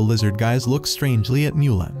one of the lizard guys looks strangely at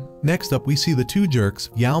Mulan. Next up, we see the two jerks,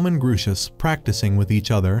 Yaum and Grucius, practicing with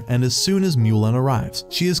each other, and as soon as Mulan arrives,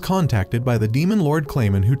 she is contacted by the demon lord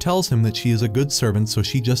Clayman, who tells him that she is a good servant, so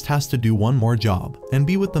she just has to do one more job and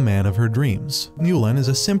be with the man of her dreams. Mulan is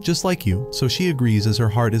a simp just like you, so she agrees as her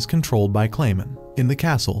heart is controlled by Clayman. In the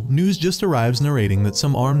castle, news just arrives narrating that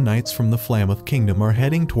some armed knights from the Flammoth Kingdom are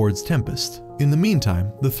heading towards Tempest. In the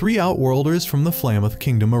meantime, the three Outworlders from the Flammoth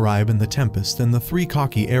Kingdom arrive in the Tempest, and the three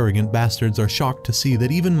cocky, arrogant bastards are shocked to see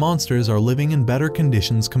that even monsters are living in better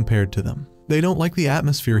conditions compared to them. They don't like the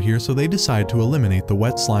atmosphere here, so they decide to eliminate the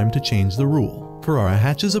wet slime to change the rule. Kurara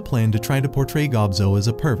hatches a plan to try to portray Gobzo as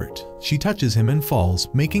a pervert. She touches him and falls,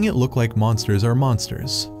 making it look like monsters are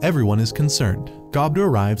monsters. Everyone is concerned. Gobzo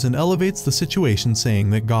arrives and elevates the situation, saying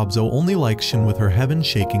that Gobzo only likes Shin with her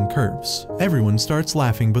heaven-shaking curves. Everyone starts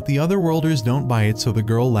laughing, but the Otherworlders don't buy it, so the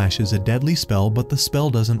girl lashes a deadly spell, but the spell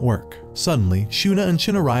doesn't work. Suddenly, Shuna and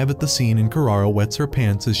Shin arrive at the scene and Kurara wets her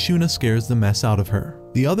pants as Shuna scares the mess out of her.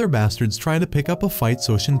 The other bastards try to pick up a fight,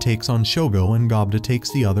 so Shin takes on Shogo and Gobta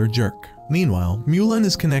takes the other jerk. Meanwhile, Mulan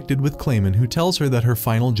is connected with Clayman, who tells her that her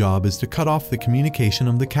final job is to cut off the communication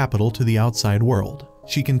of the capital to the outside world.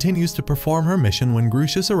 She continues to perform her mission when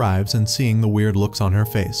Grucius arrives, and seeing the weird looks on her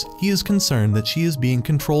face, he is concerned that she is being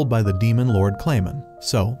controlled by the demon lord Clayman.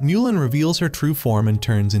 So, Mulan reveals her true form and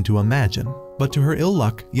turns into a Majin. But to her ill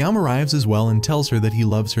luck, Yaum arrives as well and tells her that he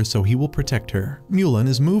loves her, so he will protect her. Mulan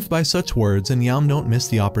is moved by such words, and Yaum don't miss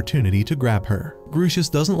the opportunity to grab her.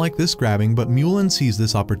 Grucius doesn't like this grabbing, but Mulan sees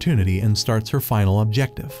this opportunity and starts her final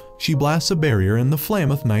objective. She blasts a barrier, and the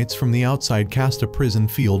Flammoth Knights from the outside cast a prison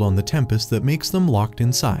field on the Tempest that makes them locked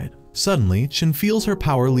inside. Suddenly, Shin feels her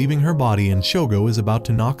power leaving her body, and Shogo is about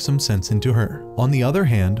to knock some sense into her. On the other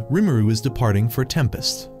hand, Rimuru is departing for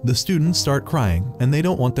Tempest. The students start crying, and they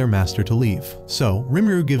don't want their master to leave. So,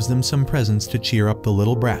 Rimuru gives them some presents to cheer up the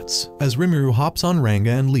little brats. As Rimuru hops on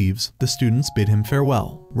Ranga and leaves, the students bid him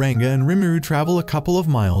farewell. Ranga and Rimuru travel a couple of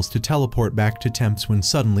miles to teleport back to Temps when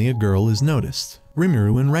suddenly a girl is noticed.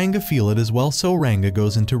 Rimuru and Ranga feel it as well, so Ranga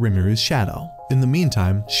goes into Rimuru's shadow. In the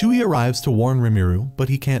meantime, Shui arrives to warn Rimuru, but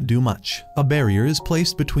he can't do much. A barrier is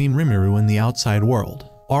placed between Rimuru and the outside world.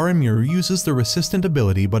 Rimuru uses the resistant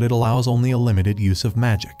ability, but it allows only a limited use of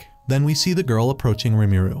magic. Then we see the girl approaching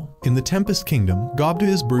Rimuru. In the Tempest Kingdom, Gobta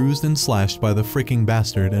is bruised and slashed by the freaking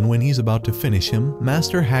bastard, and when he's about to finish him,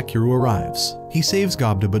 Master Hakiru arrives. He saves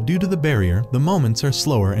Gobta, but due to the barrier, the moments are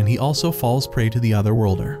slower and he also falls prey to the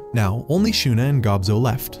Otherworlder. Now, only Shuna and Gobzo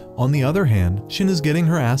left. On the other hand, Shin is getting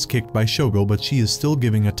her ass kicked by Shogo, but she is still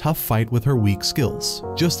giving a tough fight with her weak skills.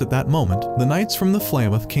 Just at that moment, the knights from the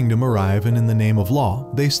Flammoth Kingdom arrive, and in the name of law,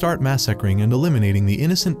 they start massacring and eliminating the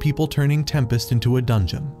innocent people, turning Tempest into a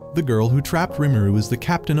dungeon. The girl who trapped Rimuru is the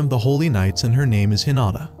captain of the Holy Knights, and her name is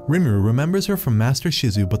Hinata. Rimuru remembers her from Master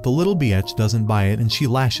Shizu, but the little biatch doesn't buy it and she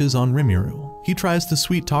lashes on Rimuru. He tries to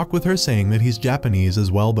sweet talk with her, saying that he's Japanese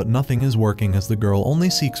as well, but nothing is working as the girl only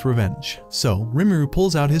seeks revenge. So Rimuru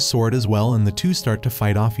pulls out his sword as well and the two start to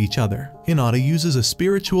fight off each other. Hinata uses a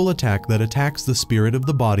spiritual attack that attacks the spirit of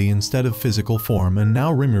the body instead of physical form, and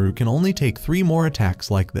now Rimuru can only take 3 more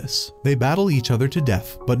attacks like this. They battle each other to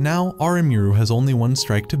death, but now Rimuru has only 1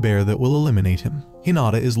 strike to bear that will eliminate him.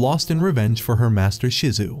 Hinata is lost in revenge for her master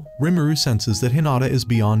Shizu. Rimuru senses that Hinata is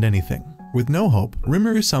beyond anything. With no hope,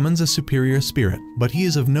 Rimuru summons a superior spirit, but he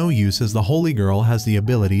is of no use as the holy girl has the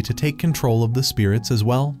ability to take control of the spirits as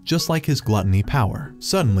well, just like his gluttony power.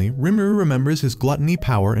 Suddenly, Rimuru remembers his gluttony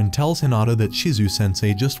power and tells Hinata that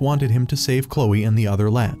Shizu-sensei just wanted him to save Chloe and the other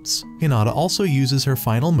lads. Hinata also uses her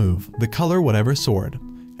final move, the color whatever sword,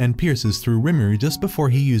 and pierces through Rimuru just before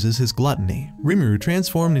he uses his gluttony. Rimuru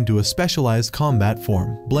transformed into a specialized combat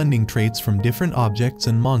form, blending traits from different objects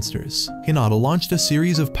and monsters. Hinata launched a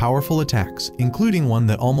series of powerful attacks, including one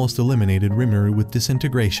that almost eliminated Rimuru with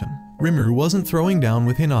disintegration. Rimuru wasn't throwing down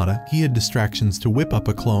with Hinata, he had distractions to whip up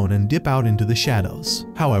a clone and dip out into the shadows.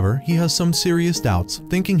 However, he has some serious doubts,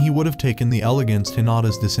 thinking he would have taken the L against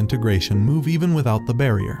Hinata's disintegration move even without the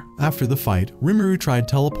barrier. After the fight, Rimuru tried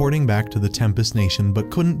teleporting back to the Tempest Nation but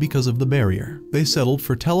couldn't because of the barrier. They settled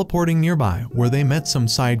for teleporting nearby, where they met some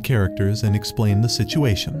side characters and explained the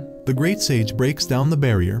situation. The Great Sage breaks down the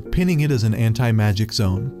barrier, pinning it as an anti-magic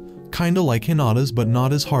zone. Kinda like Hinata's but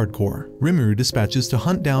not as hardcore. Rimuru dispatches to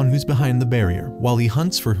hunt down who's behind the barrier, while he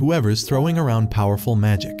hunts for whoever's throwing around powerful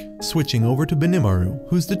magic. Switching over to Benimaru,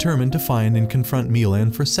 who's determined to find and confront Milan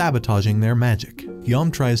for sabotaging their magic.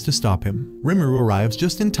 Yam tries to stop him. Rimuru arrives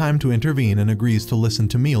just in time to intervene and agrees to listen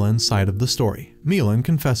to Milan's side of the story. Milan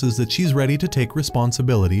confesses that she's ready to take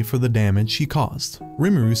responsibility for the damage she caused.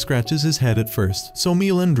 Rimuru scratches his head at first, so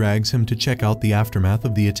Milan drags him to check out the aftermath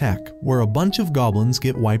of the attack, where a bunch of goblins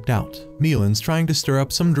get wiped out. Milan's trying to stir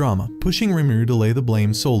up some drama, pushing Rimuru to lay the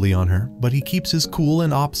blame solely on her, but he keeps his cool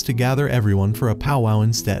and opts to gather everyone for a powwow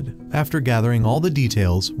instead. After gathering all the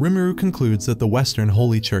details, Rimuru concludes that the Western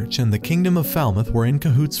Holy Church and the Kingdom of Falmouth were in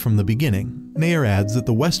cahoots from the beginning. Nair adds that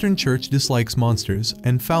the Western Church dislikes monsters,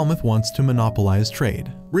 and Falmouth wants to monopolize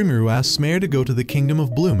trade. Rimuru asks Mare to go to the Kingdom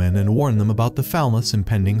of Blumen and warn them about the Falmouth's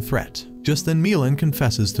impending threat. Just then Milan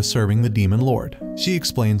confesses to serving the Demon Lord. She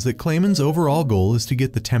explains that Clayman's overall goal is to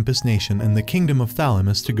get the Tempest Nation and the Kingdom of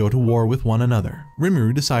Thalamus to go to war with one another.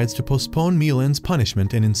 Rimuru decides to postpone Milan's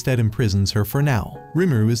punishment and instead imprisons her for now.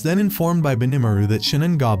 Rimuru is then informed by Benimaru that Shin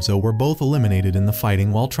and Gobzo were both eliminated in the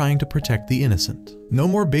fighting while trying to protect the innocent. No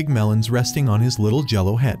more big melons resting on his little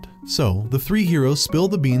jello head. So, the 3 heroes spill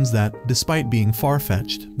the beans that, despite being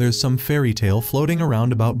far-fetched, there's some fairy tale floating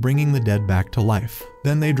around about bringing the dead back to life.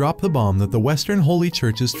 Then they drop the bomb that the Western Holy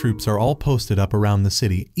Church's troops are all posted up around the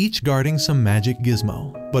city, each guarding some magic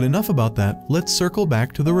gizmo. But enough about that, let's circle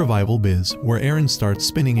back to the revival biz, where Eren starts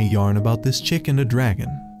spinning a yarn about this chick and a dragon.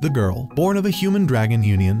 The girl, born of a human-dragon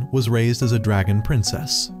union, was raised as a dragon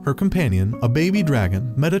princess. Her companion, a baby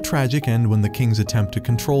dragon, met a tragic end when the king's attempt to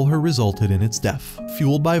control her resulted in its death.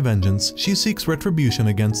 Fueled by vengeance, she seeks retribution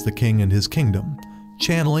against the king and his kingdom,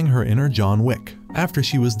 channeling her inner John Wick. After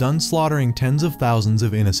she was done slaughtering tens of thousands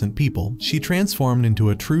of innocent people, she transformed into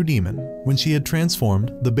a true demon. When she had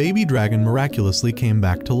transformed, the baby dragon miraculously came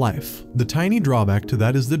back to life. The tiny drawback to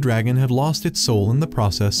that is the dragon had lost its soul in the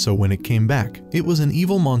process, so when it came back, it was an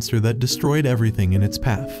evil monster that destroyed everything in its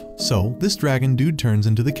path. So, this dragon dude turns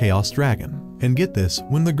into the Chaos Dragon. And get this,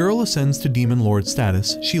 when the girl ascends to Demon Lord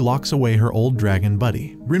status, she locks away her old dragon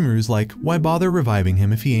buddy. Rimuru's like, why bother reviving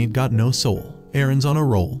him if he ain't got no soul? Eren's on a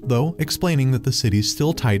roll, though, explaining that the city's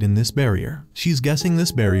still tight in this barrier. She's guessing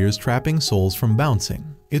this barrier's trapping souls from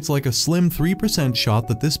bouncing. It's like a slim 3% shot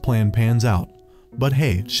that this plan pans out. But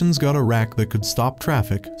hey, Shin's got a rack that could stop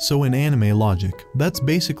traffic, so in anime logic, that's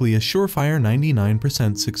basically a surefire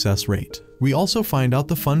 99% success rate. We also find out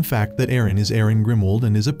the fun fact that Eren is Eren Grimwald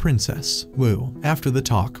and is a princess. Woo. After the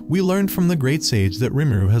talk, we learned from the Great Sage that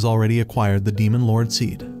Rimuru has already acquired the Demon Lord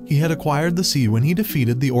Seed. He had acquired the seed when he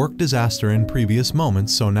defeated the orc disaster in previous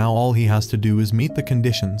moments, so now all he has to do is meet the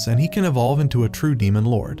conditions and he can evolve into a true Demon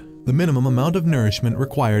Lord. The minimum amount of nourishment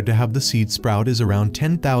required to have the seed sprout is around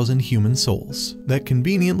 10,000 human souls. That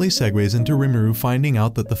conveniently segues into Rimuru finding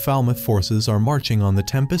out that the Falmouth forces are marching on the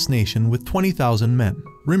Tempest Nation with 20,000 men.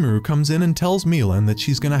 Rimuru comes in and tells Milan that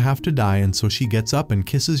she's gonna have to die, and so she gets up and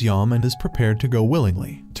kisses Yam and is prepared to go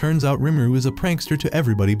willingly. Turns out Rimuru is a prankster to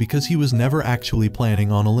everybody because he was never actually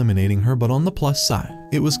planning on eliminating her, but on the plus side,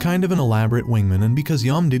 it was kind of an elaborate wingman, and because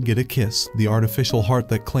Yam did get a kiss, the artificial heart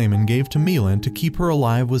that Clayman gave to Milan to keep her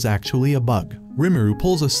alive was actually a bug. Rimuru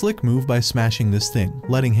pulls a slick move by smashing this thing,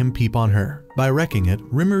 letting him peep on her. By wrecking it,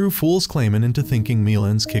 Rimuru fools Clayman into thinking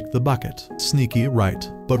Milan's kicked the bucket. Sneaky, right?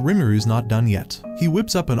 But Rimuru's not done yet. He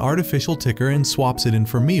whips up an artificial ticker and swaps it in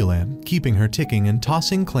for Milan, keeping her ticking and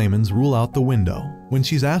tossing Clayman's rule out the window. When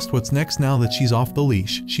she's asked what's next now that she's off the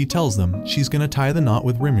leash, she tells them she's gonna tie the knot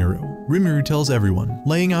with Rimuru. Rimuru tells everyone,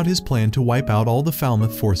 laying out his plan to wipe out all the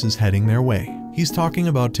Falmouth forces heading their way. He's talking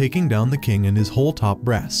about taking down the king and his whole top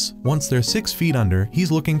brass. Once they're 6 feet under, he's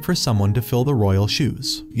looking for someone to fill the royal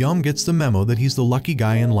shoes. Yom gets the memo that he's the lucky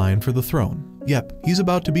guy in line for the throne. Yep, he's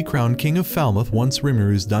about to be crowned king of Falmouth once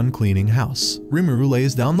Rimuru's done cleaning house. Rimuru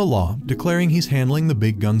lays down the law, declaring he's handling the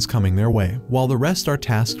big guns coming their way, while the rest are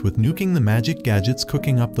tasked with nuking the magic gadgets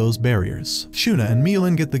cooking up those barriers. Shuna and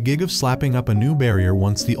Milan get the gig of slapping up a new barrier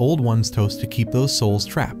once the old ones toast to keep those souls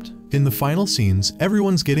trapped. In the final scenes,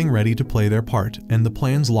 everyone's getting ready to play their part, and the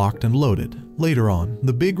plan's locked and loaded. Later on,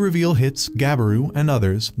 the big reveal hits Gabaru and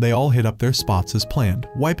others. They all hit up their spots as planned,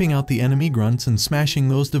 wiping out the enemy grunts and smashing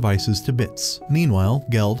those devices to bits. Meanwhile,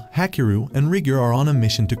 Geld, Hakiru, and Rigger are on a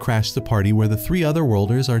mission to crash the party where the 3 other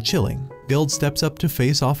worlders are chilling. Geld steps up to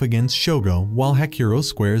face off against Shogo, while Hakiru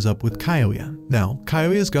squares up with Kyoya. Now,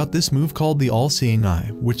 Kyoya's got this move called the All-Seeing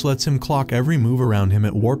Eye, which lets him clock every move around him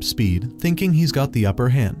at warp speed, thinking he's got the upper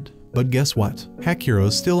hand. But guess what?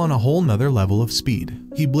 Hakiro's still on a whole nother level of speed.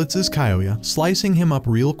 He blitzes Kyoya, slicing him up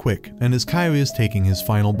real quick, and as Kyoya's taking his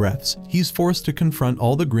final breaths, he's forced to confront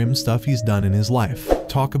all the grim stuff he's done in his life.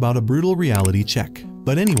 Talk about a brutal reality check.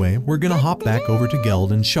 But anyway, we're gonna hop back over to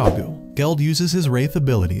Geld and Shagu. Geld uses his Wraith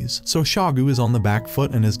abilities, so Shagu is on the back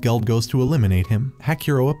foot, and as Geld goes to eliminate him,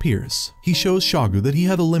 Hakuro appears. He shows Shagu that he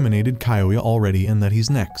had eliminated Kyoya already and that he's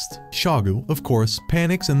next. Shagu, of course,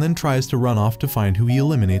 panics and then tries to run off to find who he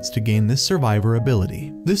eliminates to gain this survivor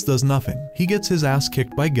ability. This does nothing. He gets his ass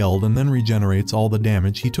kicked by Geld and then regenerates all the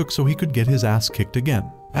damage he took so he could get his ass kicked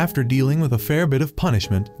again. After dealing with a fair bit of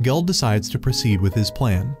punishment, Geld decides to proceed with his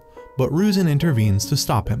plan. But Ruzin intervenes to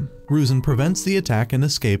stop him. Ruzin prevents the attack and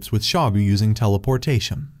escapes with Shagu using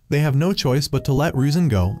teleportation. They have no choice but to let Ruzin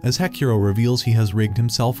go, as Hakuro reveals he has rigged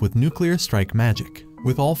himself with nuclear strike magic.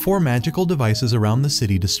 With all 4 magical devices around the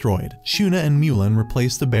city destroyed, Shuna and Mulan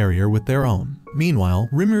replace the barrier with their own. Meanwhile,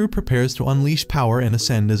 Rimuru prepares to unleash power and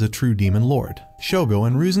ascend as a true demon lord. Shogo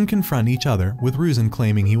and Ruzin confront each other, with Ruzin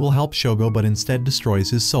claiming he will help Shogo but instead destroys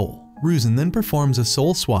his soul. Ruzin then performs a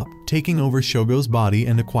soul swap, taking over Shogo's body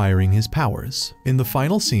and acquiring his powers. In the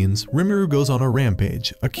final scenes, Rimuru goes on a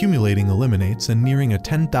rampage, accumulating eliminates and nearing a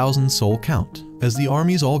 10,000 soul count. As the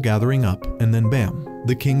army's all gathering up, and then bam,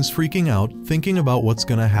 the king's freaking out, thinking about what's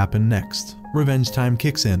gonna happen next. Revenge time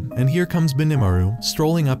kicks in, and here comes Benimaru,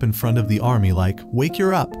 strolling up in front of the army like, "Wake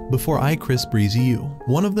your up, before I Chris Breezy you."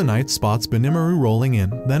 One of the knights spots Benimaru rolling in,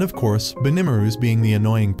 then of course, Benimaru's being the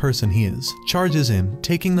annoying person he is, charges in,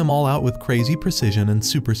 taking them all out with crazy precision and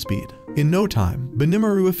super speed. In no time,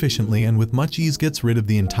 Benimaru efficiently and with much ease gets rid of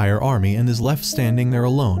the entire army and is left standing there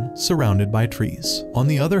alone, surrounded by trees. On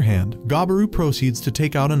the other hand, Gabaru proceeds to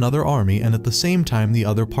take out another army, and at the same time the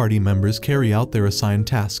other party members carry out their assigned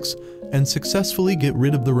tasks and successfully get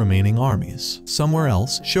rid of the remaining armies. Somewhere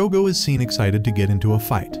else, Shogo is seen excited to get into a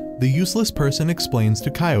fight. The useless person explains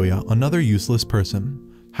to Kyoya, another useless person,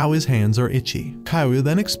 how his hands are itchy. Kyoya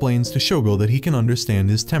then explains to Shogo that he can understand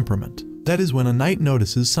his temperament. That is when a knight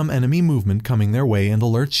notices some enemy movement coming their way and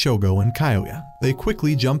alerts Shogo and Kyoya. They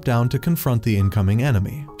quickly jump down to confront the incoming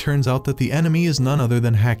enemy. Turns out that the enemy is none other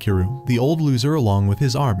than Hakiru, the old loser, along with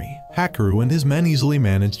his army. Hakiru and his men easily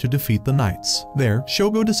manage to defeat the knights. There,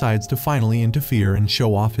 Shogo decides to finally interfere and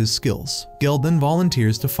show off his skills. Geld then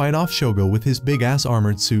volunteers to fight off Shogo with his big-ass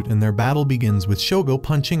armored suit, and their battle begins with Shogo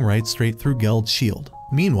punching right straight through Geld's shield.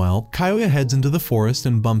 Meanwhile, Kyoya heads into the forest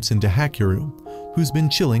and bumps into Hakiru, who's been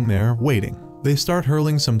chilling there, waiting. They start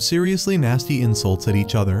hurling some seriously nasty insults at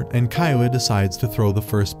each other, and Kyoya decides to throw the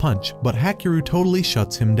first punch, but Hakiru totally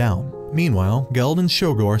shuts him down. Meanwhile, Geld and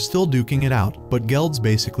Shogo are still duking it out, but Geld's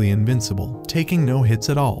basically invincible, taking no hits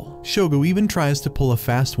at all. Shogo even tries to pull a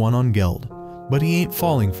fast one on Geld, but he ain't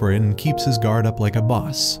falling for it and keeps his guard up like a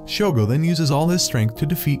boss. Shogo then uses all his strength to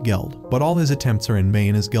defeat Geld, but all his attempts are in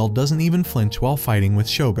vain as Geld doesn't even flinch while fighting with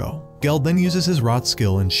Shogo. Geld then uses his rot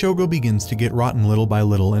skill and Shogo begins to get rotten little by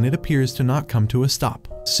little, and it appears to not come to a stop.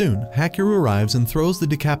 Soon, Hakiru arrives and throws the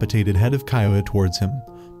decapitated head of Kyoya towards him,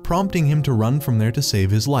 prompting him to run from there to save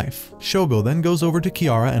his life. Shogo then goes over to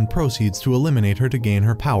Kiara and proceeds to eliminate her to gain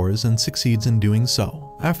her powers, and succeeds in doing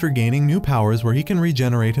so. After gaining new powers where he can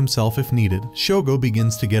regenerate himself if needed, Shogo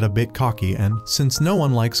begins to get a bit cocky, and since no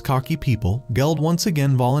one likes cocky people, Geld once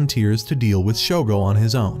again volunteers to deal with Shogo on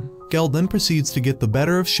his own. Geld then proceeds to get the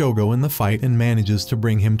better of Shogo in the fight and manages to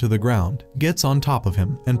bring him to the ground, gets on top of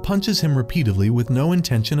him, and punches him repeatedly with no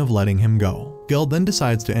intention of letting him go. Geld then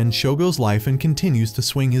decides to end Shogo's life and continues to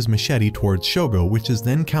swing his machete towards Shogo, which is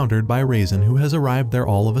then countered by Raisin, who has arrived there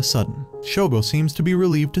all of a sudden. Shogo seems to be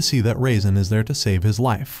relieved to see that Raisin is there to save his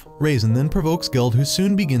life. Raisin then provokes Geld, who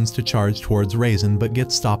soon begins to charge towards Raisin but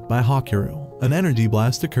gets stopped by Hakiru. An energy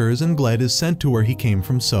blast occurs and Gled is sent to where he came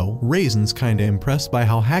from, so Raisin's kinda impressed by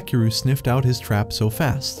how Hakiru sniffed out his trap so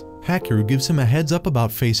fast. Hakiru gives him a heads up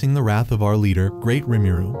about facing the wrath of our leader, Great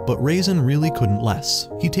Rimuru, but Raisin really couldn't less.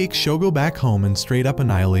 He takes Shogo back home and straight up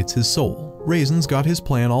annihilates his soul. Raisin's got his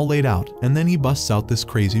plan all laid out, and then he busts out this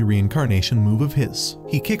crazy reincarnation move of his.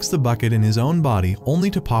 He kicks the bucket in his own body, only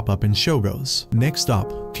to pop up in Shogo's. Next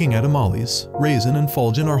up, King Edamales. Raisin and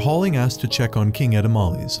Fulgen are hauling ass to check on King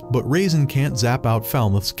Edamales, but Raisin can't zap out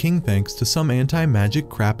Falmouth's king thanks to some anti-magic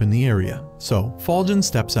crap in the area. So, Fulgen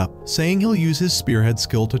steps up, saying he'll use his spearhead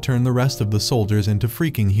skill to turn the rest of the soldiers into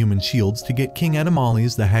freaking human shields to get King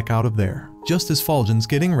Edamales the heck out of there. Just as Fulgen's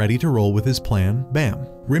getting ready to roll with his plan, bam!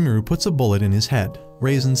 Rimuru puts a bullet in his head.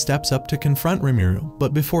 Raisin steps up to confront Rimuru,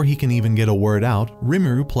 but before he can even get a word out,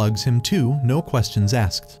 Rimuru plugs him too, no questions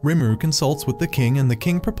asked. Rimuru consults with the king and the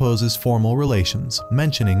king proposes formal relations,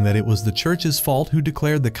 mentioning that it was the church's fault who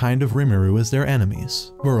declared the kind of Rimuru as their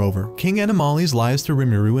enemies. Moreover, King Edamales lies to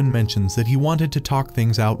Rimuru and mentions that he wanted to talk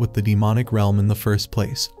things out with the demonic realm in the first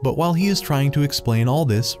place, but while he is trying to explain all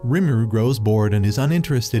this, Rimuru grows bored and is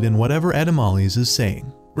uninterested in whatever Edamales is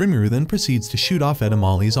saying. Rimuru then proceeds to shoot off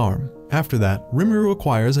Edamales' arm. After that, Rimuru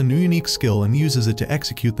acquires a new unique skill and uses it to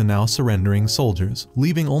execute the now surrendering soldiers,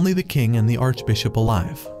 leaving only the king and the archbishop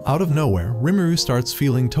alive. Out of nowhere, Rimuru starts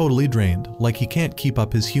feeling totally drained, like he can't keep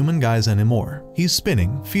up his human guys anymore. He's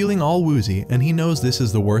spinning, feeling all woozy, and he knows this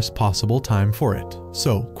is the worst possible time for it.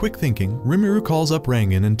 So, quick thinking, Rimuru calls up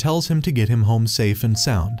Rangan and tells him to get him home safe and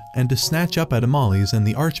sound, and to snatch up Edamales and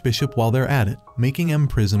the archbishop while they're at it, making them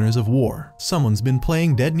prisoners of war. Someone's been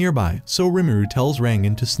playing dead nearby, so Rimuru tells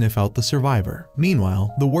Rangan to sniff out the survivor.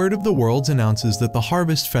 Meanwhile, the Word of the Worlds announces that the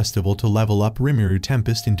Harvest Festival to level up Rimuru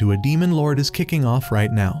Tempest into a Demon Lord is kicking off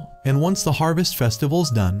right now. And once the Harvest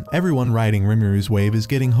Festival's done, everyone riding Rimuru's wave is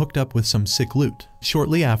getting hooked up with some sick loot.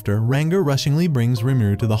 Shortly after, Ranga rushingly brings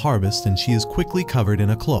Rimuru to the harvest and she is quickly covered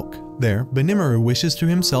in a cloak. There, Benimaru wishes to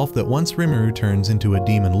himself that once Rimuru turns into a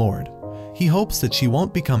Demon Lord, he hopes that she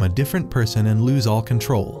won't become a different person and lose all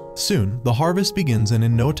control. Soon, the harvest begins and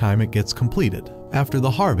in no time it gets completed. After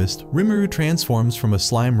the harvest, Rimuru transforms from a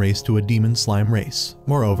slime race to a demon slime race.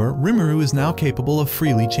 Moreover, Rimuru is now capable of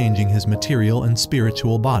freely changing his material and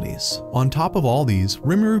spiritual bodies. On top of all these,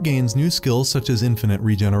 Rimuru gains new skills such as infinite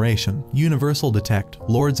regeneration, universal detect,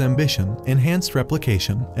 Lord's ambition, enhanced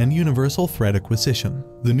replication, and universal threat acquisition.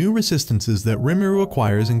 The new resistances that Rimuru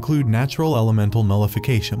acquires include natural elemental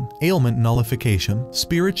nullification, ailment nullification,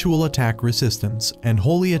 spiritual attack resistance, and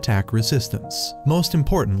holy attack resistance. Most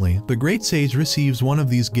importantly, the Great Sage receives one of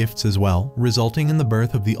these gifts as well, resulting in the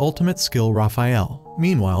birth of the ultimate skill Raphael.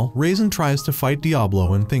 Meanwhile, Raisin tries to fight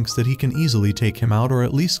Diablo and thinks that he can easily take him out or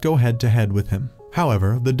at least go head to head with him.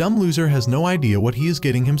 However, the dumb loser has no idea what he is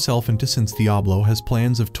getting himself into since Diablo has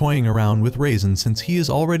plans of toying around with Raisin since he is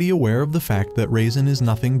already aware of the fact that Raisin is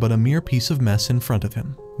nothing but a mere piece of mess in front of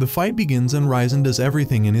him. The fight begins and Raisin does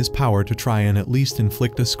everything in his power to try and at least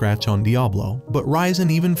inflict a scratch on Diablo, but Raisin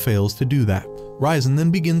even fails to do that. Raisin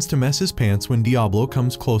then begins to mess his pants when Diablo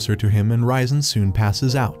comes closer to him and Raisin soon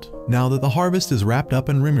passes out. Now that the harvest is wrapped up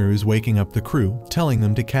and Rimuru is waking up the crew, telling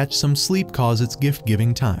them to catch some sleep cause it's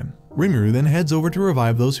gift-giving time. Rimuru then heads over to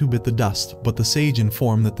revive those who bit the dust, but the sage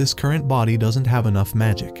informs that this current body doesn't have enough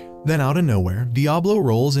magic. Then out of nowhere, Diablo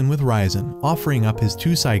rolls in with Raisin, offering up his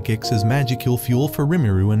two sidekicks as magical fuel for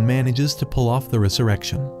Rimuru and manages to pull off the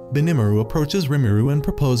resurrection. Benimaru approaches Rimuru and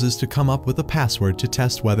proposes to come up with a password to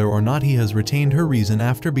test whether or not he has retained her reason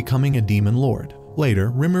after becoming a demon lord.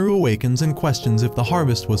 Later, Rimuru awakens and questions if the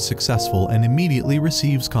harvest was successful and immediately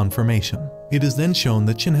receives confirmation. It is then shown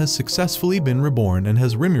that Shin has successfully been reborn and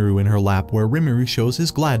has Rimuru in her lap where Rimuru shows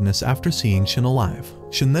his gladness after seeing Shin alive.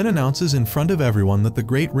 Shin then announces in front of everyone that the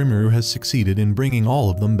great Rimuru has succeeded in bringing all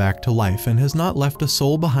of them back to life and has not left a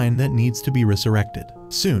soul behind that needs to be resurrected.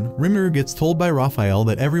 Soon, Rimuru gets told by Raphael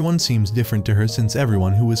that everyone seems different to her since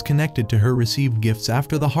everyone who was connected to her received gifts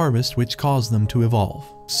after the harvest which caused them to evolve.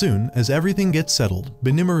 Soon, as everything gets settled,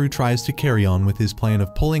 Benimaru tries to carry on with his plan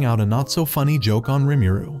of pulling out a not-so-funny joke on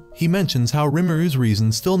Rimuru. He mentions how Rimuru's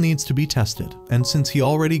reason still needs to be tested, and since he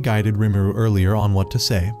already guided Rimuru earlier on what to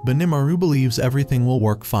say, Benimaru believes everything will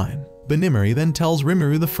work fine. Benimori then tells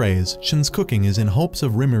Rimuru the phrase, "Shin's cooking," is in hopes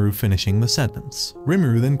of Rimuru finishing the sentence.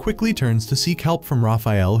 Rimuru then quickly turns to seek help from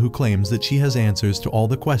Raphael, who claims that she has answers to all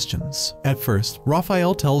the questions. At first,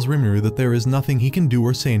 Raphael tells Rimuru that there is nothing he can do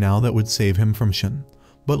or say now that would save him from Shin,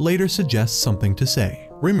 but later suggests something to say.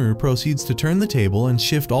 Rimuru proceeds to turn the table and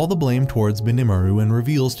shift all the blame towards Benimaru and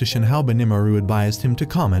reveals to Shin how Benimaru advised him to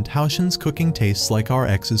comment how Shin's cooking tastes like our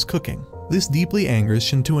ex's cooking. This deeply angers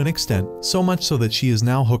Shin to an extent, so much so that she is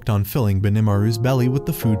now hooked on filling Benimaru's belly with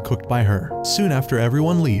the food cooked by her. Soon after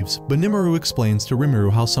everyone leaves, Benimaru explains to Rimuru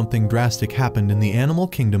how something drastic happened in the animal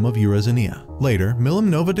kingdom of Urazania. Later, Milim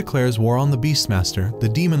Nova declares war on the Beastmaster, the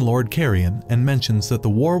demon Lord Carrion, and mentions that the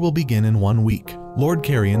war will begin in 1 week. Lord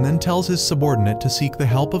Carrion then tells his subordinate to seek the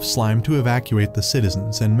help of Slime to evacuate the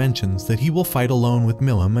citizens and mentions that he will fight alone with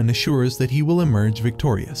Milim and assures that he will emerge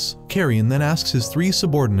victorious. Carrion then asks his 3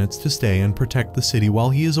 subordinates to stay and protect the city while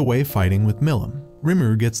he is away fighting with Milim.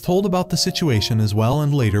 Rimuru gets told about the situation as well,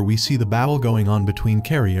 and later we see the battle going on between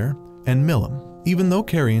Carrier and Milim. Even though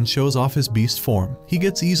Carrion shows off his beast form, he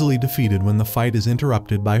gets easily defeated when the fight is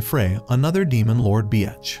interrupted by Frey, another demon Lord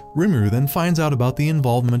BH. Rimuru then finds out about the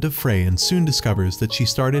involvement of Frey and soon discovers that she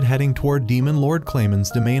started heading toward Demon Lord Clayman's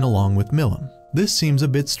domain along with Milim. This seems a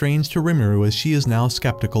bit strange to Rimuru, as she is now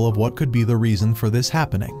skeptical of what could be the reason for this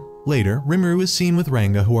happening. Later, Rimuru is seen with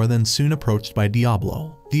Ranga, who are then soon approached by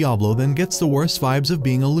Diablo. Diablo then gets the worst vibes of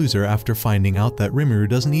being a loser after finding out that Rimuru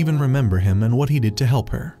doesn't even remember him and what he did to help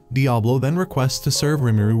her. Diablo then requests to serve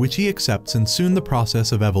Rimuru, which he accepts, and soon the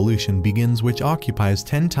process of evolution begins, which occupies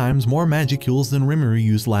 10 times more magicules than Rimuru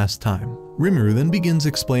used last time. Rimuru then begins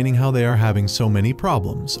explaining how they are having so many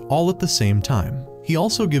problems, all at the same time. He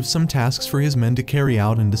also gives some tasks for his men to carry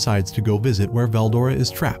out and decides to go visit where Veldora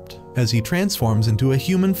is trapped. As he transforms into a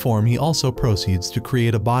human form, he also proceeds to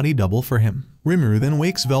create a body double for him. Rimuru then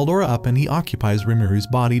wakes Veldora up and he occupies Rimuru's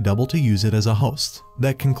body double to use it as a host.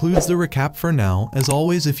 That concludes the recap for now. As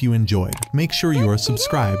always, if you enjoyed, make sure you are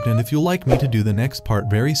subscribed, and if you'd like me to do the next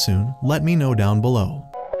part very soon, let me know down below.